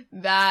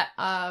that,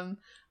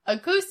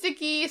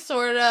 acoustic-y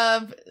sort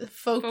of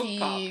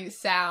folky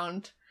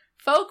sound.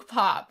 Folk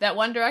pop that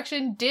One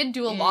Direction did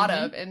do a lot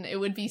of, and it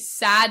would be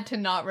sad to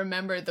not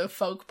remember the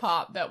folk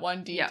pop that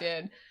 1D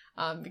did,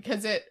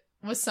 because it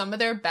was some of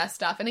their best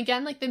stuff. And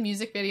again, like the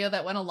music video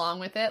that went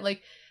along with it,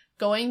 like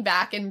going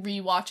back and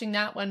rewatching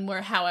that when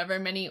we're however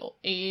many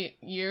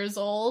years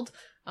old,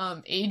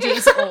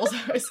 ages old,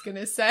 I was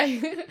gonna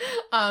say,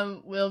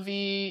 will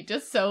be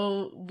just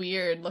so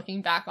weird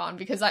looking back on,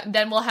 because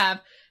then we'll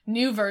have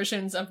new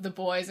versions of the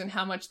boys and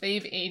how much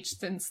they've aged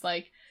since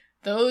like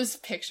those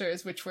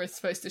pictures, which were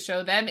supposed to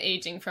show them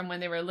aging from when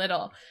they were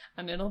little,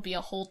 and it'll be a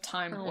whole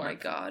time warp. Oh my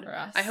god! For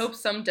us. I hope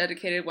some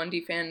dedicated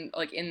 1D fan,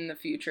 like in the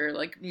future,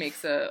 like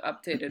makes a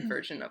updated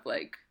version of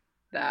like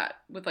that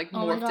with like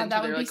morphed into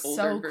their like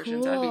older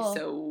versions. That'd be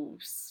so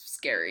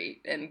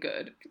scary and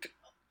good.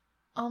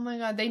 Oh my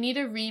god, they need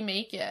to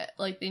remake it.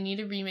 Like they need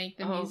to remake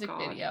the music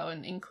video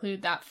and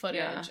include that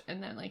footage,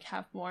 and then like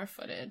have more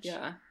footage.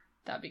 Yeah,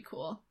 that'd be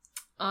cool.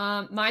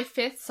 My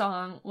 5th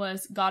song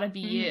was Gotta Be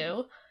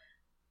You.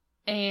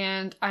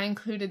 And I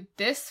included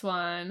this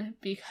one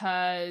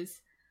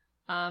because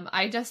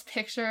I just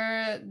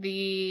picture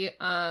the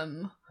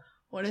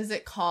what is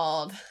it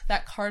called?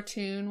 That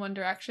cartoon One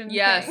Direction thing?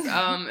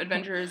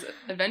 Adventures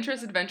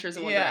of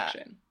One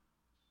Direction.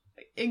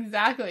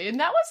 Exactly.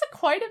 And that was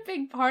quite a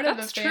big part of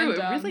the fandom. That's true.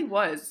 It really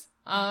was.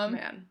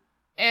 Man.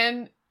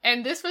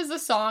 And this was the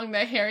song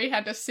that Harry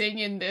had to sing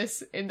in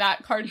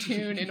that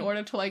cartoon in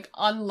order to like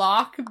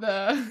unlock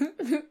the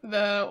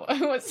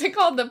what's it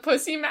called? The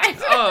pussy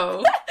magnet.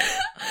 Oh.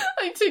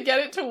 Like to get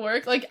it to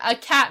work. Like a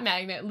cat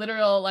magnet,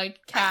 literal like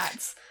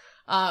cats.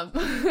 And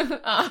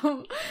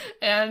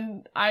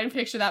I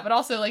picture that, but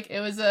also like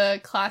it was a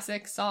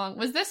classic song.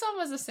 This one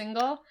was a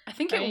single? I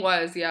think it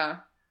was, yeah.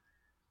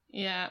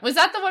 Yeah. Was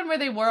that the one where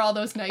they wore all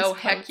those nice coats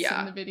heck yeah.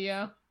 in the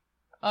video?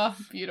 Oh,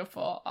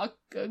 beautiful.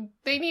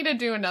 They need to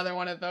do another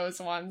one of those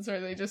ones where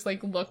they just,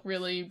 like, look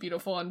really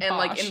beautiful and posh. And,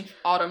 like, in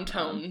autumn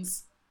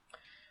tones.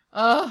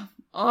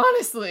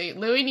 Honestly,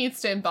 Louis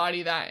needs to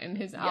embody that in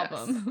his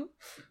album. Yes.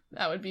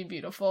 That would be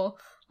beautiful.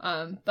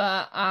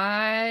 But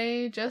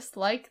I just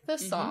like the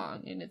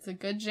song, and it's a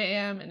good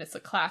jam, and it's a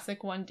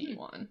classic 1D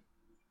one.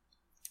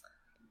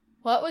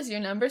 What was your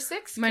number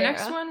 6, My Kara?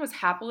 next one was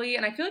Happily,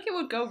 and I feel like it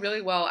would go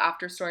really well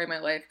after Story of My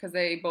Life, because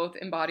they both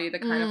embody the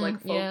kind of, like,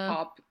 folk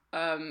pop,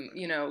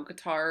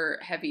 guitar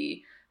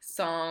heavy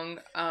song,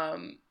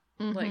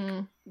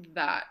 like,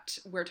 that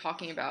we're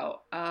talking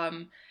about.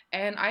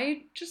 And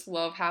I just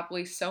love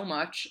Happily so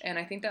much, and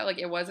I think that, like,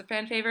 it was a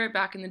fan favorite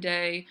back in the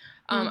day.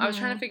 I was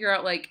trying to figure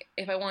out, like,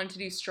 if I wanted to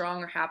do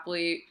Strong or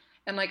Happily,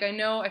 and, like,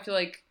 I feel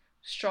like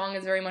Strong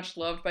is very much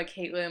loved by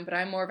Caitlin, but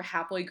I'm more of a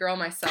Happily girl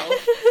myself.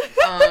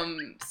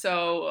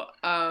 So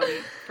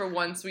for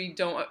once we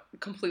don't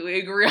completely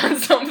agree on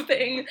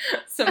something,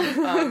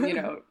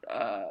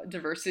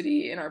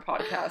 diversity in our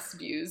podcast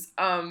views.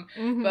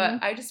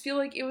 But I just feel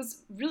like it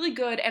was really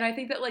good, and I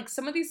think that, like,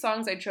 some of these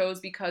songs I chose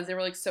because they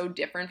were, like, so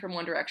different from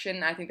One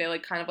Direction. I think they,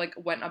 like, kind of, like,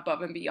 went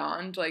above and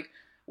beyond, like,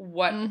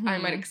 what I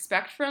might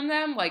expect from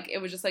them. Like, it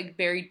was just, like,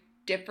 very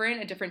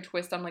different, a different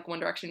twist on, like,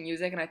 One Direction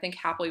music, and I think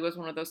Happily was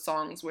one of those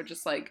songs where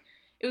just, like,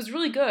 it was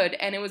really good,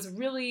 and it was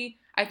really,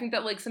 I think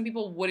that, like, some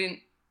people wouldn't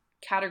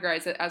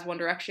categorize it as One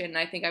Direction, and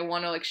I think I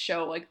want to, like,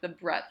 show, like, the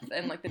breadth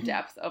and, like, the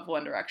depth of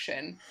One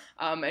Direction,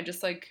 and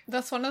just, like...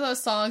 That's one of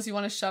those songs you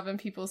want to shove in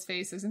people's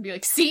faces and be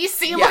like, see,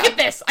 look at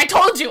this! I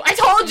told you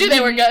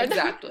they were good!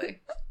 Exactly.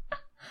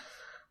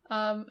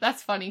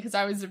 That's funny, because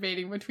I was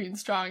debating between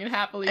Strong and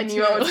Happily, and too.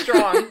 you went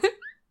Strong.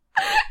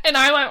 And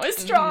I went with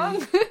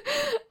Strong.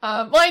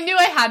 Well, I knew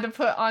I had to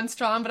put on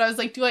Strong, but I was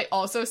like, do I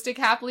also stick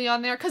Happily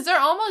on there? Because they're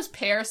almost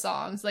pair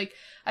songs. Like,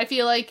 I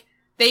feel like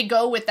they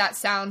go with that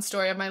sound,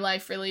 Story of My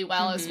Life, really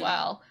well as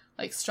well.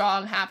 Like,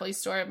 Strong, Happily,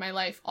 Story of My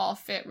Life all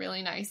fit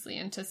really nicely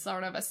into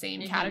sort of a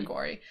same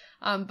category.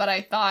 But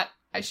I thought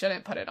I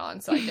shouldn't put it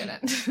on, so I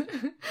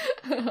didn't.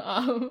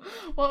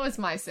 What was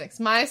my 6?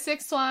 My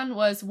 6th one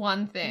was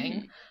One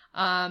Thing.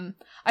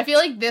 I feel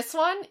like this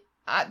one,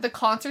 at the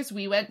concerts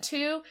we went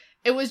to,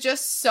 it was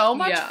just so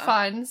much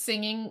fun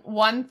singing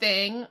One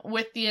Thing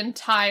with the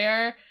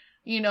entire,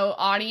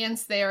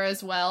 audience there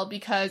as well,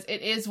 because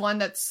it is one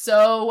that's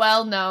so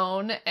well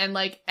known, and,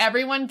 like,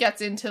 everyone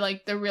gets into,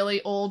 like, the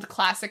really old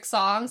classic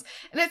songs,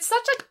 and it's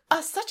such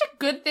a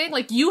good thing.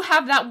 Like, you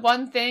have that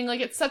one thing,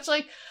 like, it's such,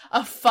 like,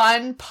 a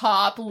fun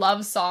pop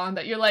love song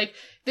that you're like,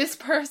 this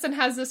person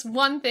has this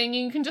one thing,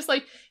 and you can just,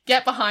 like,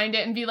 get behind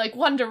it and be like,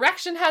 One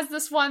Direction has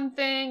this one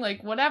thing,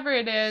 like, whatever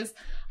it is.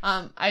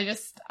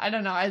 I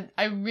don't know.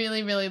 I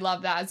really, really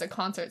love that as a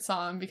concert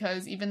song,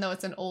 because even though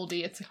it's an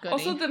oldie, it's a goodie.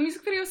 Also, the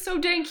music video is so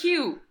dang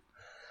cute.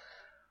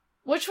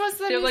 Which was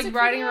the They're, music like,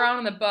 riding video? around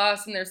on the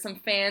bus, and there's some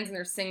fans, and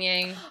they're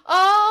singing.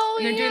 Oh,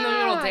 and they're doing the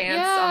little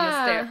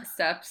dance on the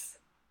steps.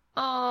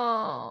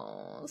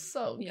 Oh,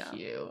 so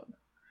cute.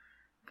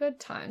 Good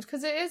times.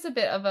 Because it is a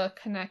bit of a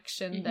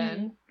connection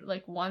then.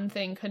 Like, One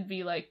Thing could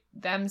be, like,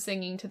 them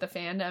singing to the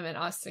fandom and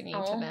us singing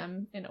to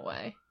them in a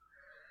way.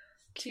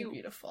 Cute. Too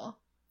beautiful.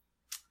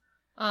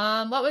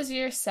 What was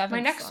your 7th My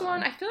next song?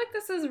 one, I feel like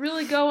this is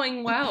really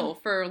going well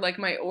for, like,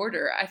 my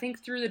order. I think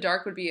Through the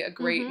Dark would be a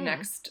great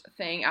next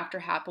thing after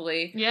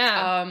Happily.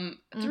 Yeah.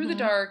 Through the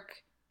Dark,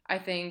 I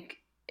think,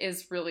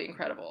 is really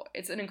incredible.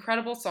 It's an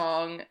incredible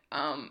song,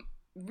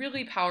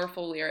 really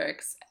powerful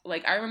lyrics.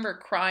 Like, I remember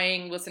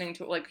crying, listening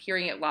to it, like,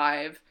 hearing it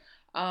live.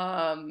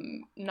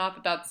 Not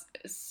that that's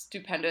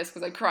stupendous,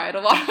 because I cry at a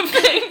lot of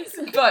things,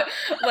 but,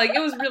 like, it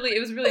was really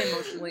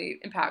emotionally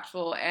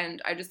impactful,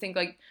 and I just think,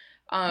 like,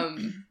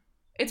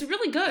 it's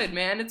really good,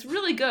 man. It's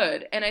really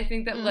good. And I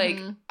think that, like,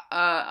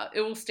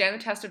 it will stand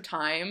the test of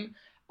time.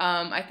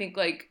 I think,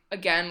 like,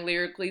 again,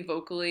 lyrically,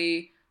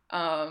 vocally,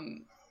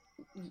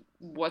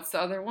 what's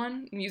the other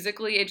one?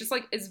 Musically, it just,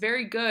 like, is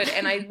very good.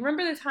 And I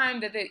remember the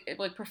time that they,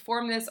 like,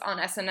 performed this on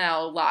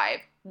SNL live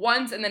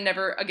once and then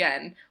never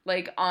again,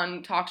 like,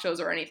 on talk shows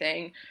or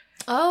anything.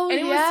 Oh, and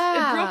it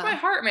broke my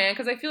heart, man,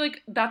 because I feel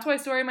like that's why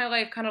Story of My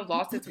Life kind of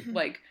lost its,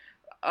 like,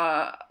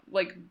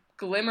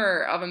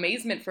 glimmer of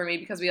amazement for me,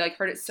 because we, like,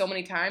 heard it so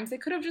many times. They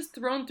could have just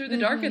thrown Through the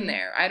Dark in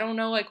there. I don't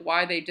know, like,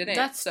 why they didn't.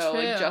 That's so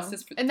true. Like,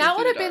 justice for, and that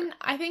would have been,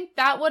 I think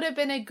that would have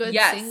been a good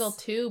single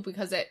too,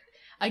 because it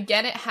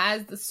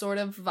has the sort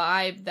of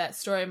vibe that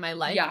Story of My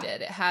Life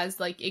did. It has,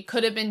 like, it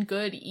could have been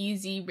good,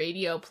 easy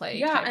radio play.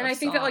 Yeah, and I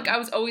think that, like, I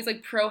was always,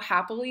 like, pro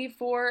Happily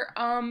for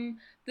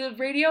the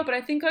radio, but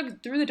I think,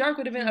 like, Through the Dark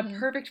would have been a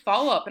perfect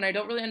follow-up, and I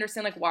don't really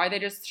understand, like, why they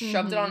just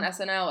shoved it on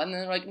SNL, and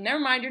then they're like, never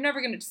mind, you're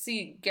never going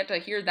to get to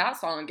hear that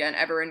song again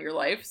ever in your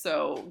life,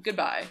 so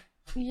goodbye.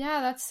 Yeah,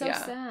 that's so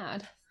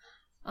sad.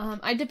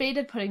 I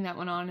debated putting that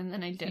one on, and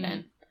then I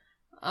didn't.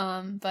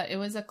 But it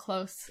was a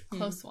close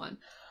one.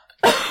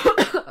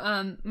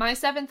 My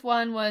 7th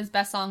one was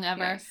Best Song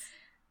Ever,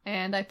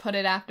 and I put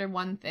it after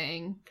One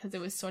Thing, because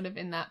it was sort of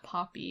in that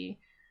poppy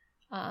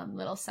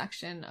little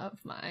section of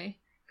my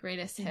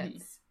greatest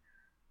hits.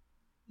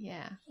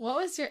 Yeah. What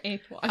was your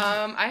 8th one?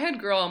 I had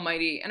Girl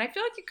Almighty, and I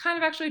feel like it kind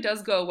of actually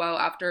does go well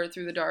after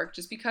Through the Dark,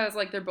 just because,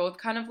 like, they're both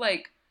kind of,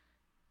 like,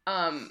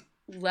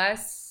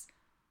 less,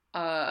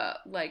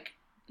 like,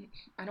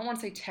 I don't want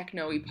to say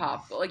techno-y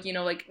pop, but like, you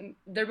know, like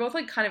they're both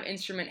like kind of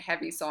instrument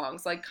heavy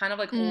songs, like kind of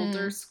like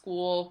older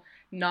school,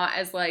 not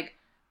as like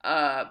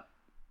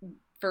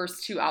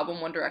first two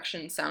album One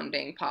Direction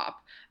sounding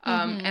pop.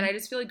 And I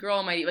just feel like Girl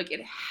Almighty, like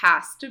it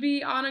has to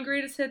be on a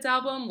greatest hits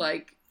album.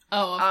 Like,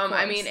 of course.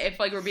 I mean, if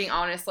like we're being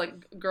honest, like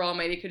Girl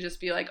Almighty could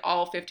just be like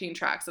all 15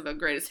 tracks of a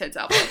greatest hits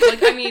album.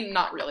 Like, I mean,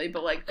 not really,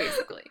 but like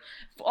basically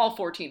all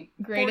 14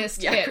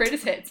 greatest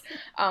hits.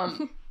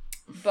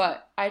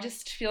 But I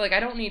just feel like I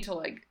don't need to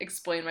like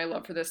explain my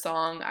love for this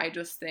song. I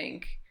just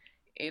think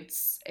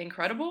it's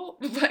incredible.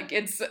 Like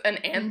it's an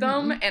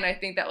anthem, and I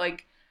think that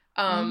like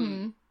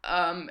I'm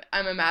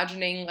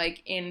imagining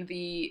like in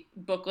the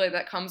booklet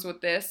that comes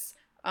with this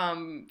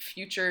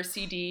future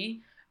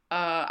CD.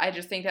 I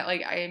just think that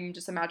like I'm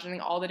just imagining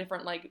all the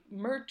different like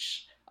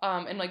merch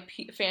and like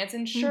fans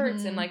in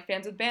shirts and like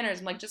fans with banners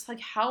and like just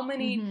like how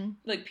many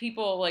like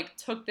people like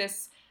took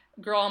this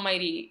Girl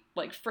Almighty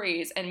like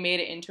phrase and made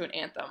it into an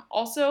anthem.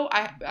 Also,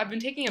 I've been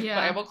taking a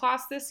Bible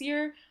class this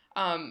year,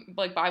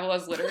 like Bible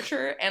as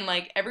literature, and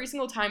like every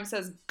single time it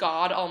says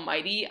God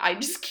Almighty, I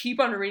just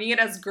keep on reading it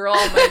as Girl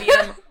Almighty,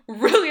 and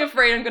I'm really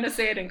afraid I'm gonna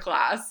say it in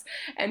class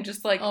and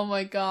just like, oh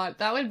my god,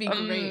 that would be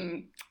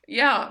great.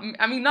 Yeah,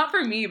 I mean, not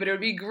for me, but it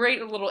would be a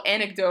great little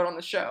anecdote on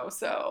the show.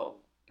 So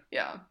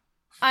yeah,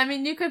 I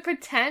mean, you could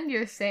pretend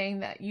you're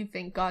saying that you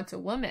think God's a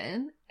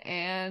woman,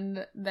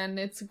 and then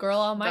it's Girl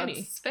Almighty.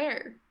 That's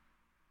fair.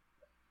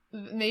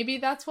 Maybe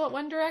that's what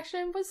One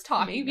Direction was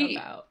talking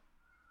about.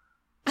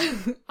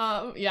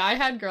 Yeah, I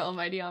had Girl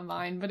Almighty on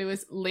mine, but it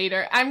was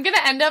later. I'm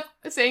gonna end up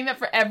saying that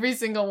for every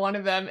single one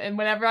of them, and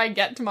whenever I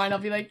get to mine, I'll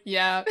be like,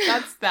 yeah,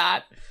 that's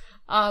that.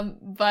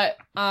 But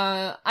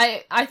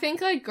I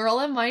think like Girl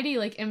Almighty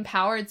like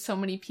empowered so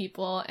many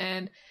people,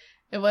 and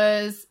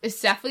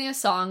it's definitely a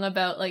song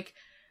about like,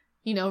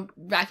 you know,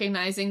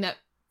 recognizing that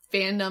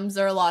fandoms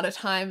are a lot of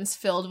times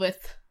filled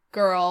with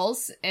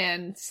girls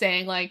and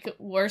saying like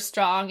we're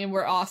strong and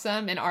we're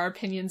awesome and our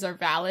opinions are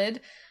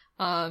valid.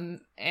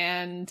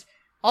 And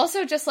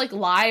also just like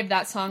live,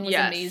 that song was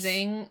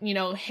amazing. You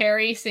know,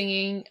 Harry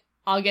singing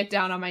I'll Get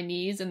Down on My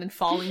Knees and then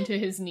falling to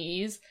his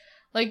knees.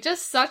 Like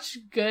just such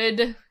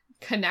good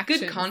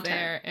connections, good content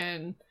there,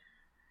 and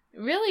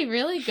really,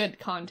 really good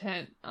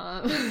content.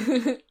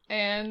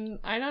 And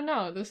I don't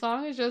know, the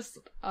song is just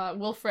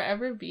will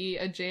forever be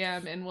a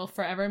jam and will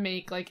forever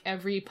make like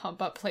every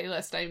pump up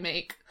playlist I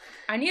make.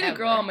 I need a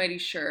Girl Almighty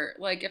shirt.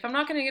 Like if I'm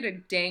not gonna get a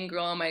dang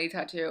Girl Almighty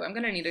tattoo, I'm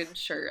gonna need a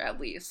shirt at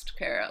least,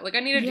 Kara. Like I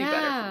need to do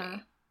better for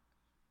me.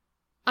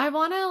 I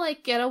want to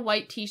like get a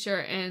white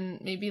t-shirt and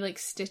maybe like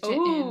stitch it in.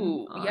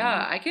 Ooh,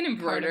 yeah, I can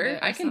embroider.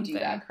 I can do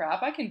that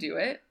crap. I can do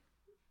it.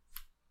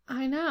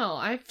 I know.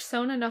 I've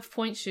sewn enough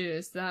point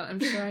shoes that I'm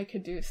sure I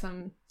could do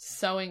some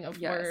sewing of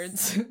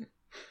words.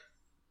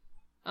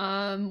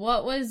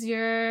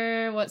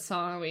 What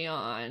song are we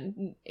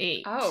on?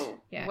 8. Oh,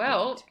 yeah,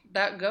 well, 8.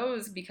 That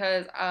goes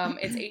because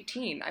it's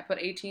 18. I put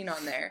 18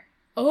 on there.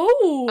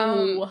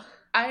 Oh!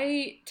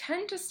 I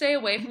tend to stay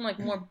away from like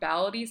more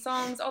ballady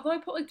songs, although I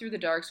put like Through the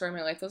Dark Story of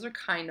My Life. Those are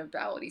kind of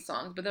ballady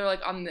songs, but they're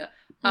like on the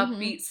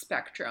upbeat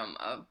spectrum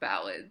of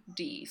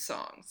ballady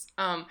songs.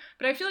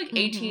 But I feel like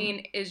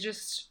 18 is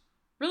just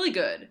really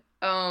good.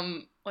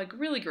 Like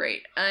really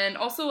great. And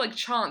also like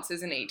Chance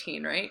is an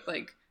 18, right?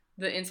 Like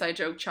the inside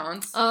joke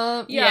Chance.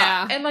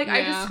 Yeah. And like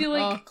I just feel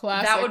like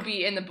that would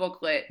be in the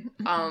booklet.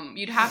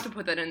 You'd have to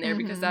put that in there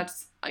because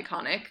that's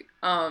iconic.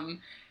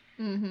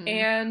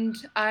 And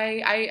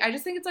I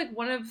just think it's like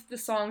one of the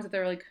songs that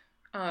they're like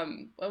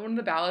one of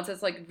the ballads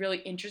that's like really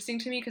interesting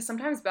to me, because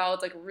sometimes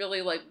ballads like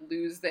really like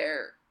lose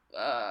their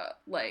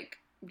like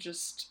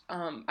just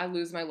I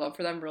lose my love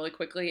for them really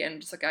quickly,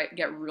 and just like I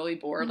get really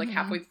bored like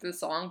halfway through the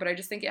song. But I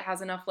just think it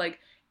has enough like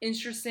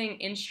interesting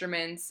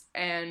instruments,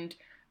 and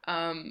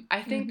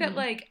I think that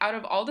like out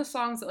of all the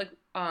songs that like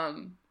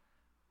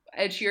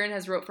Ed Sheeran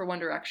has wrote for One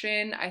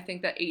Direction, I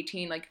think that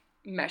 18 like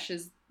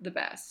meshes the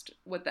best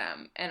with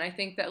them. And I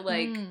think that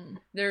like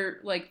they're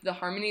like the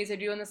harmonies they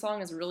do in the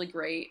song is really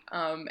great,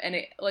 and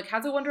it like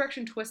has a One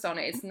Direction twist on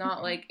it. It's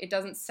not like, it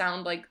doesn't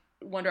sound like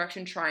One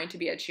Direction trying to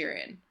be Ed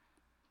Sheeran.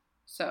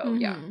 So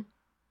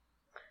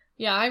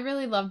yeah, I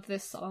really loved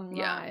this song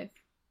live.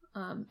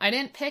 I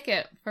didn't pick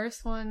it,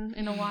 first one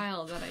in a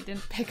while that I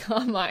didn't pick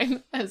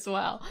online as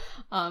well.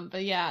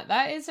 But yeah,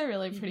 that is a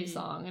really pretty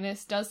song, and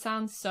it does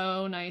sound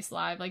so nice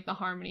live, like the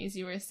harmonies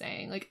you were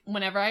saying. Like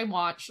whenever I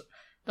watch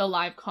the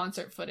live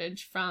concert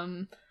footage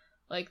from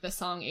like the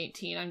song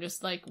 18, I'm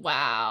just like,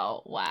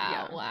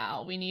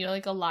 wow, we need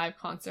like a live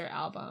concert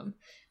album.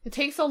 It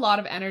takes a lot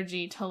of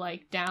energy to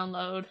like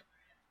download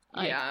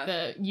like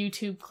the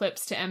YouTube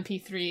clips to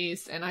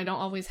MP3s, and I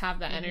don't always have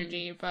that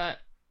energy, but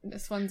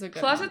this one's a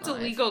good one. Plus it's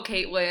illegal,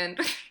 Caitlin.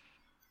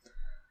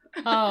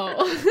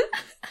 Oh.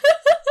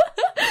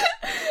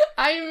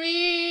 I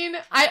mean,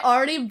 I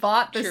already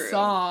bought the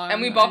song. And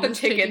we bought the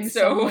tickets,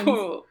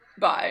 so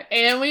bye.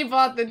 And we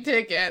bought the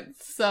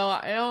tickets, so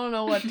I don't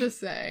know what to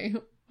say.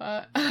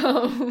 But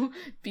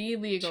be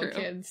legal,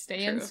 kids.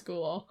 Stay in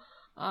school.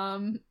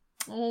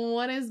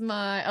 What is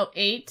my...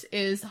 8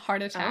 is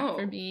Heart Attack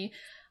for me.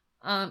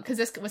 because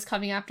this was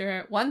coming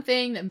after One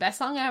Thing, then Best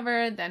Song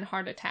Ever, then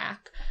Heart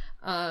Attack.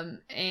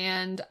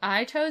 And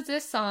I chose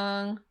this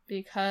song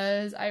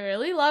because I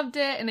really loved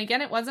it. And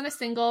again, it wasn't a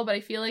single, but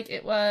I feel like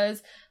it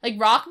was, like,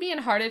 Rock Me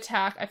and Heart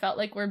Attack, I felt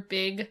like were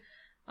big,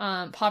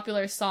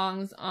 popular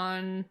songs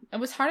on,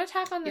 was Heart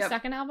Attack on the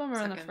second album or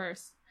on the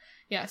first?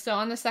 Yeah, so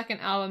on the second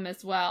album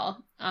as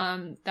well,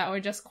 that were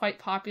just quite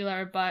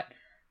popular, but,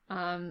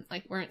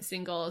 like, weren't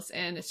singles.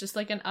 And it's just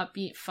like an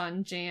upbeat,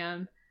 fun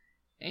jam.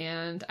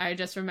 And I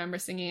just remember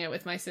singing it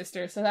with my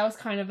sister. So that was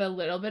kind of a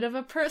little bit of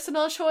a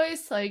personal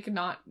choice, like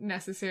not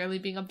necessarily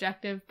being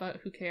objective, but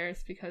who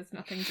cares, because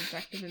nothing's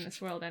objective in this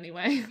world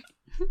anyway.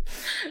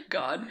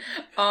 God.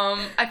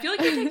 I feel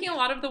like you're taking a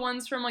lot of the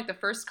ones from like the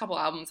first couple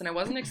albums, and I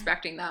wasn't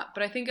expecting that.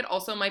 But I think it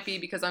also might be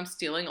because I'm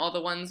stealing all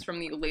the ones from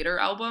the later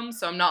albums,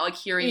 so I'm not like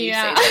hearing you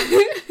say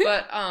them.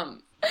 But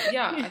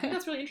yeah, I think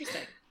that's really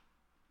interesting.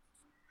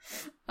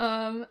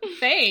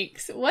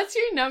 Thanks. What's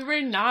your number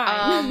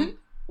 9?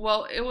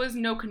 Well, it was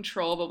No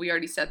Control, but we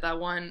already said that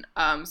one.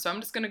 So I'm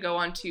just going to go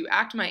on to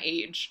Act My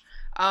Age.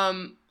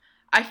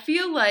 I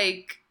feel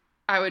like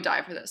I would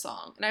die for this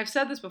song. And I've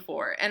said this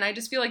before. And I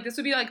just feel like this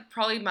would be like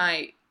probably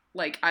my,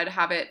 like, I'd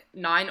have it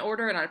 9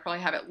 order and I'd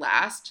probably have it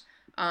last.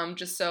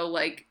 Just so,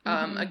 like,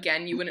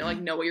 again, you wouldn't,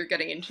 like, know what you're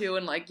getting into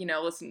and, like, you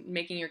know,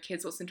 making your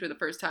kids listen to it the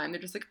first time.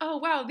 They're just like, oh,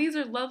 wow, these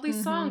are lovely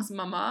songs,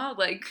 mama.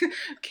 Like,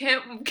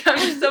 I'm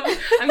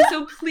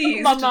so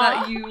pleased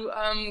that you,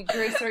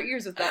 graced our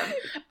ears with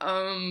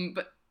them.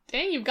 But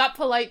dang, you've got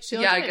polite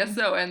children. Yeah, I guess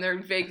so, and they're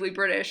vaguely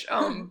British,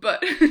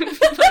 but,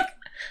 like...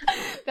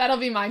 That'll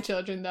be my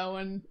children, though,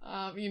 when,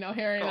 you know,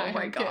 Harry and I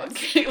have kids. Oh, my God,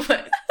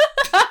 Caitlin.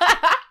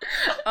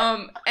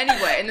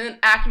 Anyway, and then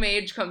Act My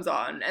Age comes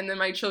on, and then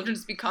my children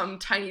just become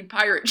tiny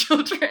pirate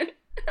children.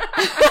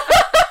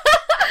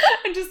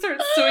 And just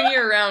start swinging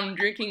around,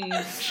 drinking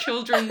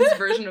children's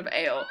version of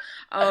ale.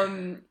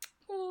 And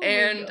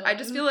I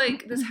just feel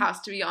like this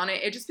has to be on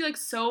it. It'd just be like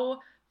so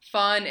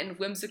fun and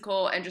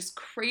whimsical and just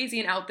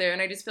crazy and out there,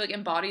 and I just feel like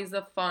embodies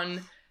the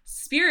fun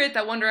spirit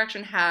that One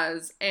Direction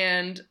has.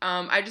 And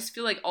I just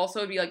feel like also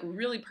it'd be like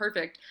really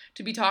perfect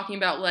to be talking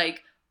about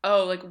like,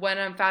 oh, like when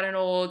I'm fat and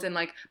old and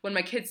like when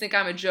my kids think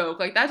I'm a joke.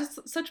 Like that's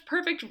such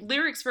perfect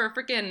lyrics for a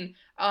freaking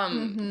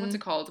what's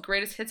it called,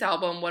 Greatest Hits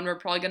album, when we're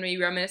probably gonna be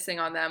reminiscing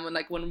on them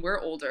when we're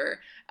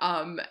older,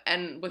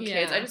 and with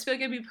kids. I just feel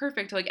like it'd be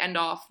perfect to like end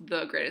off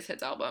the Greatest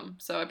Hits album.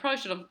 So I probably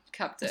should have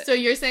kept it. So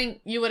you're saying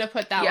you would have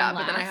put that one last? Yeah,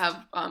 but then I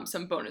have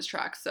some bonus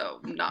tracks, so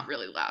not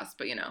really last,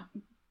 but you know.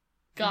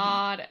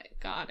 Got it.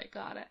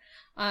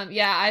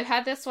 Yeah, I've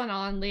had this one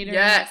on later in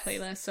the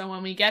playlist, so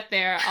when we get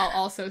there, I'll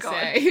also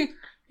say,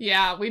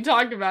 yeah, we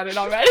talked about it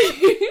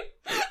already.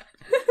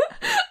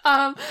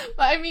 But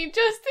I mean,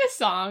 just this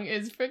song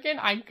is freaking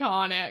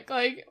iconic.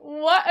 Like,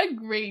 what a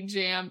great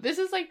jam. This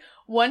is like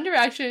One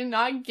Direction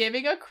not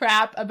giving a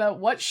crap about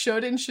what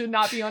should and should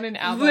not be on an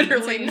album.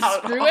 Literally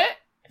not screw it.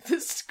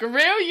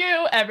 Screw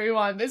you,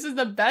 everyone. This is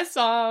the best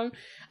song.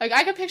 Like,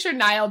 I could picture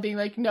Niall being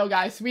like, no,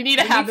 guys, we need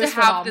to have this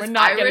one on. We're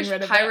not Irish getting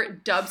rid of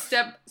pirate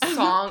dubstep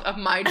song of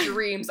my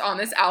dreams on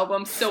this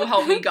album. So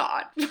help me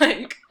God.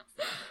 Like,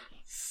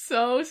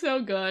 so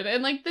good.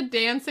 And like the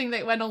dancing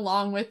that went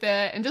along with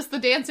it, and just the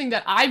dancing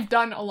that I've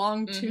done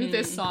along to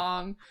this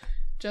song.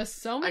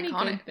 Just so many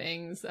good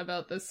things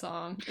about this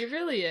song. It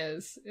really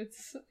is.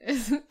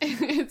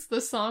 It's the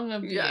song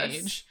of the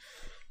age.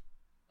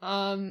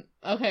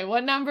 Okay,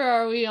 what number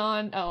are we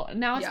on? Oh,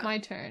 now it's my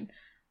turn.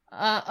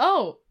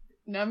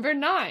 Number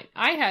 9.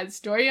 I had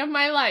Story of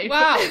My Life.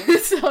 Wow.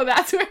 So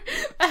that's where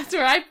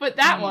I put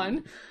that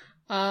one.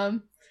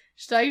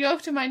 Should I go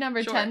to my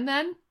number 10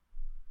 then?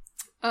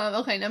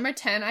 Okay, number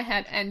 10, I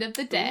had End of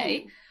the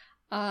Day.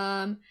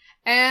 And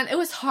it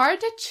was hard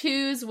to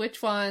choose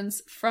which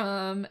ones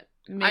from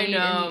Made in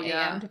the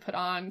AM to put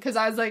on, because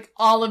I was like,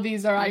 all of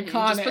these are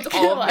iconic. Just put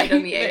all of Made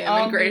in the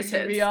AM and Greatest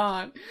Hits. Be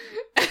on.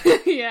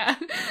 Yeah.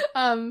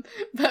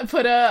 But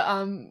put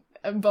a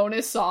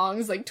bonus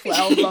songs, like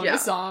 12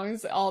 bonus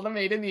songs, all the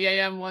Made in the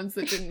AM ones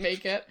that didn't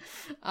make it.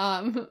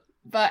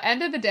 But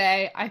End of the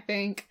Day, I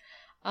think,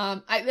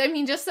 I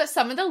mean, just that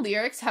some of the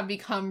lyrics have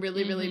become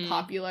really, really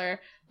popular.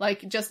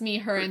 Like, just Me,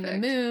 Her, and the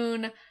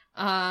Moon.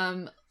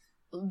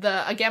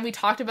 Again, we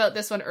talked about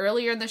this one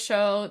earlier in the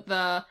show,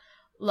 the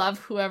love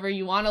whoever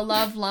you want to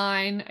love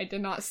line. I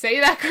did not say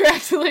that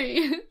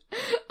correctly.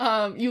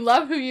 You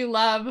love who you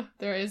love.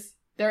 There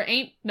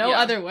ain't no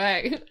other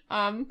way.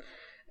 And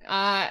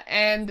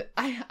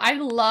I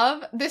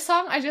love this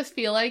song. I just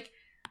feel like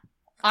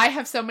I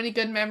have so many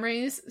good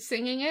memories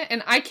singing it,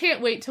 and I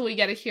can't wait till we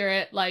get to hear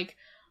it like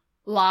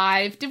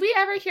live. Did we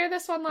ever hear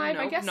this one live?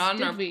 No, I guess not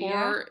in our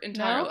poor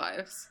entire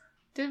lives.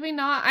 Did we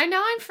not? I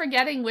know I'm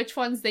forgetting which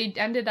ones they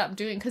ended up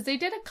doing, because they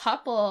did a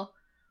couple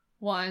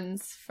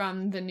ones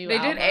from the new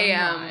album. They did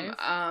AM. Live.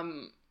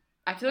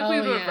 I feel like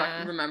we would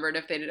have remembered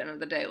if they did End of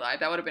the Day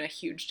live. That would have been a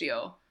huge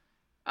deal.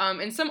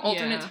 In some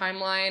alternate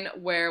timeline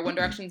where One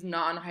Direction's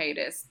not on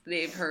hiatus,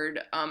 they've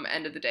heard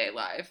End of the Day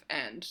live,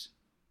 and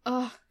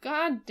Oh,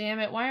 god damn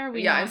it. Why are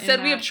we Yeah, not instead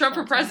in we have that Trump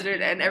for all-time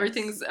president and favorites?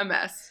 everything's a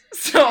mess.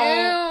 So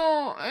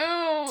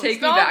Ew,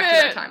 take me stop back to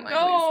it. that timeline,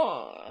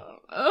 No.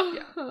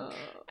 Yeah.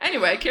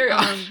 Anyway, carry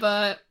on.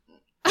 But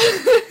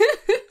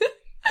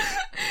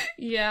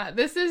yeah,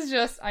 this is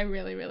just, I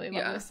really, really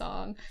love this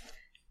song.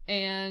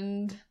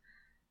 And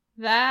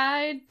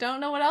I don't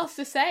know what else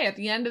to say. At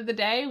the end of the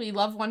day, we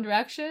love One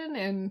Direction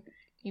and,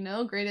 you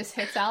know, greatest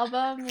hits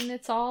album, and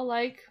it's all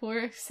like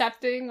we're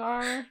accepting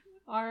our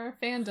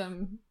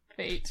fandom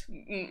fate.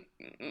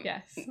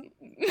 Yes.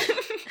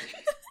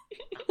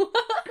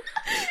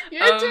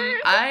 Your turn.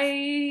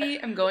 I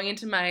am going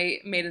into my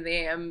Made in the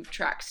AM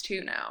tracks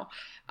too now.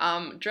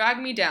 Drag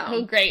Me Down.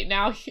 Oh, great.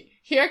 Now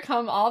here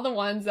come all the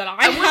ones that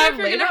I wonder have if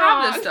you're later gonna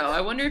have on. this though.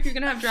 I wonder if you're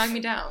gonna have Drag Me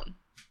Down.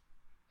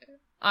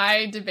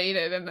 I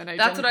debated and then I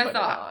That's didn't what I put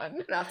thought. it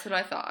on. That's what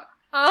I thought.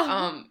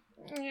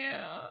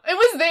 Yeah. It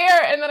was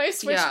there and then I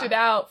switched Yeah. it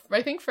out,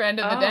 I think, for end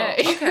of the day.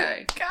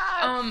 Okay.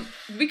 God.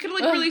 We could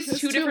like Ugh, release it's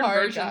two too different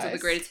hard, versions of the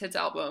guys. greatest hits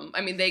album.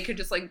 I mean, they could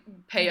just like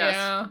pay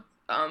us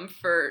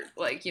for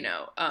like, you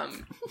know,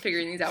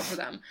 figuring these out for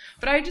them.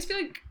 But I just feel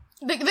like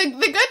The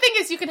good thing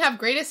is you can have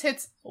greatest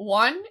hits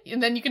 1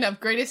 and then you can have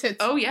greatest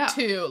hits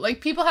 2.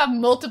 Like, people have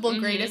multiple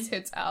greatest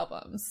hits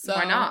albums. So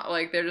why not?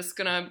 Like, they're just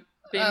gonna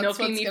be That's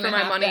milking what's me gonna for my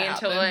have money to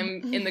until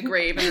happen. I'm in the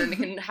grave, and then they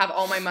can have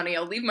all my money.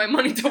 I'll leave my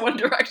money to One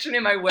Direction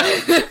in my will.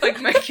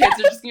 Like, my kids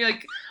are just gonna be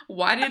like,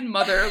 why did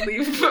mother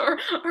leave her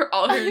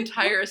all her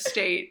entire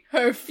estate?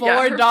 Her $4.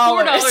 Yeah, for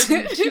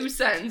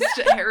 $4.02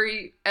 to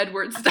Harry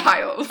Edward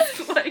Styles.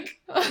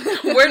 Like,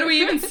 where do we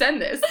even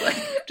send this?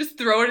 Like, just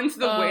throw it into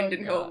the wind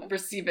and he'll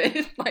receive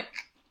it. Like,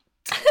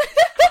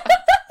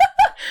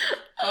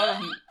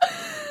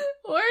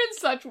 we're in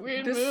such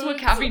weird this moods. is what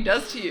caffeine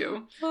does to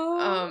you.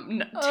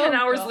 10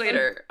 hours God.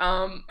 later.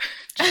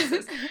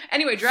 Jesus.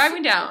 Anyway, Drag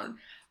Me Down.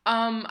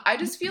 I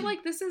just feel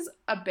like this is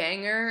a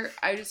banger.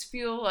 I just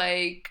feel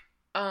like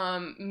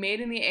Made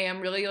in the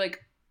AM really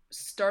like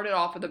started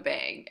off with a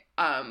bang.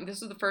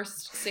 This was the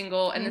first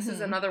single, and this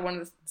is another one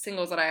of the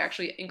singles that I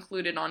actually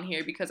included on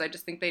here because I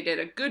just think they did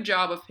a good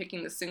job of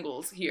picking the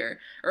singles here,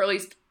 or at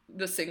least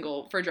the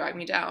single for Drag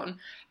Me Down.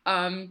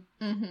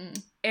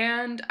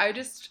 And I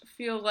just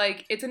feel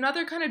like it's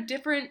another kind of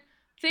different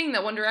thing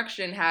that One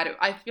Direction had.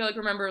 I feel like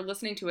remember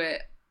listening to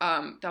it.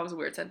 That was a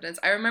weird sentence.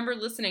 I remember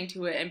listening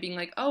to it and being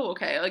like, oh,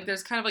 okay. Like,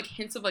 there's kind of like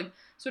hints of like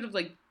sort of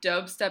like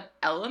dubstep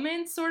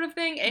elements sort of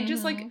thing. And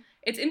just like,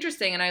 it's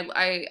interesting. And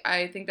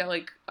I think that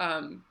like,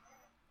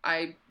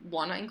 I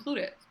want to include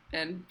it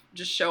and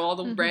just show all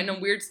the random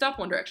weird stuff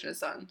One Direction has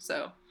done.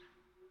 So.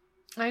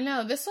 I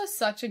know. This was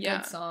such a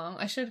good song.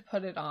 I should have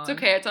put it on. It's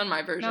okay. It's on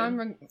my version. Now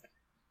I'm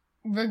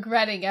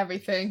regretting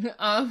everything.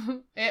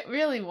 It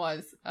really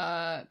was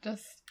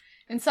just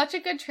in such a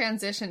good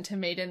transition to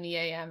Made in the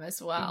AM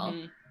as well.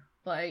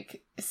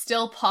 Like,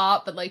 still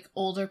pop, but like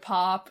older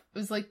pop. It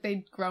was like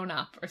they'd grown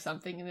up or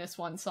something in this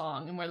one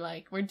song, and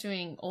we're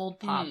doing old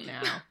pop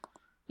now.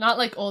 Not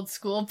like old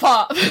school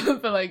pop,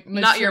 but like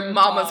mature not your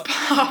mama's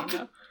pop. You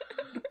know?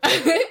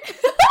 I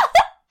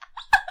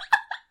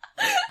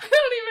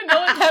don't even know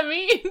what that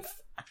means.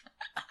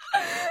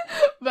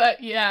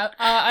 But yeah,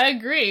 I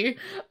agree.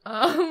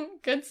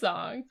 Good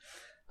song.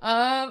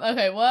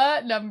 Okay,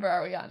 what number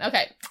are we on?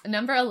 Okay,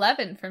 number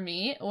 11 for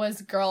me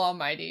was Girl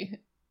Almighty.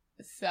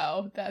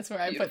 So that's where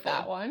I put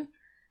that one.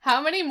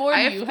 How many more do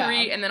you have? I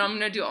have 3, and then I'm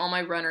gonna do all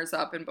my runners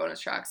up and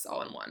bonus tracks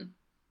all in one.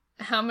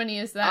 How many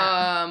is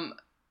that?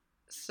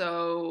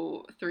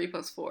 So 3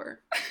 plus 4.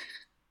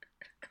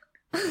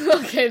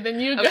 Okay, then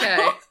you go.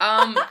 Okay.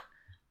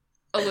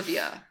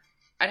 Olivia.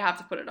 I'd have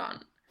to put it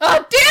on. Oh,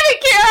 damn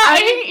it, Kara! I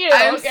hate you!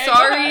 I'm Okay,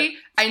 sorry.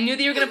 I knew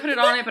that you were going to put it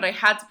on it, but I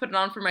had to put it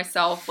on for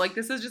myself. Like,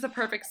 this is just a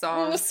perfect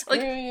song.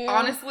 Like,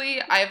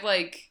 honestly, I've,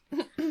 like...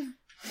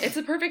 It's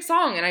a perfect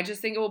song, and I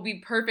just think it will be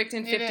perfect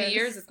in 50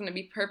 years. It's going to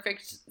be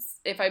perfect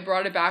if I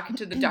brought it back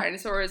into the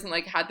dinosaurs and,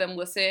 like, had them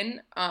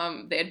listen.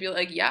 They'd be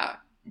like, yeah.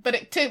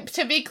 But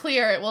to be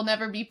clear, it will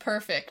never be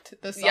perfect.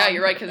 The song. Yeah,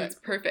 you're right, because it's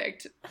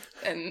perfect.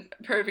 And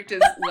perfect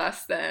is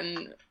less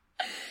than...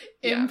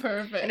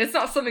 imperfect. And it's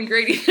not something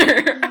great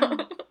either.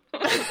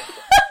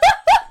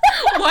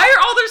 Why are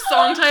all there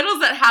song titles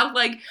that have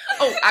like,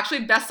 oh,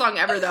 actually best song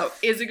ever though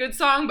is a good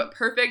song, but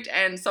perfect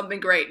and something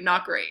great,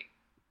 not great.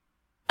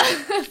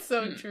 That's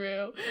so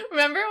true.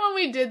 Remember when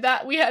we did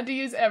that? We had to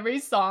use every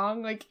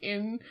song like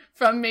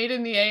from Made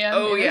in the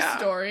AM in a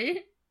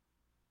story.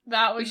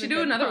 That was we should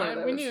do another one of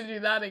those. We need to do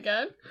that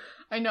again.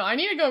 I know. I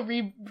need to go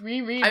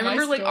reread. I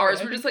remember my like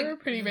ours were just like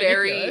pretty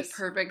very ridiculous.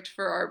 perfect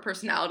for our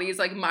personalities.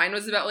 Like mine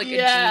was about like a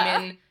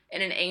demon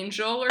and an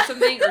angel or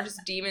something, or just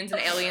demons and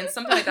aliens,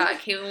 something like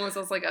that. Caitlin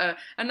was like a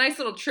nice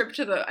little trip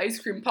to the ice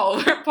cream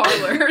parlor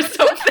or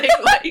something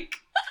like.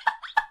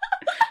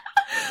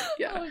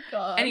 Yeah. Oh,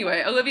 God.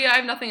 Anyway, Olivia, I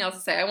have nothing else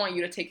to say. I want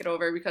you to take it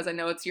over because I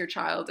know it's your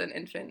child and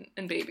infant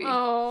and baby.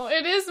 Oh,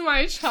 it is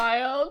my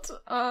child.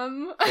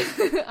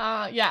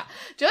 Yeah.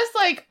 Just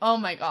like, oh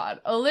my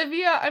God.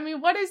 Olivia, I mean,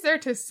 what is there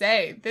to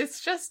say?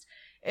 This just,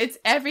 it's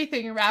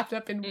everything wrapped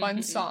up in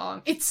one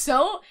song. It's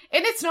so,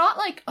 and it's not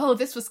like, oh,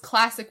 this was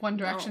classic One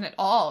Direction at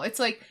all. It's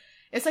like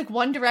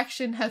One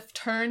Direction have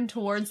turned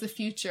towards the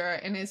future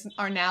and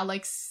are now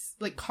like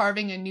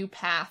carving a new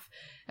path.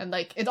 And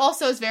like, it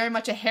also is very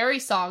much a Harry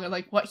song and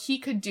like what he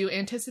could do,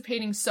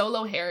 anticipating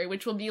solo Harry,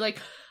 which will be like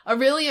a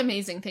really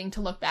amazing thing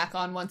to look back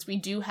on once we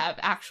do have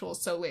actual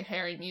solo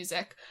Harry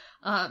music.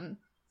 And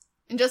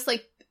just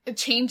like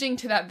changing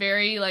to that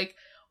very like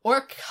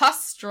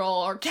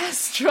orchestral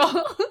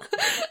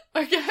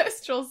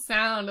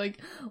sound, like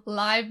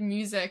live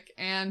music.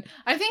 And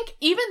I think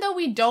even though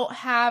we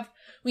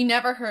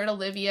never heard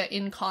Olivia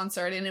in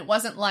concert, and it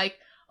wasn't like,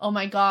 oh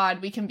my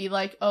god, we can be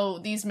like, oh,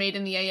 these Made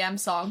in the AM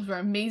songs were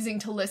amazing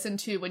to listen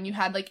to when you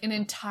had like an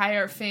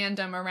entire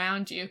fandom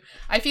around you.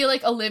 I feel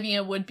like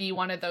Olivia would be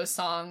one of those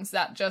songs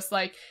that just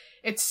like,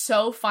 it's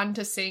so fun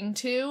to sing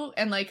to.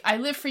 And like, I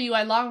Live For You,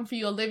 I Long For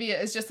You,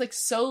 Olivia is just like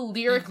so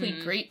lyrically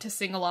great to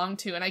sing along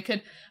to. And I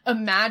could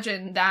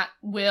imagine that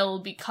will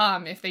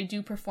become, if they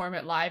do perform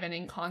it live and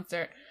in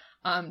concert,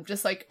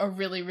 just like a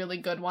really, really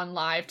good one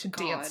live to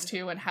dance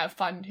to and have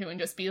fun to and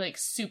just be like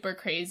super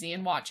crazy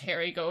and watch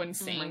Harry go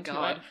insane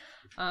to it.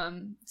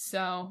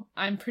 So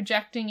I'm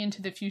projecting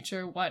into the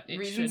future what it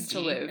Reasons should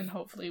to be live. and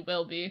hopefully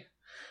will be.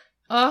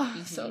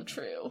 Oh, so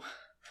true.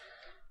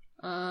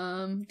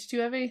 Did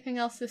you have anything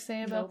else to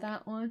say about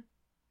that one?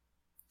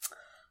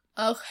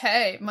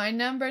 Okay, my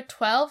number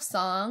 12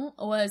 song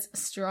was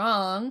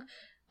Strong.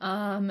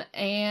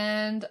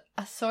 And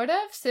a sort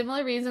of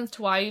similar reasons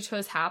to why you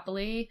chose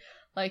Happily.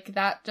 Like,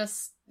 that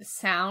just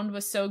sound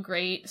was so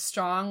great.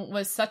 Strong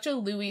was such a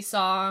Louis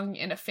song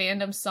and a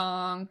fandom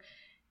song.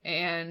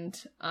 And,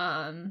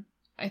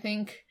 I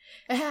think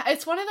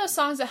it's one of those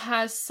songs that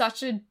has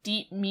such a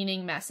deep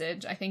meaning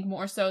message. I think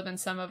more so than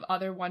some of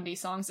other 1D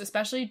songs,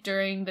 especially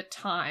during the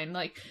time.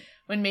 Like,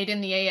 when Made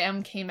in the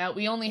AM came out,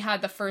 we only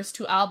had the first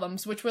 2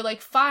 albums, which were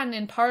like fun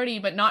and party,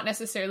 but not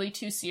necessarily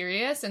too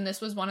serious. And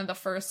this was one of the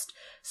first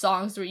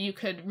songs where you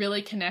could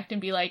really connect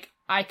and be like,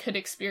 I could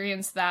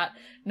experience that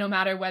no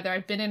matter whether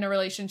I've been in a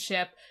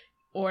relationship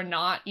or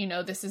not. You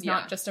know, this is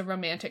not just a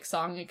romantic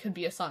song. It could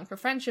be a song for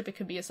friendship. It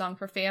could be a song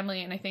for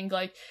family. And I think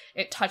like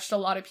it touched a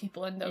lot of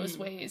people in those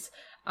ways.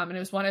 And it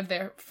was one of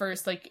their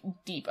first like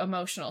deep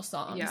emotional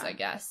songs, I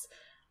guess.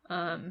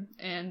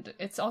 And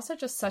it's also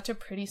just such a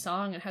pretty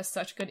song. It has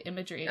such good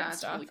imagery and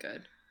stuff. It's really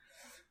good.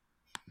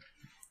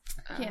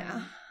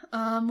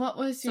 What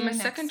was your my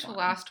next second to one?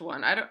 last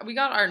one? We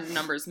got our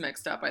numbers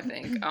mixed up, I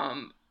think.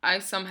 I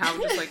somehow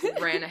just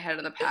like ran ahead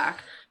of the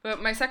pack.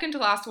 But my second to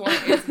last one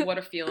is What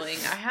a Feeling.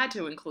 I had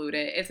to include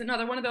it. It's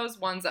another one of those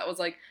ones that was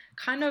like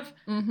kind of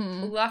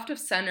left of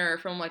center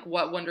from like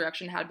what One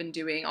Direction had been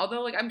doing.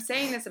 Although like I'm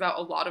saying this about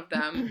a lot of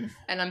them,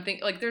 and I'm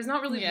thinking like there's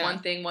not really one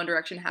thing One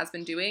Direction has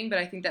been doing, but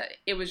I think that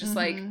it was just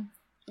like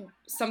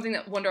something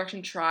that One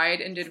Direction tried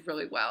and did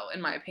really well,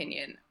 in my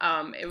opinion.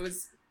 It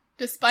was,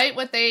 despite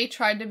what they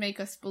tried to make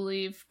us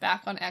believe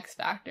back on X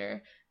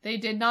Factor, they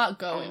did not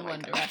go in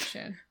One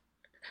Direction.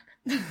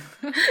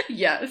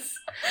 Yes.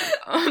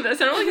 That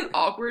sounded like an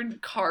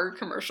awkward car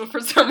commercial for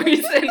some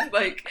reason.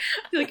 Like,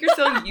 I feel like you're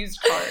selling used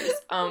cars.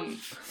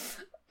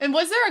 And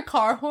was there a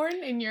car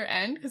horn in your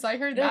end? Because I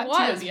heard that too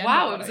at the end.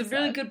 Wow, it was a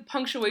really good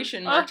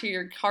punctuation mark to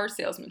your car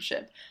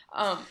salesmanship.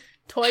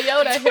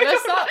 Toyota, hit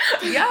us up.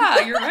 Yeah,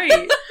 you're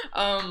right.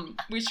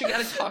 We should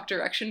get a Talk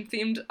Direction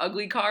themed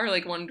ugly car,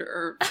 like One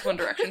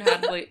Direction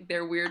had like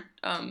their weird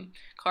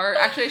car.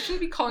 Actually, I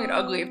shouldn't be calling it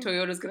ugly if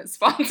Toyota's gonna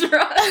sponsor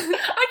us.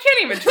 I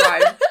can't even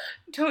drive.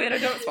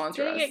 Toyota, don't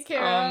sponsor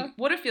us.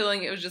 What a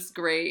Feeling. It was just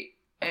great,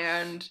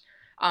 and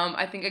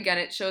I think again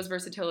it shows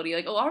versatility.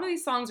 Like a lot of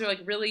these songs are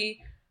like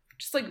really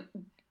just like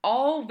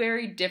all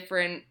very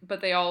different, but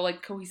they all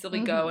like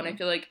cohesively go. And I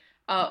feel like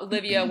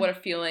Olivia, What a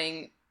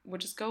Feeling would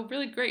just go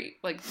really great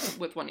like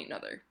with one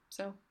another.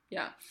 So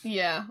yeah,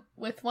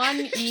 with one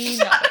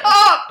another.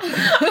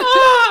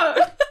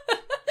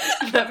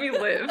 Let me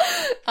live.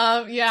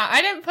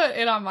 I didn't put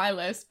it on my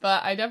list,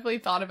 but I definitely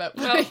thought about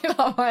putting it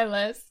on my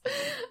list.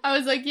 I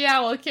was like,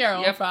 Carol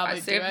will probably I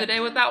saved the day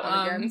with that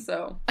one again,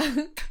 so.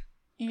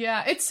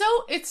 Yeah, it's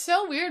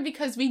so weird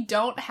because we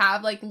don't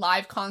have like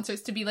live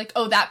concerts to be like,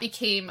 oh, that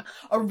became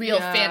a real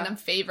fandom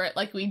favorite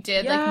like we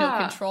did like No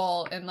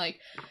Control and like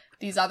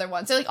these other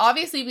ones. So like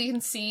obviously we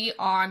can see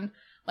on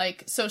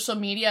like social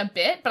media a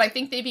bit, but I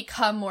think they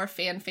become more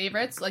fan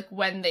favorites like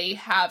when they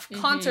have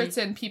concerts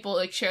and people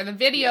like share the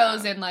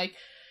videos and like,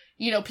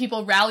 you know,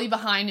 people rally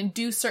behind and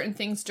do certain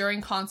things during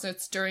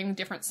concerts, during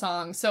different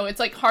songs. So it's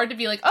like hard to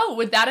be like, oh,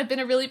 would that have been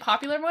a really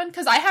popular one?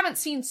 Because I haven't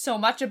seen so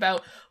much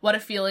about What a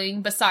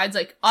Feeling besides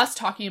like us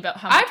talking about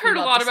how much I've heard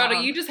a lot about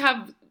it. You just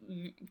have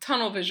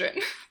tunnel vision.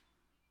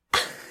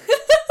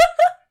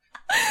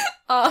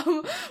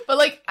 But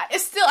like,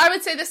 it's still, I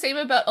would say the same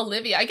about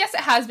Olivia. I guess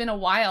it has been a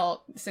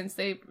while since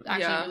they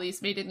actually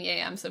released Made in the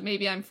AM, so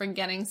maybe I'm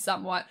forgetting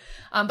somewhat.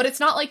 But it's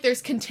not like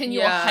there's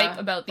continual hype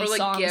about these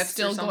songs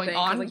still going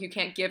on. Like you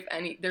can't give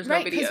any, there's no videos.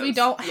 Right, because we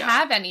don't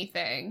have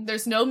anything.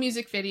 There's no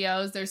music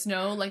videos. There's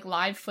no like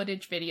live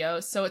footage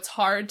videos. So it's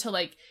hard to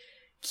like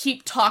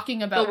keep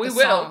talking about But we the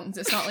will. songs.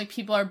 It's not like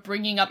people are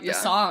bringing up the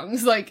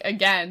songs like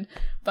again.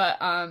 But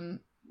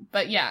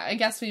yeah, I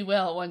guess we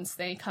will once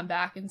they come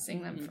back and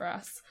sing them for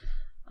us.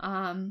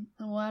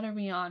 What are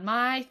we on?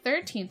 My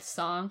 13th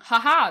song.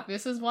 Haha,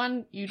 this is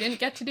one you didn't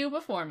get to do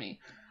before me.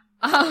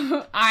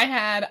 I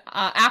had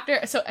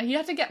after, so you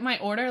have to get my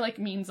order, like,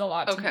 means a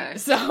lot to me.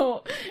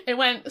 So it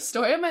went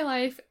Story of My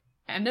Life,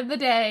 End of the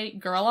Day,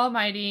 Girl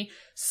Almighty,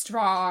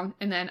 Strong,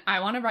 and then I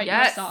Want to Write You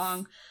a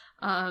Song.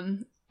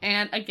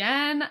 And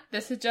again,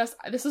 this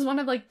is one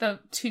of like the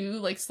 2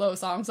 like slow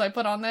songs I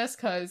put on this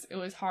because it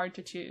was hard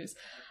to choose.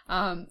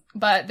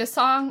 But this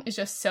song is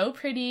just so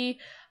pretty.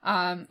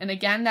 And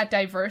again, that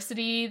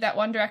diversity that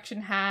One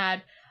Direction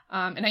had.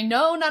 And I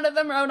know none of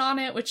them wrote on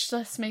it, which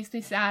just makes me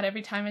sad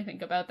every time I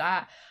think about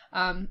that.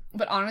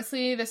 But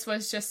honestly, this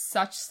was just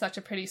such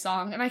a pretty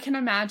song. And I can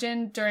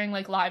imagine during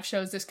like live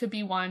shows, this could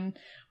be one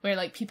where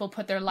like people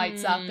put their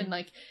lights up and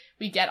like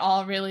we get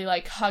all really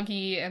like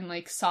huggy and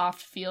like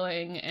soft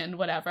feeling and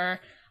whatever.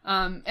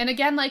 And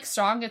again, like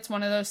Strong, it's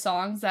one of those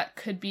songs that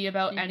could be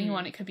about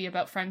anyone. It could be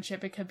about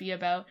friendship. It could be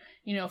about,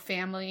 you know,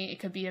 family. It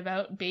could be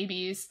about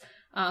babies.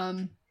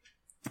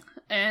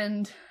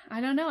 And I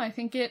don't know, I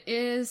think it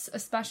is a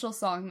special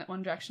song that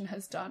One Direction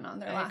has done on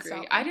their last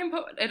album. I didn't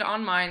put it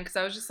on mine because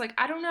I was just like,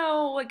 I don't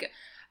know, like,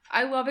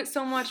 I love it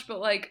so much, but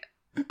like,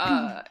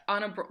 on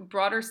a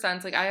broader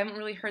sense, like, I haven't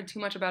really heard too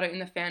much about it in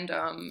the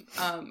fandom.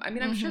 I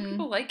mean, I'm sure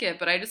people like it,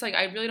 but I just, like,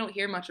 I really don't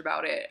hear much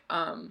about it.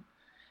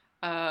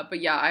 But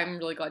yeah, I'm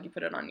really glad you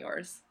put it on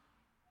yours.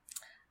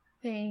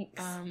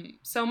 Thanks.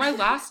 So my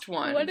last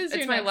one, what is your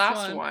it's my next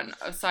last one,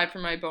 aside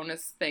from my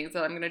bonus things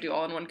that I'm going to do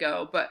all in one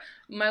go, but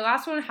my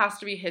last one has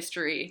to be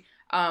History.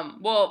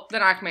 Well,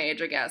 then Act My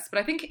Age, I guess, but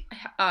I think,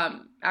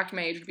 Act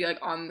My Age would be, like,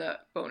 on the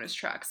bonus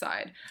track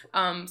side.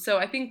 So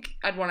I think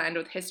I'd want to end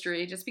with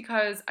History, just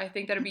because I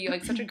think that'd be,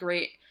 like, such a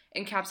great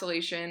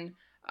encapsulation,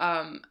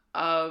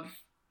 of,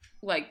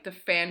 like, the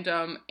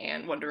fandom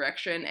and One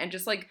Direction, and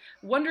just, like,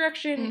 One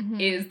Direction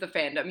is the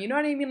fandom, you know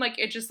what I mean? Like,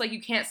 it's just, like,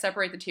 you can't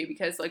separate the two,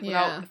 because, like,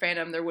 without the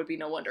fandom, there would be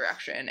no One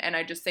Direction, and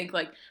I just think,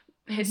 like,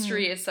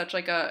 History is such,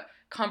 like, a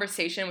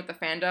conversation with the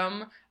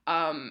fandom,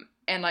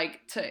 and,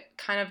 like, to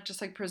kind of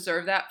just, like,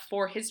 preserve that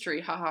for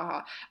history,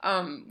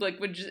 like,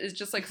 which is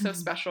just, like, so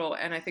special,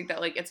 and I think that,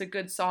 like, it's a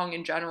good song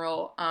in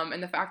general,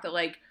 and the fact that,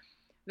 like,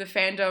 the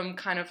fandom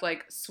kind of,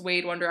 like,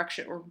 swayed One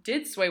Direction, or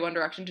did sway One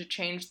Direction to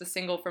change the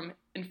single from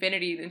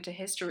Infinity into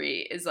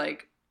History is,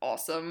 like,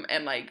 awesome,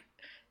 and, like...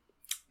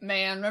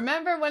 Man,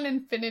 remember when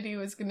Infinity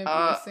was gonna be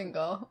the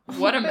single?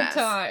 What a mess.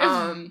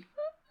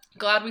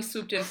 Glad we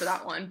swooped in for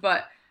that one,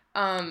 but...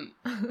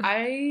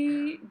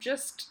 I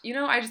just, you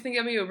know, I just think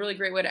that'd be a really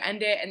great way to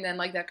end it, and then,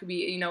 like, that could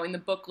be, you know, in the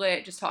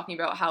booklet, just talking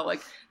about how,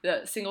 like,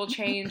 the single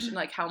changed, and,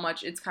 like, how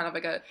much it's kind of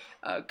like a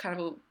kind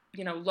of a,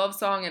 you know, love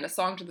song and a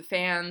song to the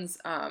fans,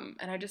 and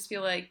I just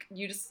feel like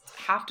you just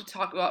have to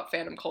talk about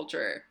fandom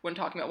culture when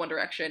talking about One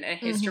Direction, and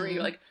History,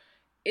 like,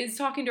 is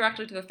talking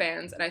directly to the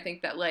fans, and I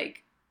think that,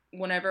 like,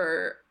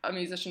 whenever a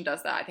musician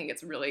does that, I think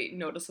it's really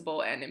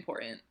noticeable and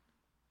important.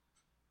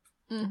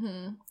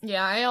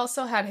 Yeah, I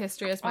also had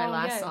History as my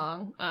last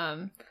song.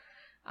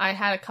 I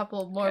had a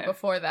couple more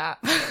before that,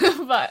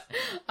 but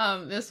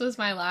this was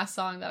my last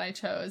song that I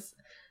chose.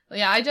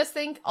 Yeah, I just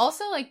think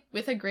also, like,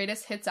 with a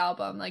Greatest Hits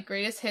album, like,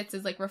 Greatest Hits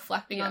is, like,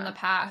 reflecting on the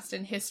past,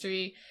 and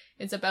History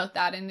is about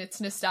that, and it's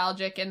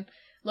nostalgic and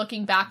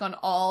looking back on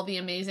all the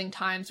amazing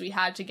times we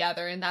had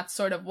together, and that's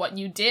sort of what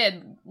you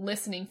did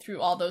listening through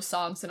all those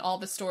songs and all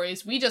the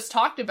stories we just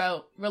talked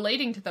about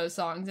relating to those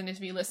songs. And if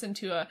you listen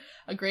to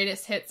a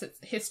Greatest Hits,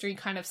 History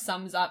kind of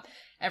sums up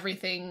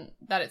everything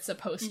that it's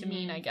supposed to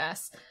mean, I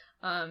guess.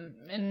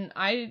 And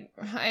I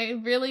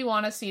really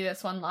want to see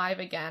this one live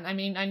again. I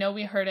mean, I know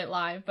we heard it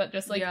live, but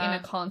just, like, in a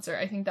concert,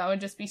 I think that would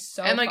just be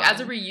so And, like, fun.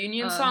 as a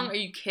reunion song, are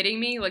you kidding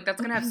me? Like,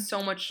 that's gonna have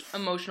so much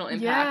emotional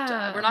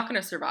impact. We're not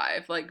gonna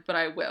survive, like, but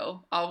I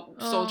will. I'll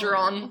soldier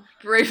on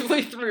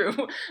bravely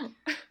through.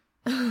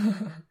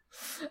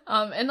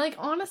 And, like,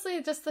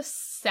 honestly, just the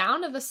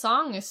sound of the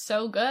song is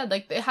so good.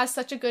 Like, it has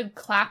such a good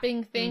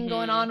clapping thing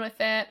going on with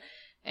it.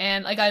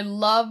 And, like, I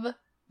love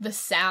the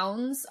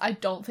sounds. I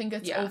don't think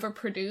it's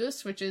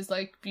overproduced, which is,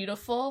 like,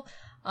 beautiful.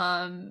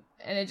 And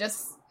it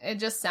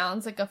just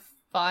sounds like a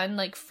fun,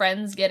 like,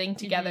 friends getting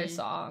together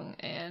song.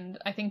 And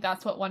I think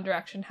that's what One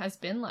Direction has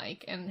been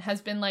like, and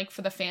has been like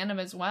for the fandom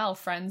as well.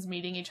 Friends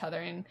meeting each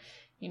other and,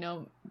 you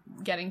know,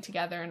 getting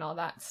together and all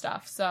that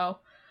stuff. So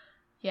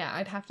yeah,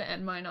 I'd have to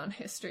end mine on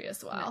History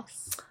as well.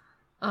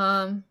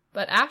 Nice.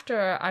 But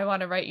after I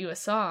Want to Write You a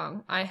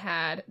Song, I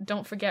had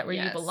Don't Forget Where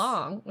You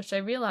Belong, which I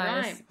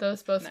realized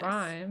those both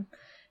rhyme.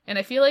 And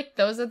I feel like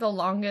those are the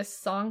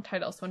longest song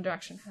titles One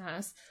Direction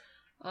has.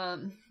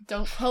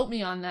 Don't quote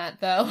me on that,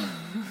 though.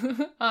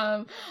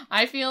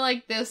 I feel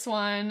like this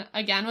one,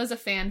 again, was a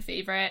fan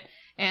favorite,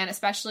 and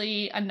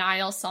especially a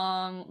Niall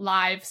song,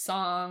 live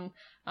song.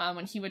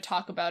 When he would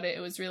talk about it,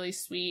 it was really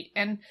sweet.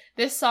 And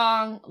this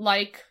song,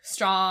 like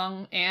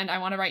Strong and I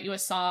Want to Write You a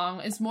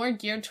Song, is more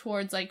geared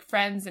towards, like,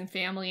 friends and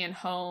family and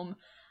home.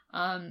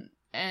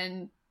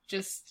 And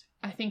just,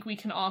 I think we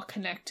can all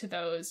connect to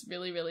those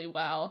really, really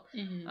well.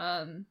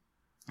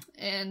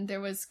 And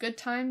there was good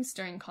times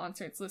during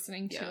concerts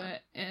listening to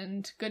it,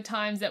 and good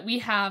times that we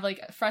have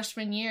like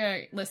freshman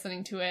year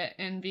listening to it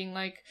and being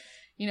like,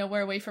 you know,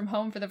 we're away from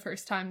home for the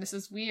first time, this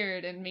is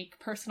weird, and make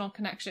personal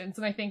connections.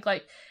 And I think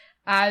like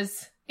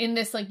as in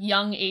this like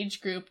young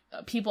age group,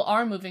 people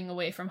are moving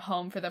away from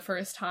home for the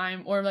first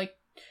time, or like,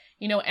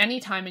 you know, any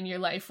time in your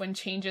life when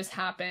changes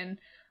happen,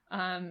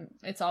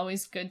 it's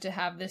always good to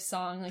have this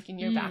song like in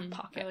your back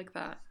pocket. I like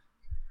that.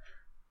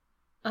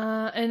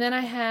 And then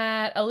I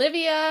had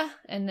Olivia,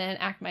 and then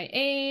Act My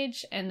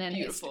Age, and then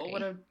Beautiful. History.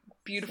 What a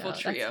beautiful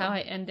trio. That's how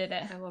I ended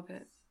it. I love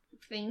it.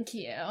 Thank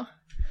you.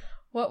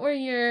 What were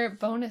your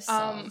bonus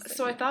songs?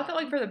 So I thought that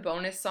like for the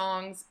bonus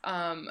songs,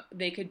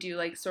 they could do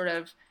like sort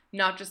of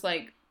not just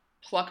like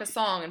pluck a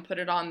song and put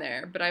it on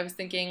there, but I was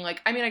thinking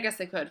like, I mean, I guess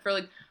they could for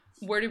like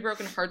Where Do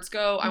Broken Hearts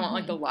Go? I want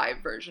like the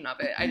live version of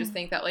it. I just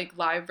think that like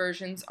live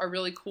versions are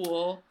really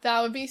cool.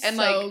 That would be and,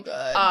 so like,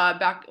 good.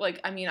 Back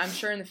like, I mean, I'm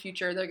sure in the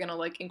future they're gonna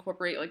like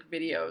incorporate like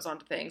videos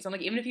onto things, and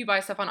like even if you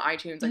buy stuff on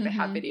iTunes, like they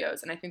have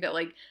videos, and I think that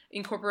like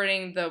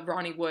incorporating the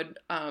Ronnie Wood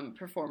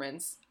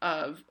performance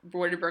of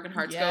Where Do Broken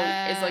Hearts Go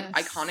is like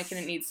iconic,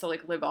 and it needs to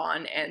like live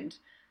on, and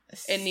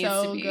it needs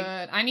to be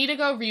good. I need to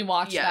go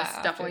rewatch that.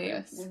 Yes, definitely.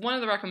 One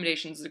of the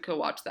recommendations is to go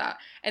watch that.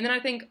 And then I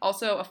think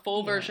also a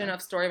full version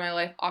of Story of My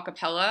Life a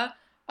cappella.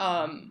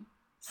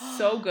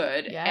 So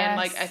good. Yes. And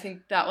like I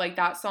think that like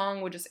that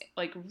song would just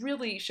like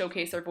really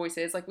showcase their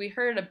voices. Like we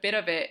heard a bit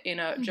of it in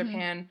a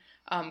Japan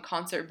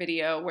concert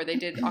video where they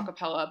did a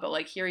cappella, but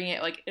like hearing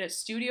it like in a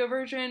studio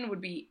version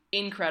would be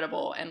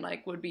incredible, and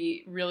like would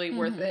be really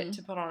worth it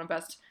to put on a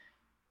best.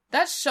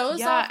 That shows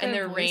off and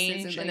their voices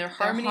range and like, their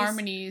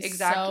harmonies so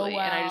exactly. well.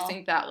 And I just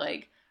think that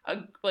like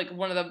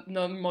one of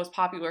the most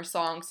popular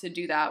songs to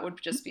do that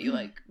would just be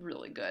like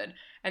really good.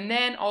 And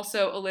then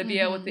also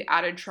Olivia with the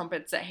added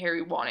trumpets that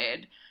Harry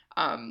wanted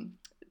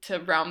to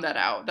round that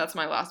out. That's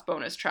my last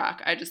bonus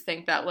track. I just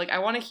think that like I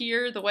want to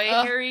hear the way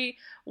Harry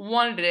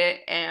wanted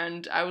it,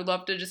 and I would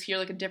love to just hear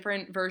like a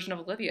different version of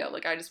Olivia.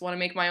 Like I just want to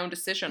make my own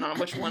decision on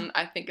which one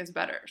I think is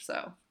better.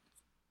 So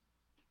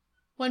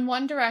when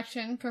One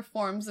Direction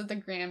performs at the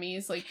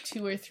Grammys like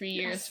 2 or 3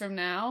 years from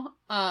now,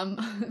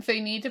 they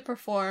need to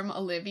perform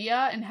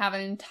Olivia and have an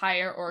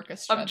entire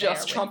orchestra of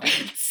just there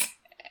trumpets.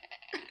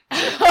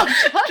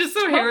 Just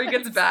so Harry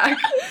gets back.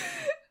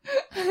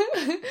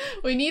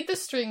 We need the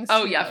strings.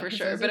 Oh too, yeah, though, for 'cause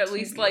sure. those But are at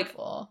least too like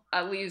beautiful.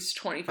 at least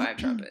 25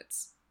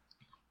 trumpets.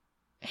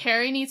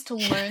 Harry needs to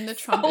learn the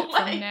trumpet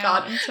from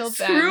now until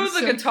then. Screw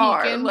the so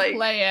guitar. He can like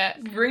play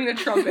it. Bring the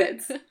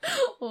trumpets.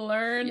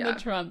 Learn the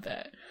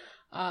trumpet.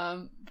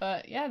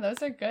 But yeah,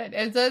 those are good.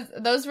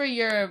 Those were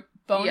your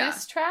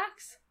bonus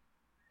tracks?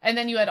 And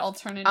then you had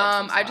alternatives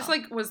as well. I just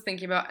like was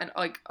thinking about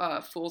like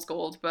Fool's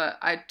Gold, but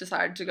I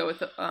decided to go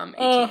with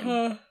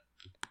 18.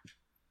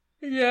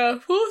 Yeah,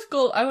 Fool's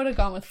Gold. I would have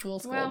gone with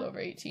Fool's Gold over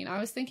 18. I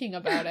was thinking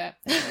about it.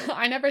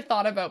 I never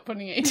thought about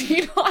putting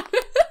 18 on.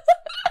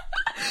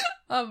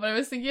 But I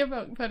was thinking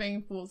about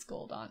putting Fool's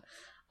Gold on.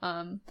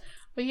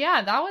 But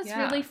yeah, that was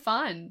really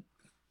fun.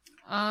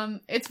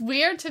 It's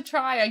weird to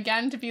try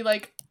again to be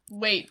like,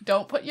 wait,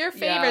 don't put your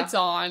favorites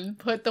on.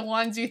 Put the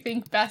ones you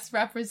think best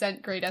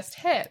represent greatest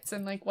hits.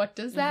 And like, what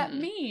does that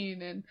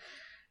mean? And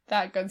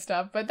that good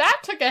stuff. But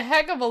that took a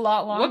heck of a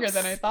lot longer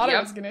than I thought it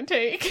was going to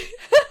take.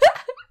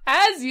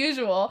 As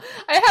usual.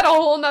 I had a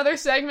whole nother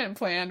segment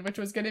planned, which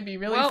was going to be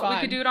really fun. Well,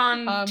 we could do it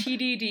on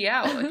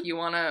TDDL if you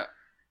want to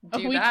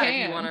do that.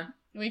 If you wanna...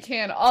 We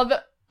can.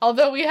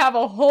 Although we have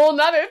a whole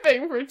nother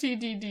thing for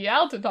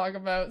TDDL to talk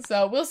about.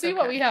 So we'll see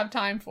what we have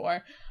time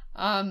for.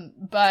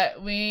 But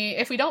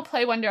if we don't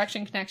play One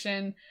Direction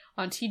Connection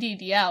on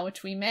TDDL,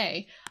 which we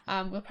may,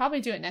 we'll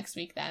probably do it next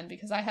week then,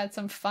 because I had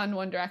some fun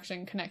One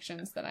Direction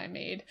connections that I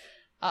made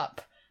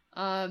up.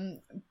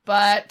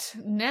 But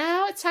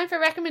now it's time for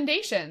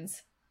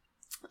recommendations.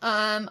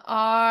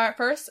 Our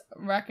first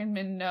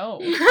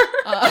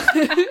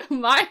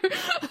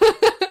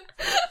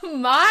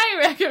my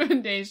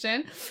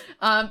recommendation,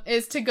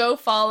 is to go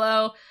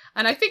follow,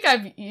 and I think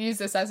I've used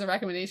this as a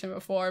recommendation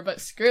before,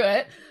 but screw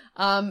it.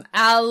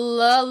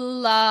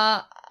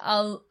 Alala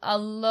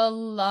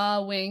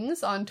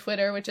Wings on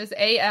Twitter, which is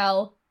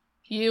ALULA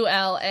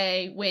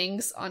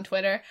Wings on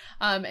Twitter.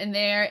 And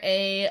they're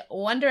a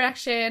One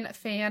Direction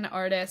fan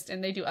artist,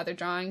 and they do other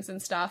drawings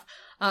and stuff.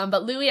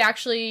 But Louis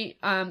actually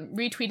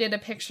retweeted a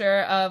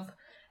picture of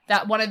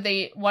that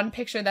one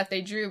picture that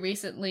they drew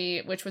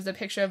recently, which was a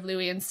picture of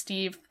Louis and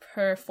Steve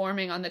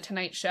performing on The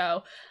Tonight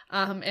Show.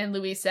 And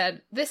Louis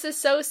said, "This is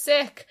so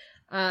sick."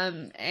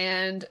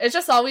 And it's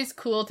just always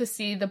cool to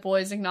see the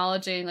boys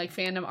acknowledging like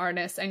fandom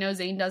artists. I know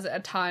Zayn does it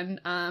a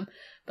ton.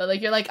 But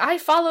like, you're like, I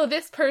follow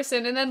this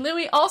person, and then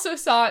Louis also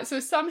saw it, so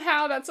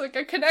somehow that's like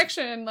a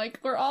connection, like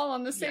we're all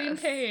on the same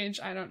page.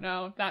 I don't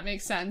know if that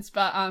makes sense,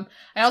 but I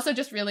also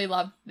just really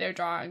love their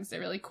drawings. They're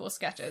really cool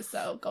sketches,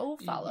 so go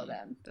follow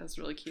them. That's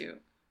really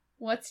cute.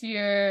 What's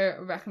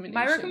your recommendation?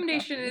 My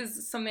recommendation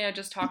is something I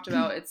just talked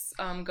about. It's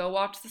go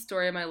watch The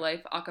Story of My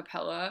Life a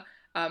cappella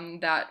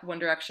that One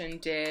Direction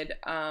did.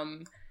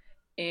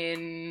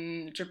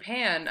 in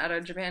Japan at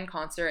a Japan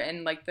concert,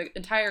 and like the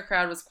entire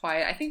crowd was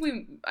quiet. I think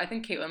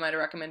Caitlin might have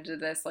recommended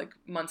this like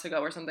months ago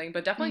or something,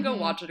 but definitely go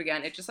watch it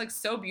again. It's just like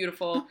so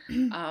beautiful,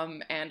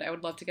 and I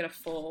would love to get a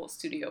full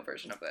studio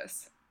version of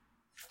this.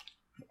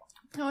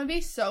 That would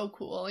be so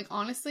cool, like,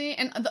 honestly.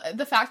 And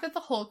the fact that the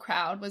whole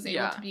crowd was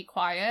able to be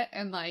quiet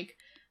and, like,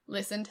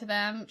 listen to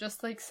them,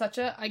 just, like,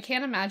 I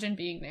can't imagine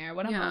being there.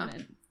 What a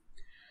moment.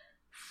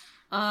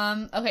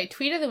 Okay,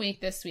 tweet of the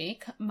week this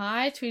week.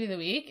 My tweet of the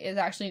week is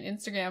actually an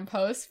Instagram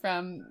post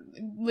from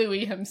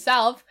Louis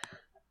himself.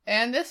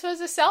 And this was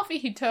a selfie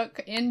he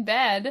took in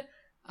bed.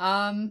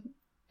 And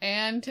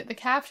the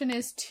caption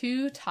is,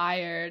 "Too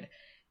tired."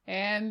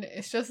 And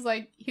it's just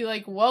like, he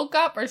like woke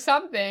up or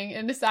something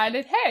and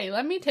decided, hey,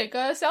 let me take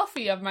a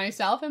selfie of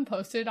myself and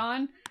post it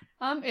on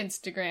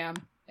Instagram.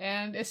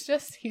 And it's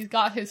just, he's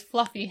got his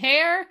fluffy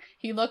hair,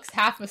 he looks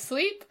half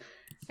asleep,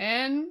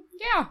 and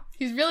yeah,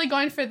 he's really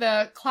going for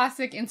the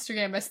classic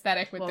Instagram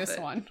aesthetic with this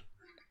one.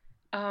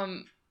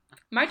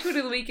 My tweet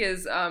of the week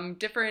is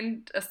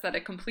different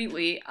aesthetic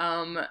completely.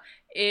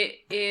 It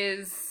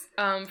is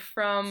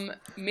from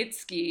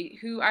Mitski,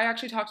 who I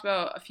actually talked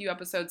about a few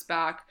episodes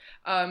back.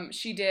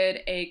 She did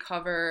a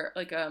cover,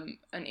 like an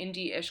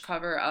indie-ish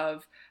cover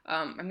of,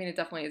 it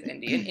definitely is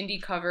indie, an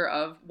indie cover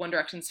of One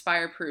Direction's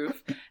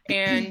Fireproof.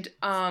 And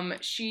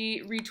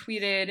she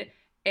retweeted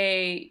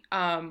a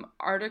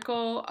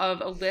article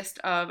of a list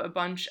of a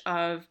bunch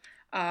of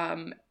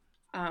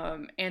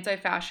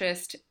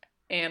anti-fascist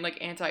and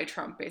like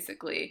anti-Trump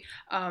basically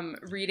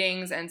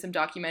readings and some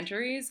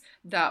documentaries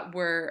that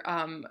were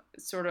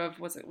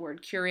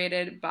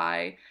curated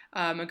by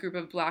a group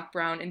of Black,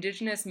 Brown,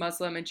 Indigenous,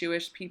 Muslim, and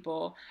Jewish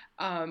people.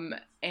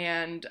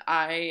 And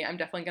I am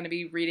definitely going to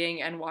be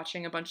reading and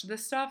watching a bunch of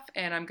this stuff,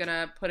 and I'm going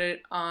to put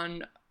it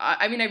on,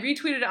 I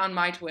retweeted it on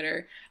my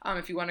Twitter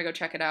if you want to go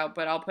check it out,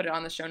 but I'll put it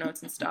on the show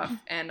notes and stuff.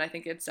 And I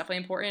think it's definitely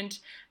important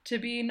to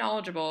be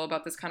knowledgeable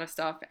about this kind of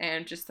stuff,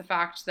 and just the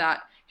fact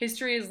that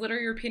history is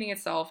literally repeating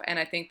itself. And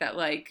I think that,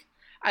 like,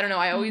 I don't know,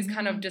 I always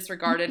kind of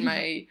disregarded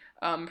my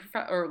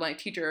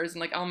teachers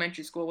in like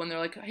elementary school when they're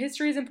like,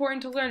 history is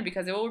important to learn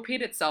because it will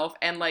repeat itself,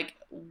 and like,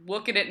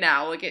 look at it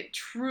now, like it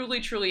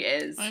truly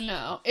is. I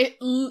know it.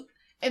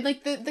 And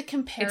like the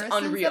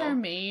comparisons that are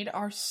made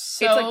are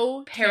so it's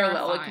like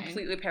parallel, terrifying. like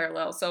completely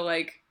parallel. So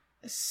like,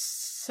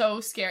 so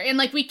scary, and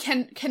like we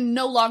can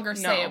no longer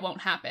say it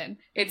won't happen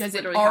because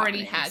it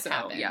already has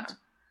happened. Yeah.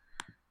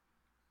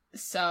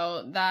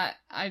 So that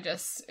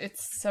it's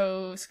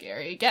so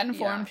scary. Get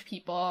informed,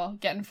 people.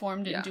 Get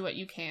informed and do what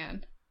you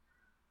can.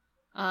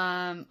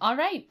 All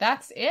right,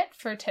 that's it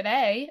for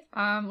today.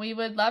 We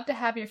would love to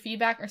have your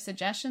feedback or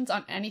suggestions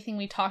on anything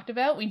we talked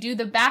about. We do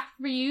the Back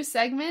for You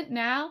segment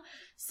now,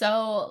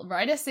 so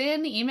write us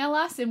in, email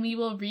us, and we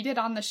will read it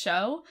on the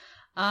show.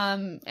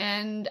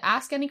 And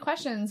ask any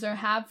questions or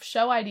have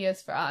show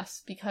ideas for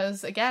us,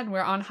 because again,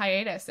 we're on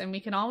hiatus and we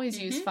can always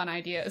use fun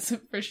ideas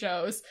for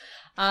shows.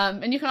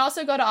 And you can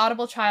also go to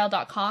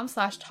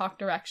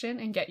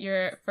audibletrial.com/talkdirection and get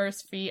your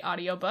first free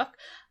audiobook.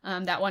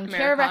 That one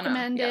Kara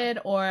recommended,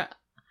 or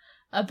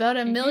about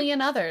a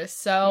million others.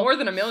 So more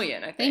than a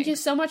million, I think. Thank you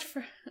so much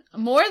for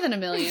more than a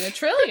million, a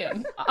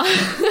trillion.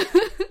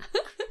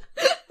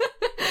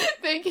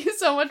 Thank you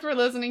so much for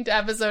listening to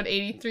episode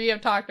 83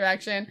 of Talk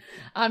Direction.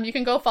 You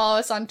can go follow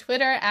us on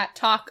Twitter at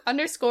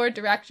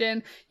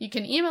talk_direction. You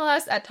can email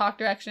us at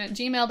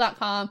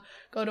talkdirection@gmail.com.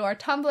 Go to our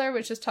Tumblr,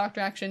 which is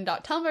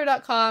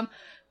talkdirection.tumblr.com.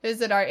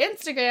 Visit our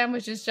Instagram,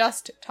 which is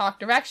just Talk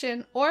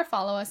Direction, or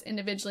follow us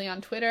individually on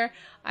Twitter.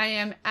 I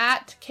am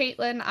at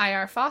Caitlin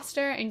IR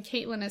Foster, and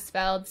Caitlin is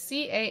spelled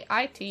Caitlin.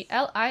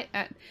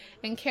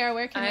 And Kara,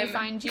 where can I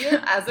find you?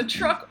 As a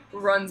truck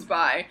runs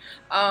by.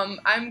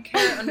 I'm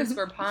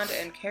Kara_Pond,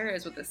 and Kara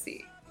is with a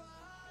C.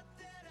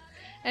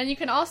 And you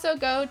can also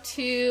go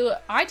to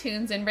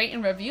iTunes and rate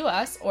and review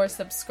us, or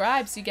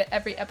subscribe so you get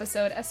every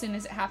episode as soon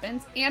as it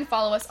happens, and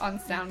follow us on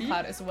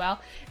SoundCloud as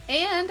well.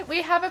 And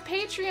we have a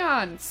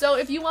Patreon, so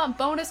if you want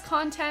bonus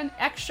content,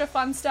 extra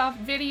fun stuff,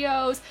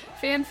 videos,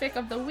 fanfic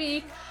of the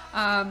week,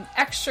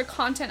 extra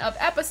content of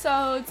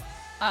episodes,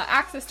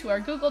 access to our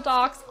Google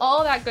Docs,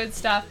 all that good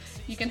stuff,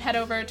 you can head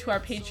over to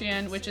our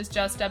Patreon, which is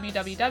just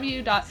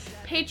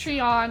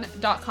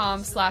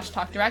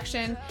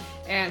www.patreon.com/talkdirection.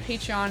 And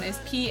Patreon is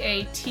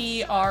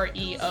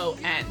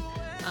Patreon.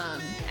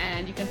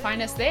 And you can find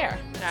us there.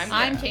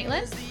 I'm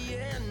Caitlin.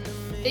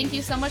 Thank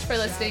you so much for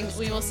listening.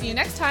 We will see you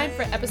next time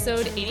for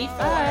episode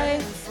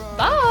 85.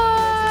 Bye!